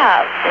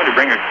stop. Well, to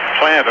bring a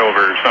plant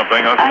over or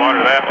something. Let's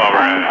water that while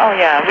we're at it. Oh,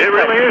 yeah. It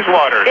really is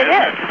watered. It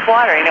is. It's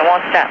watering. It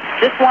won't stop.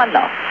 Just one,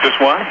 though. Just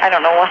one? I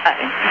don't know why.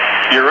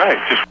 You're right.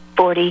 Just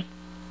 40.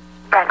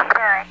 Dr.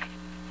 Zorik.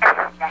 This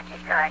is Dr.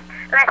 Zorik.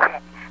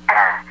 Listen,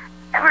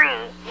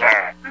 read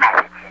your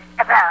messages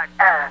about,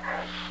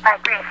 my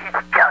gracious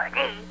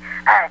Jordy.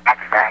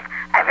 Dr. Zorik,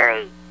 I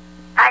really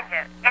find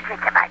your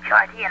interest in my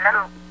Jordy a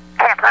little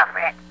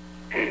inappropriate.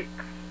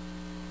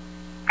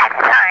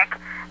 Dr. Zorik,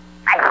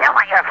 I still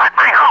want you to fuck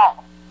my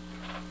hole.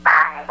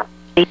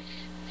 Bye.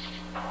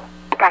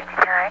 Dr.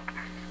 Zorik,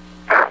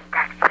 this is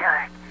Dr.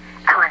 Zorik.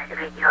 I wanted to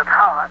read you a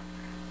poem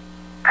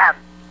from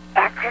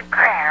Answered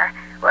Prayer,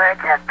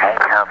 Words of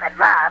Beethoven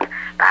Love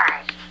by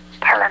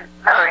Helen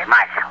Lowry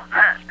Marshall.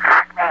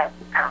 Fuck me.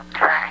 Oh,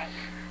 sorry.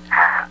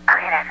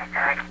 Okay, Dr.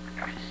 Zorik.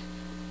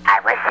 I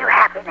wish you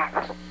happiness.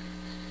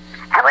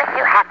 I wish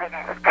you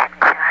happiness, Dr.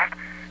 Zorik.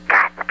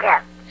 God's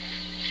gift.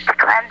 To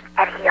cleanse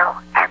and heal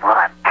and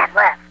warm and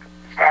lift.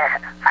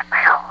 Fuck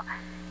my hole.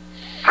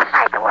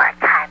 Despite the war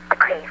times, the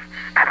grief,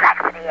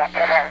 perplexity,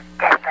 and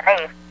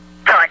disbelief,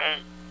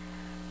 Jordy.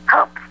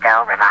 Hope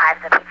still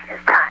revives the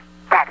preacher's son,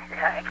 Dr.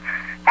 Zorik.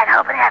 And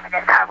hope and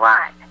happiness are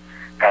one.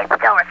 Faith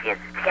still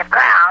refuses to give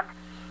ground,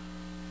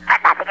 and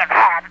not to give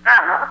head.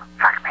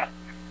 Fuck me.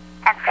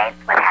 And faith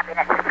with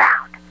happiness is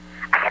found.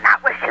 I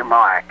cannot wish you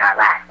more nor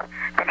less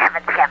than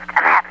heaven's gift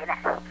of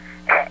happiness.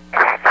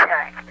 Dr.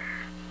 Zorik.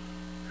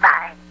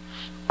 Bye.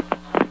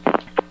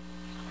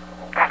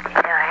 Dr.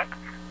 Zorik.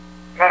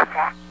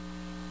 Listen.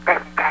 This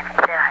is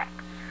Dr. Zorik.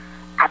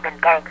 I've been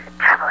getting some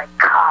troubling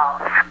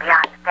calls from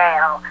beyond the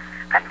veil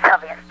from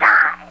Sylvia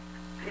Stein.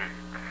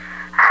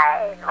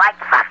 I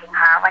liked fucking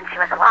her when she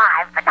was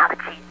alive, but now that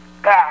she's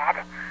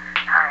dead,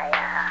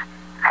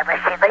 I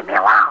wish she'd leave me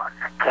alone,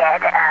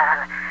 kid,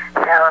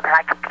 so that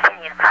I could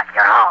continue to fuck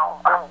your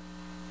hole. Oh,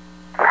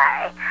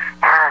 sorry.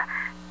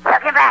 So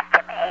get back to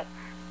me.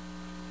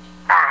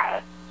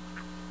 Bye.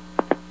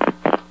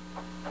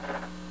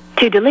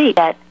 To delete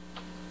that.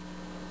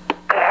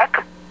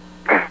 Dick,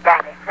 this is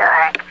Dr.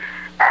 Zorik.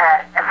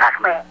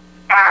 Fuck me.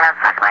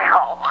 Fuck my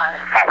hole.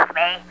 Fist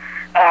me.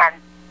 And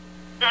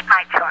eat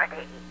my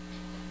Jordy.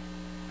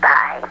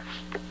 Bye.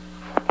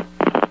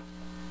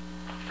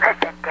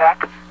 Listen,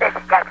 Dick, this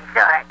is Dr.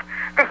 Zorik.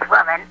 This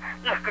woman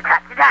used to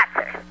talk to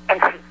doctors,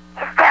 and she's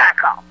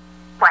hysterical.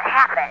 What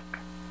happened?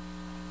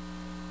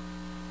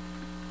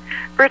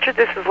 Richard,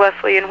 this is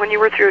Leslie, and when you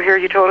were through here,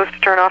 you told us to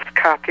turn off the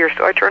copier,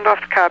 so I turned off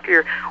the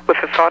copier with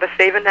the thought of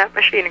saving that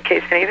machine in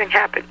case anything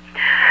happened.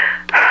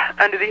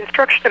 Under the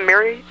instruction of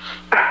Mary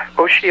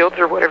O'Shields,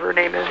 or whatever her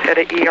name is, head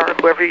of ER,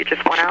 whoever you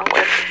just went out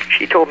with,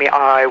 she told me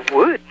I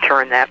would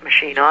turn that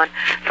machine on,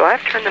 so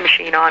I've turned the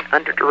machine on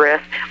under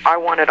duress. I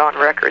want it on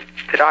record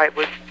that I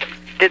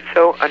did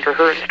so under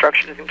her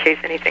instructions in case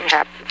anything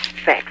happens.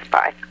 Thanks,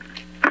 bye.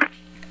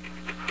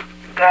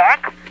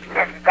 Dick,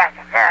 this is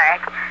Dr.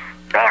 Zorik.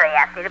 Bailey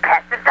asked me to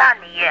pass this on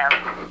to you.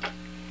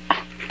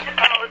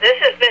 Oh, this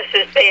is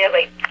Mrs.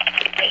 Bailey.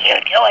 Will you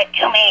do it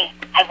to me?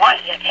 I want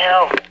you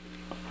to.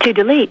 To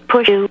delete,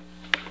 push 2.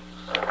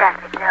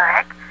 Dr.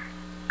 Zorik,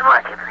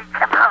 won't you please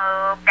come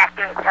home,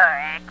 Dr.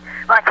 Zorik?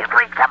 Won't you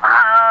please come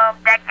home,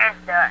 Dr.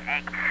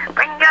 Zorik?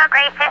 Bring your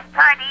gracious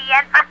party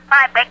and fuck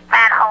my big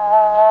fat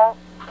hole.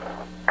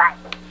 Bye.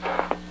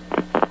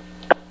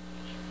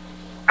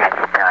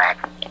 Dr. Zorik,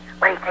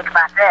 what do you think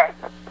about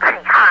this?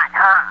 Pretty hot,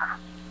 huh?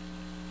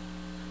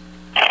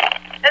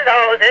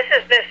 Hello, this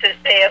is Mrs.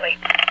 Bailey.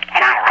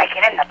 And I like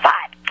it in the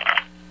butt.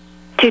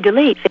 To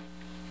delete.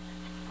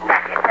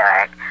 Dr.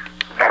 Zorik,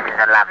 this is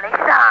a lovely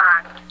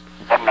song.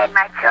 It made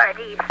my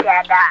Jordy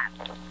stand up.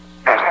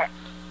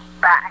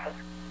 Bye.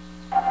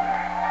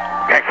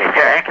 Dr.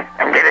 Zorik,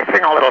 I'm going to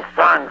sing a little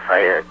song for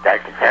you,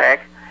 Dr.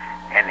 Zurich.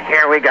 And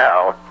here we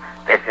go.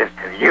 This is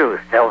to you,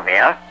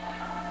 Sylvia.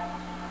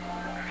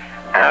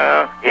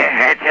 Oh, you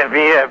had to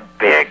be a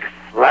big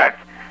slut,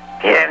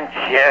 didn't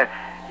you?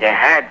 You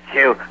had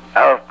to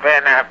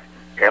open up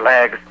your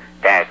legs,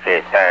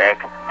 Dr. Zurich.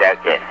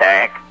 Dr.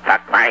 Zurich,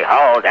 fuck my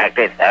hole,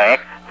 Dr.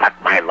 Zurich. Fuck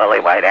my lily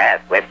white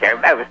ass with your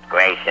most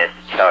gracious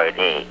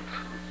shorty.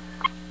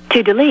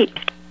 To delete.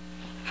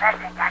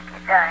 Listen, Dr.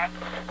 Zurich,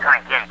 I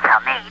want you to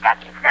tell me,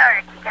 Dr.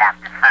 Zurich, to get off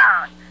the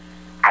phone.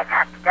 I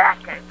talked to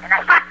doctors, and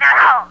I fucked their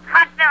hole.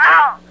 Fuck their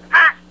hole.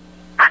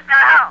 Fuck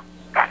their hole.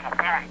 Dr.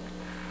 Zurich.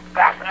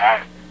 Dr.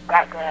 Zurich.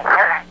 Dr.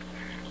 Zurich.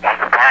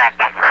 Dr.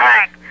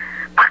 Zurich.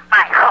 Fuck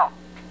my hole.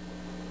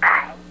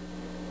 Bye.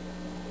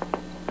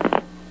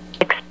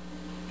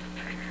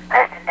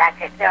 Listen,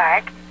 Dr.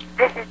 Zurich.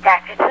 This is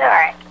Dr.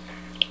 Zurich.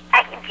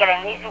 I keep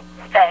getting these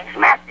strange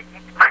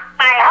messages. Fuck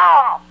my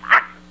hole.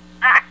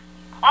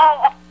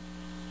 Oh.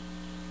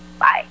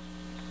 Bye.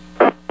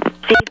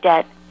 Received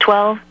at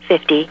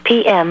 12:50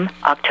 p.m.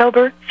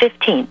 October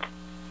 15th.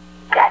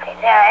 Dr.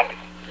 Zurich,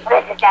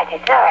 this is Dr.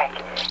 Zurich.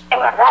 In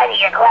reply to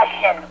your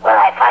question, will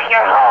I fuck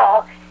your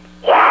hole?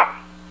 Yes.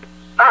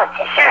 Most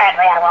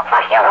assuredly, I will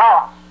fuck your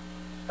hole.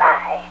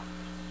 Bye.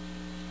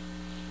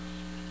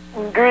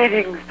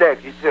 Greetings,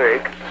 Dr.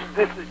 Zurich.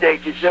 This is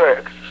Dr.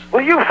 Zurich.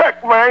 Will you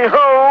fuck my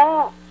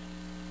hole?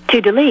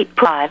 To delete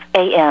 5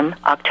 a.m.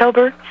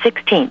 October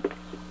 16th.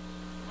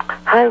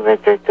 Hi,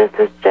 Richard. This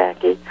is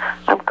Jackie.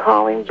 I'm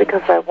calling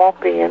because I won't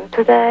be in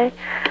today.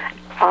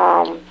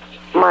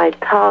 My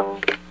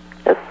tongue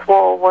is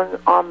swollen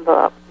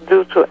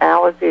due to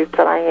allergies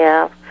that I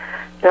have.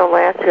 You know,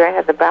 last year I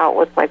had the bout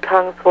with my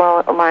tongue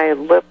swelling, my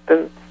lip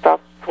and stuff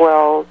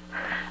swells,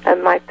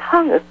 and my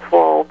tongue is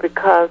swollen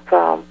because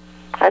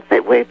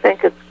we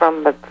think it's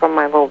from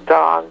my little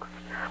dogs.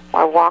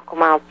 I walk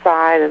them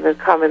outside and they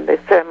come and they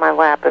sit in my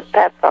lap and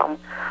pet them.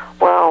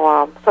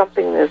 Well,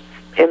 something is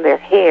in their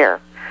hair.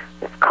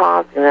 It's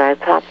causing it. I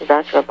talked to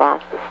Dr.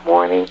 Abbas this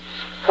morning,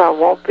 so I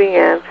won't be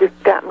in. She's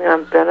got me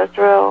on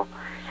Benadryl,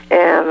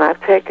 and I've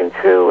taken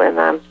 2, and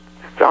I'm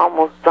just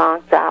almost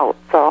zonked out,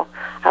 so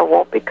I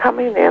won't be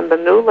coming in. The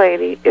new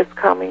lady is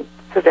coming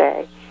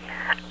today.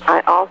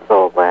 I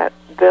also let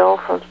Bill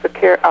from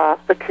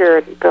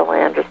Security, Bill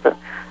Anderson,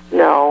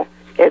 know,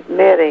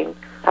 admitting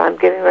I'm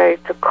getting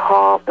ready to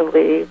call and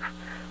leave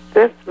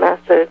this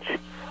message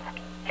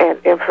and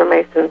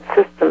information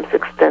systems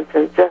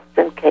extension just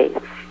in case.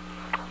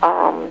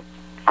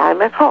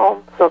 I'm at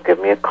home, so give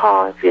me a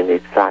call if you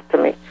need to talk to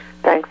me.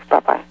 Thanks.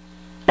 Bye-bye.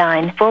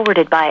 9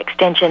 forwarded by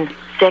extension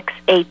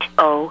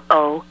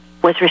 6800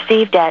 was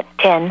received at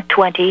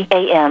 10:20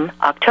 a.m.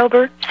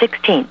 October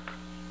 16th.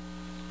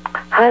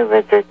 Hi,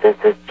 Richard. This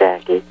is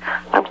Jackie.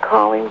 I'm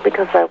calling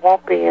because I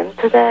won't be in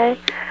today.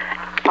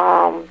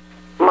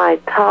 My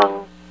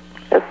tongue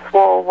is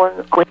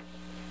swollen. Dr.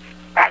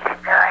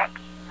 Zurich.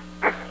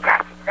 This is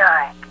Dr.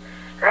 Zurich.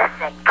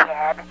 Listen,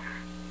 kid.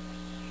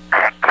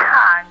 Her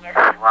tongue is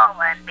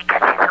swollen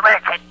because she's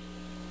allergic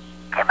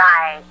to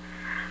my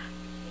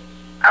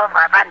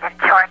overabundant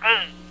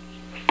shorty.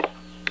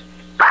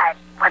 But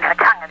when her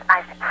tongue is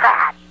nice and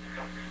fat,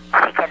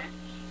 she can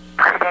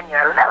put it in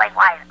your lily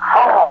white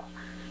hole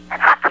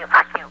and fuck you,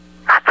 fuck you,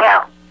 fuck you.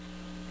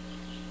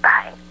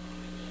 Bye.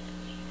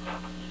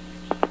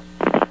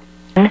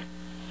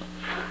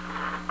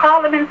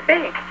 Call them and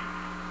see.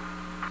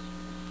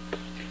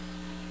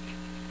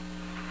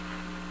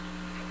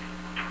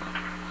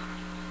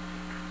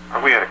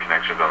 We had a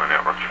connections on the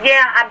network.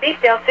 Yeah, I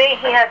beat they'll see.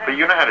 He hasn't. But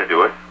you know how to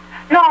do it.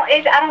 No,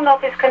 I don't know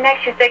if it's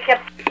connections. They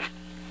kept.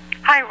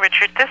 Hi,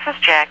 Richard. This is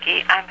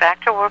Jackie. I'm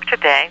back to work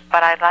today,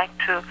 but I'd like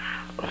to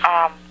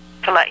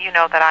let you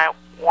know that I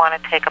want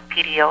to take a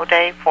PTO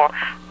day for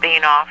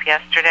being off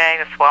yesterday.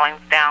 The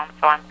swelling's down,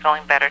 so I'm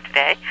feeling better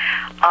today.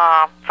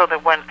 So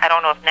that when I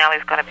don't know if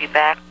Nellie's going to be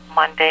back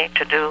Monday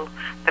to do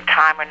the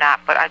time or not,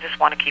 but I just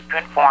want to keep you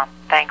informed.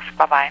 Thanks.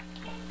 Bye-bye.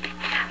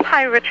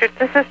 Hi, Richard.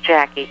 This is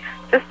Jackie.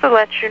 Just to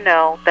let you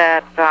know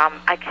that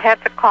I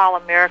had to call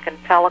American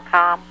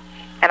Telecom,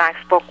 and I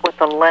spoke with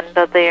a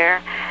Linda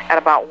there at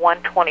about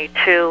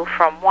 1:22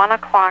 from 1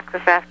 o'clock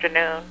this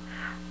afternoon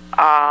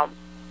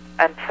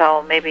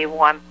until maybe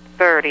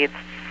 1:30. It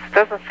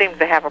doesn't seem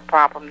to have a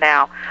problem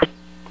now.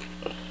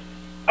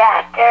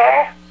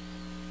 Doctor?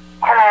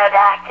 Hello,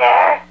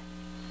 doctor?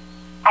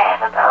 I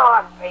have a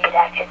poem for you,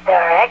 Dr.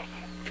 Zurich.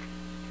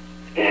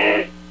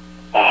 Here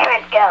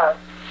it goes.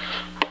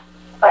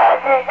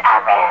 Roses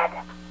are red.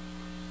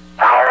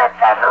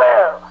 Violets are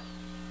blue.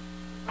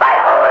 My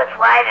hole is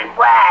white and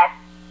wet.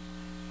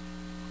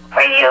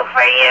 For you,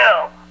 for you.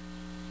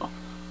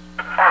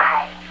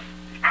 Bye.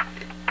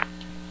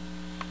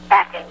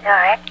 Dr.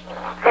 Zurich,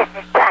 this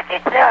is Dr.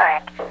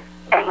 Zurich.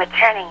 I'm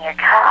returning your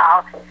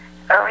call.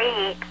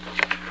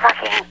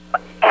 Fucking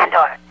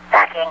and/or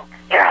sucking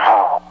your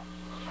hole.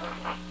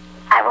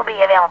 I will be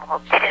available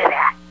to do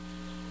that.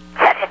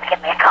 Just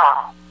give me a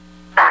call.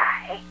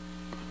 Bye.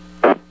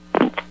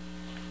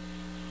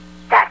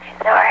 Dr.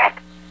 Zurich,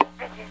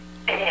 this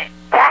is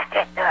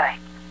Dr. Zurich.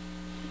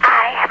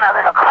 I have a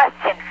little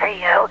question for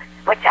you,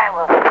 which I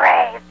will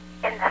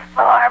in the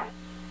form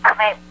of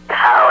a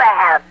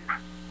poem.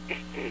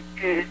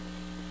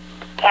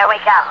 Here we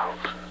go.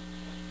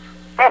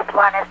 This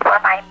one is for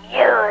my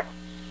muse,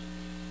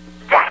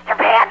 Dr.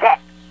 Bandit.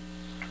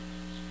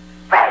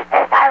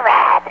 Roses are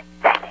red,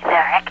 Dr.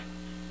 Zurich.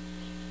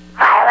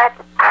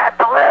 Violets are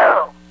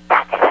blue,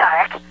 Dr.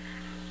 Zurich.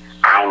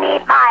 I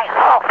need my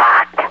whole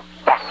fucked,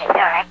 Dr.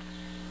 Zurich.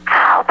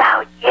 How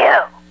about you,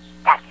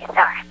 Dr.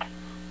 Zurich?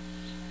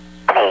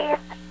 Please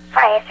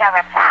phrase your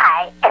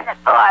reply in the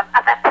form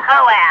of a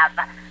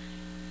poem.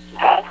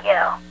 Thank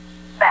you.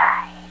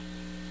 Bye.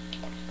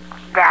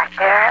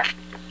 Dr.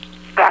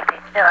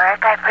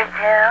 Zurich, I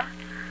presume?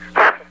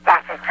 This is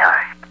Dr.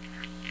 Zurich.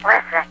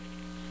 Listen,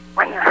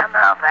 when you come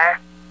over,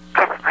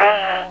 just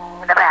ring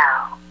the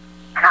bell,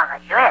 and I'll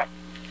let you in.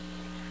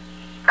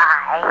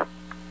 Bye.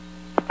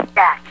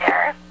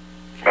 Doctor,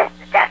 this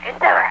is Dr.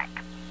 Zurich.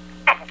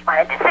 I just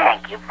wanted to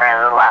thank you for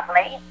a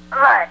lovely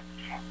lunch.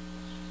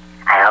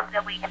 I hope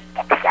that we can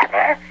get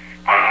together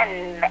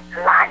and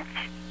lunch,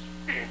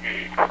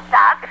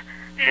 sup,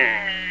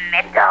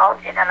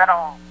 indulge in a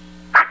little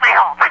fuck my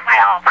hole, fuck my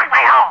hole, fuck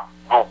my hole.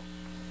 Oh.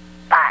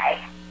 Bye.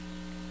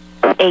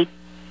 8.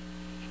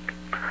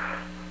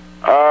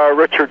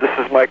 Richard, this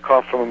is Mike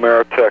calling from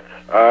Ameritech.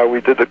 We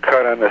did the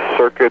cut on the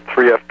circuit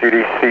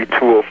 3FDDC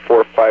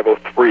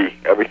 204503.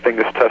 Everything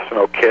is testing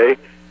okay.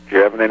 If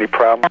you're having any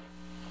problems.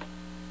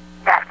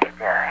 Dr.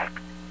 Zurich,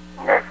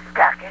 this is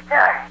Dr.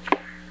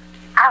 Zurich.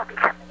 I'll be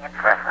coming in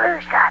for a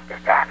flu shot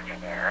this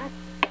afternoon.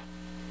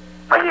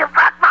 Will you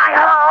fuck my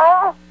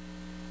hole?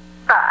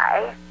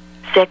 Bye.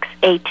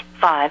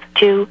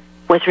 6852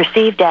 was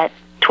received at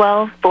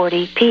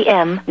 12:40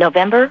 p.m.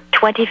 November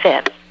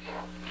 25th.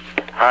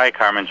 Hi,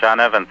 Carmen. John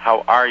Evans.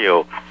 How are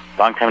you?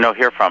 Long time no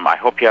hear from. I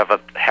hope you have a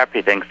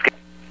happy Thanksgiving.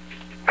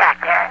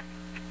 Dr.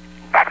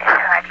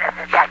 Zurich, this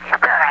is Dr.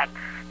 Zurich.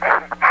 This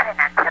is not an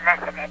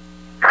unsolicited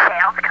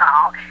sales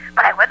call,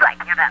 but I would like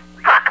you to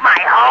fuck my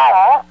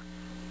hole.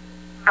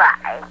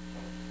 Bye.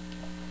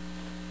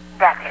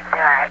 Dr.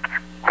 Zurich,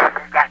 this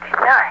is Dr.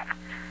 Zurich.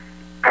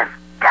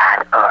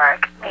 Does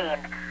 .org mean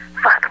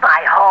fuck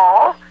my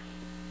hole?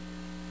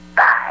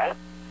 Bye.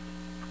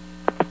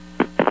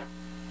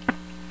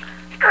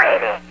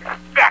 Greetings,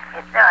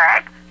 Dr.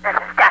 Zurich. This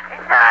is Dr.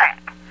 Zurich.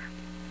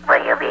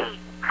 Will you be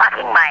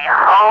fucking my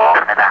hole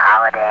for the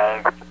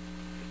holidays?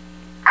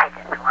 I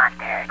just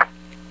wondered.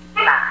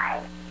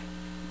 Bye.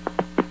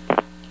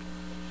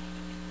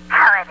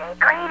 Holiday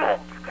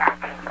greetings,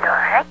 Dr.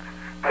 Zurich.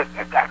 This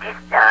is Dr.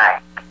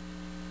 Zurich.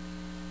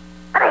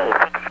 Please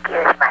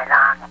excuse my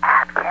long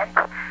absence.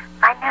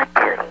 My new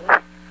duties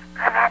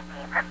prevent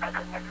me from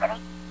making as many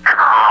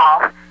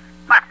calls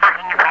or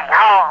fucking my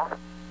holes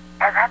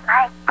as I'd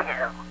like to.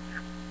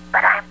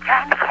 But I'm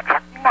trying to catch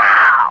up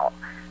now.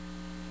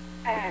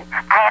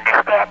 I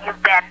understand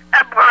you've been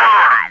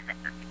abroad.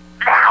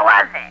 How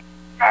was it?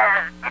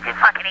 Did you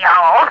fuck any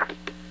holes?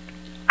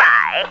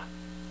 Bye.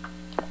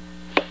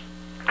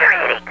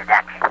 Greetings,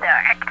 Dr.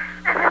 Zurich.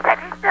 This is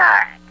Dr.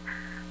 Zurich.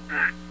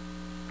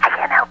 I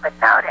can't help but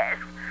notice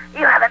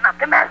you haven't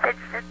left a message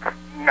since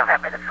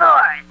November the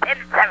 4th and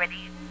it's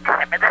already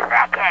December the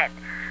 2nd.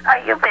 Are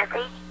you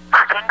busy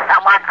fucking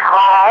someone's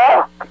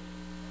hole?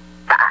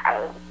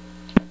 Bye.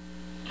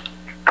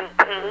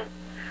 DT,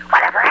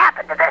 whatever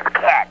happened to this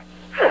kid?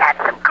 She had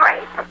some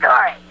great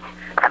stories.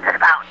 Something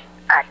about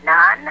a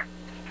nun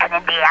in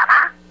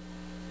Indiana.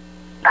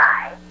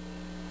 Bye.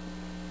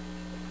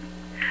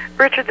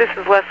 Richard, this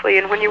is Leslie,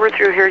 and when you were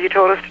through here, you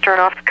told us to turn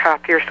off the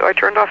copier, so I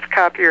turned off the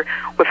copier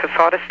with the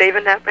thought of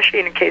saving that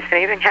machine in case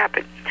anything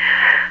happened.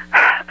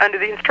 Under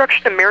the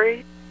instruction of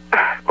Mary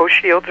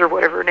O'Shields, or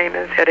whatever her name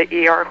is, head of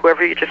ER,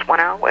 whoever you just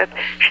went out with,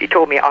 she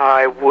told me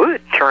I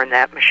would turn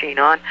that machine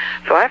on,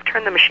 so I've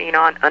turned the machine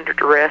on under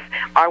duress.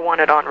 I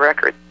want it on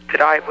record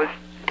that I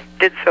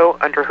did so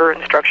under her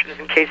instructions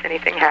in case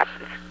anything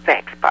happens.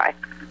 Thanks, bye.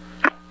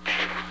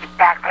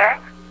 Doctor,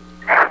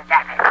 this is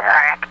Dr.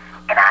 Zurich.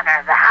 In honor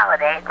of the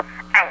holidays,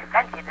 I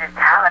sent you this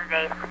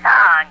holiday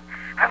song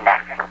from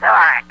Dr.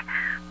 Zurich.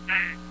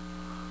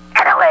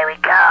 And away we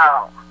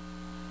go.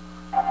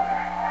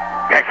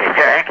 Dr.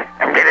 Zurich,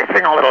 I'm going to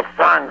sing a little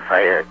song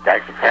for you,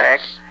 Dr.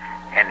 Zurich.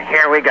 And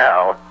here we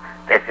go.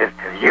 This is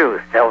to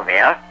you,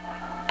 Sylvia.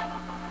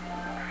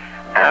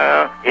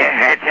 Oh, you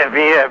had to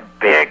be a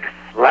big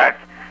slut,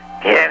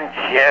 didn't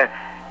you?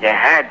 You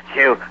had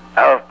to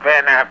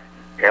open up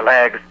your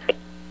legs.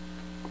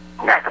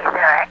 Dr.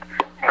 Zurich,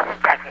 this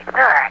is Dr.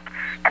 Zurich,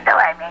 and though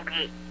I may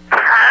be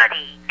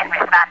tardy in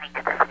responding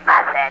to this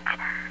message,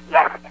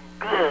 yes,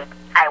 indeed,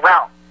 I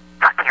will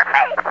fuck your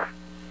face.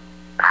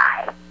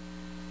 Bye.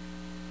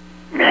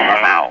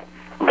 Hello,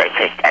 this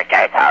is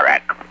Dr.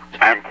 Zurich,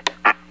 and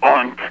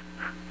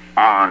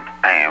I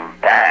am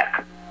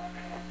back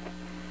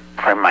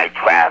from my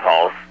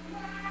travels.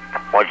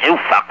 Would you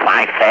fuck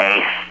my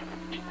face?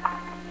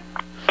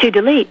 To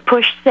delete,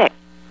 push 6.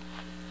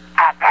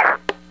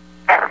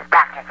 This is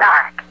Dr.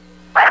 Zurich.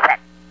 Listen,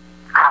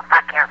 I'll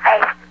fuck your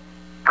face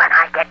when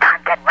I get done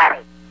getting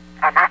ready.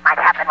 And that might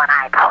happen when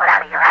I pull it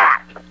out of your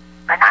ass.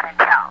 But not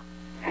until.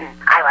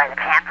 I wear the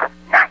pants,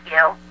 not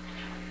you.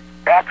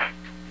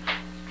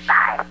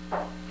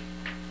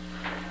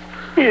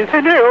 Yes,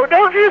 hello.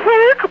 Now,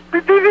 Thoric,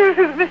 this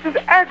is Mrs.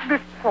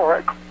 Agnes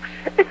Thoric.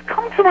 It's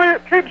come to my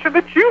attention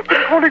that you've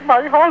been calling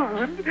my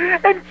husband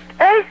and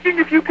asking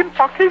if you can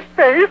fuck his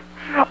face.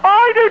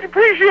 I don't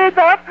appreciate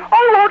that.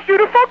 I want you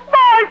to fuck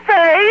my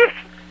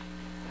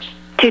face.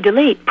 To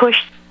delete,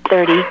 push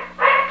 30.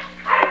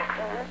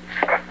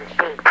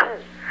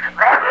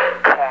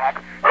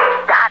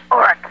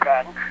 .org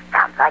thing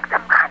sounds like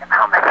some kind of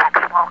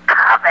homosexual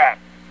coven,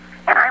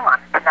 and I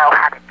wanted to know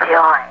how to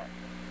join.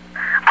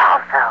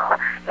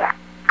 Also, yeah,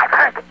 I've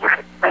heard that you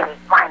could maybe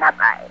line up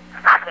a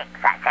fucking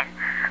session.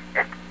 So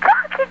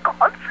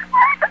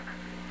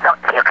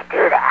if you could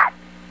do that,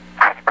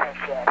 I'd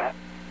appreciate it.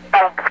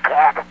 Thanks,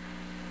 kid.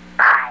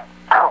 Bye.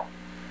 Oh,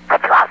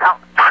 could you also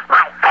fuck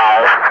my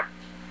face?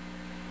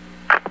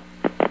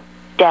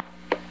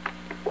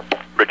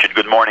 Richard,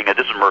 good morning.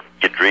 This is Murphy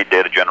Guidry,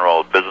 Data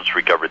General, Business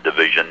Recovery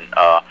Division.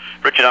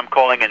 Richard, I'm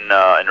calling in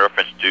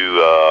reference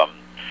to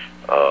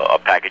a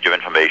package of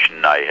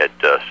information I had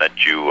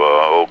sent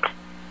you.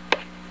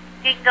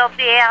 Jingle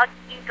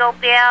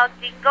bell,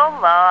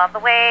 jingle all the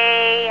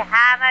way.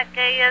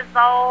 Hanukkah is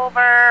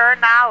over,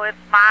 now it's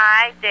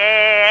my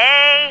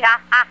day. Ha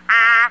ha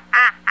ha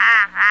ha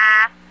ha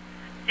ha.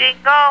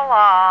 Jingle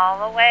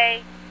all the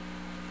way.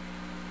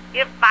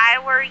 If I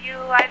were you,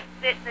 I'd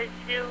sit in a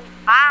shoe.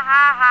 Ha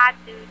ha ha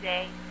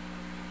today.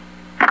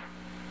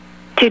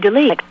 To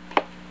delete.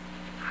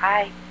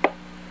 Hi.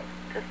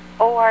 Does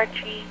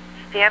ORG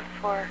stand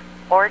for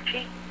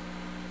orgy?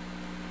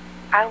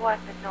 I want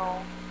to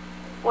know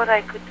what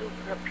I could do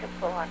for a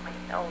pimple on my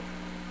nose.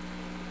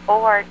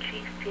 ORG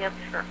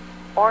stands for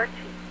orgy.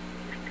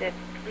 You said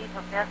leave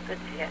a message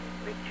at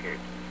Richard.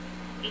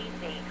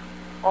 Email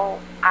ORG.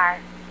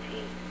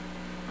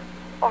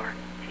 ORG.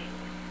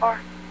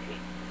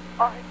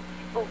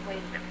 Oh, wait a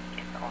minute.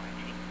 Get the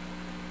ORG.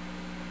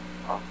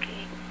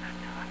 Okay, I'm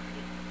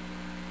talking.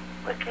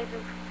 What can I do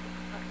for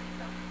people on my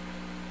nose?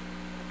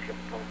 A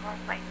pimple on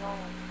my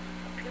nose.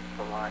 A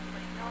pimple on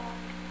my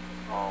nose.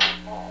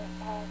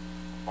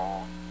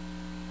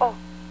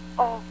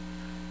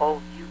 Oh,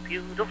 you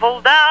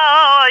beautiful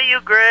doll, you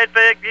great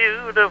big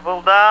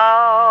beautiful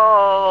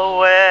doll.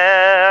 When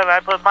I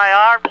put my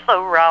arms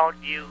around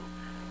you,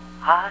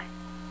 I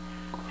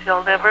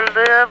shall never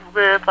live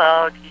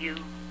without you.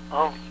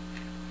 Oh,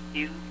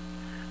 you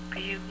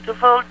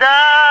beautiful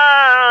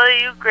doll,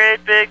 you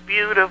great big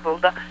beautiful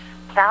doll.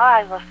 Now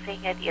I will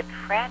sing it in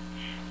French.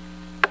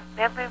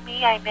 Remember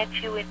me? I met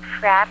you in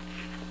France.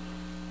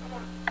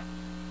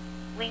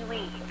 Oui,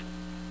 oui.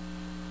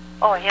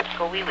 Oh, I have to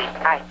go oui, oui.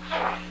 Hi.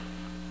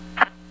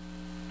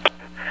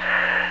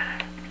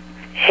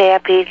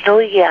 Happy New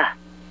Year.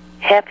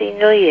 Happy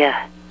New Year.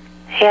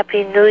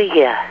 Happy New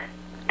Year.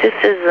 This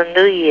is a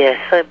new year,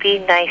 so be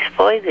a nice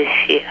boy this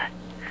year.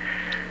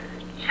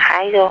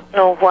 I don't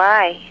know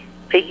why,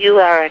 but you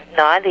are a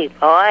naughty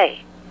boy.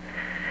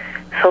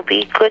 So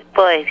be a good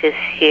boy this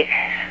year.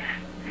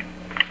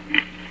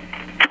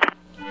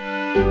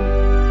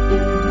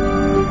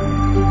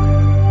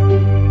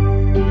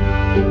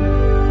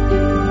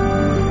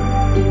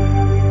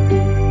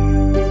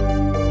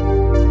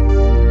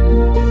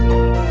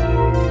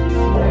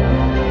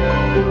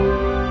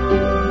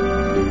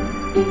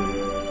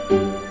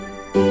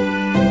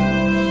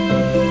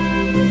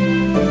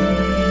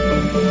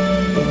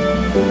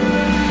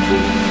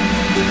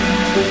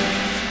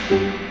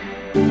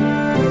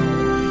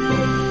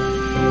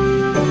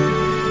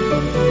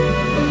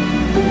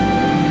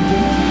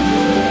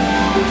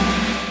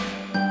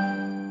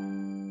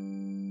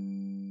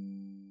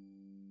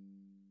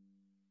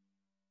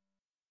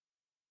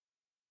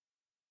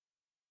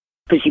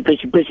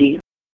 Busy.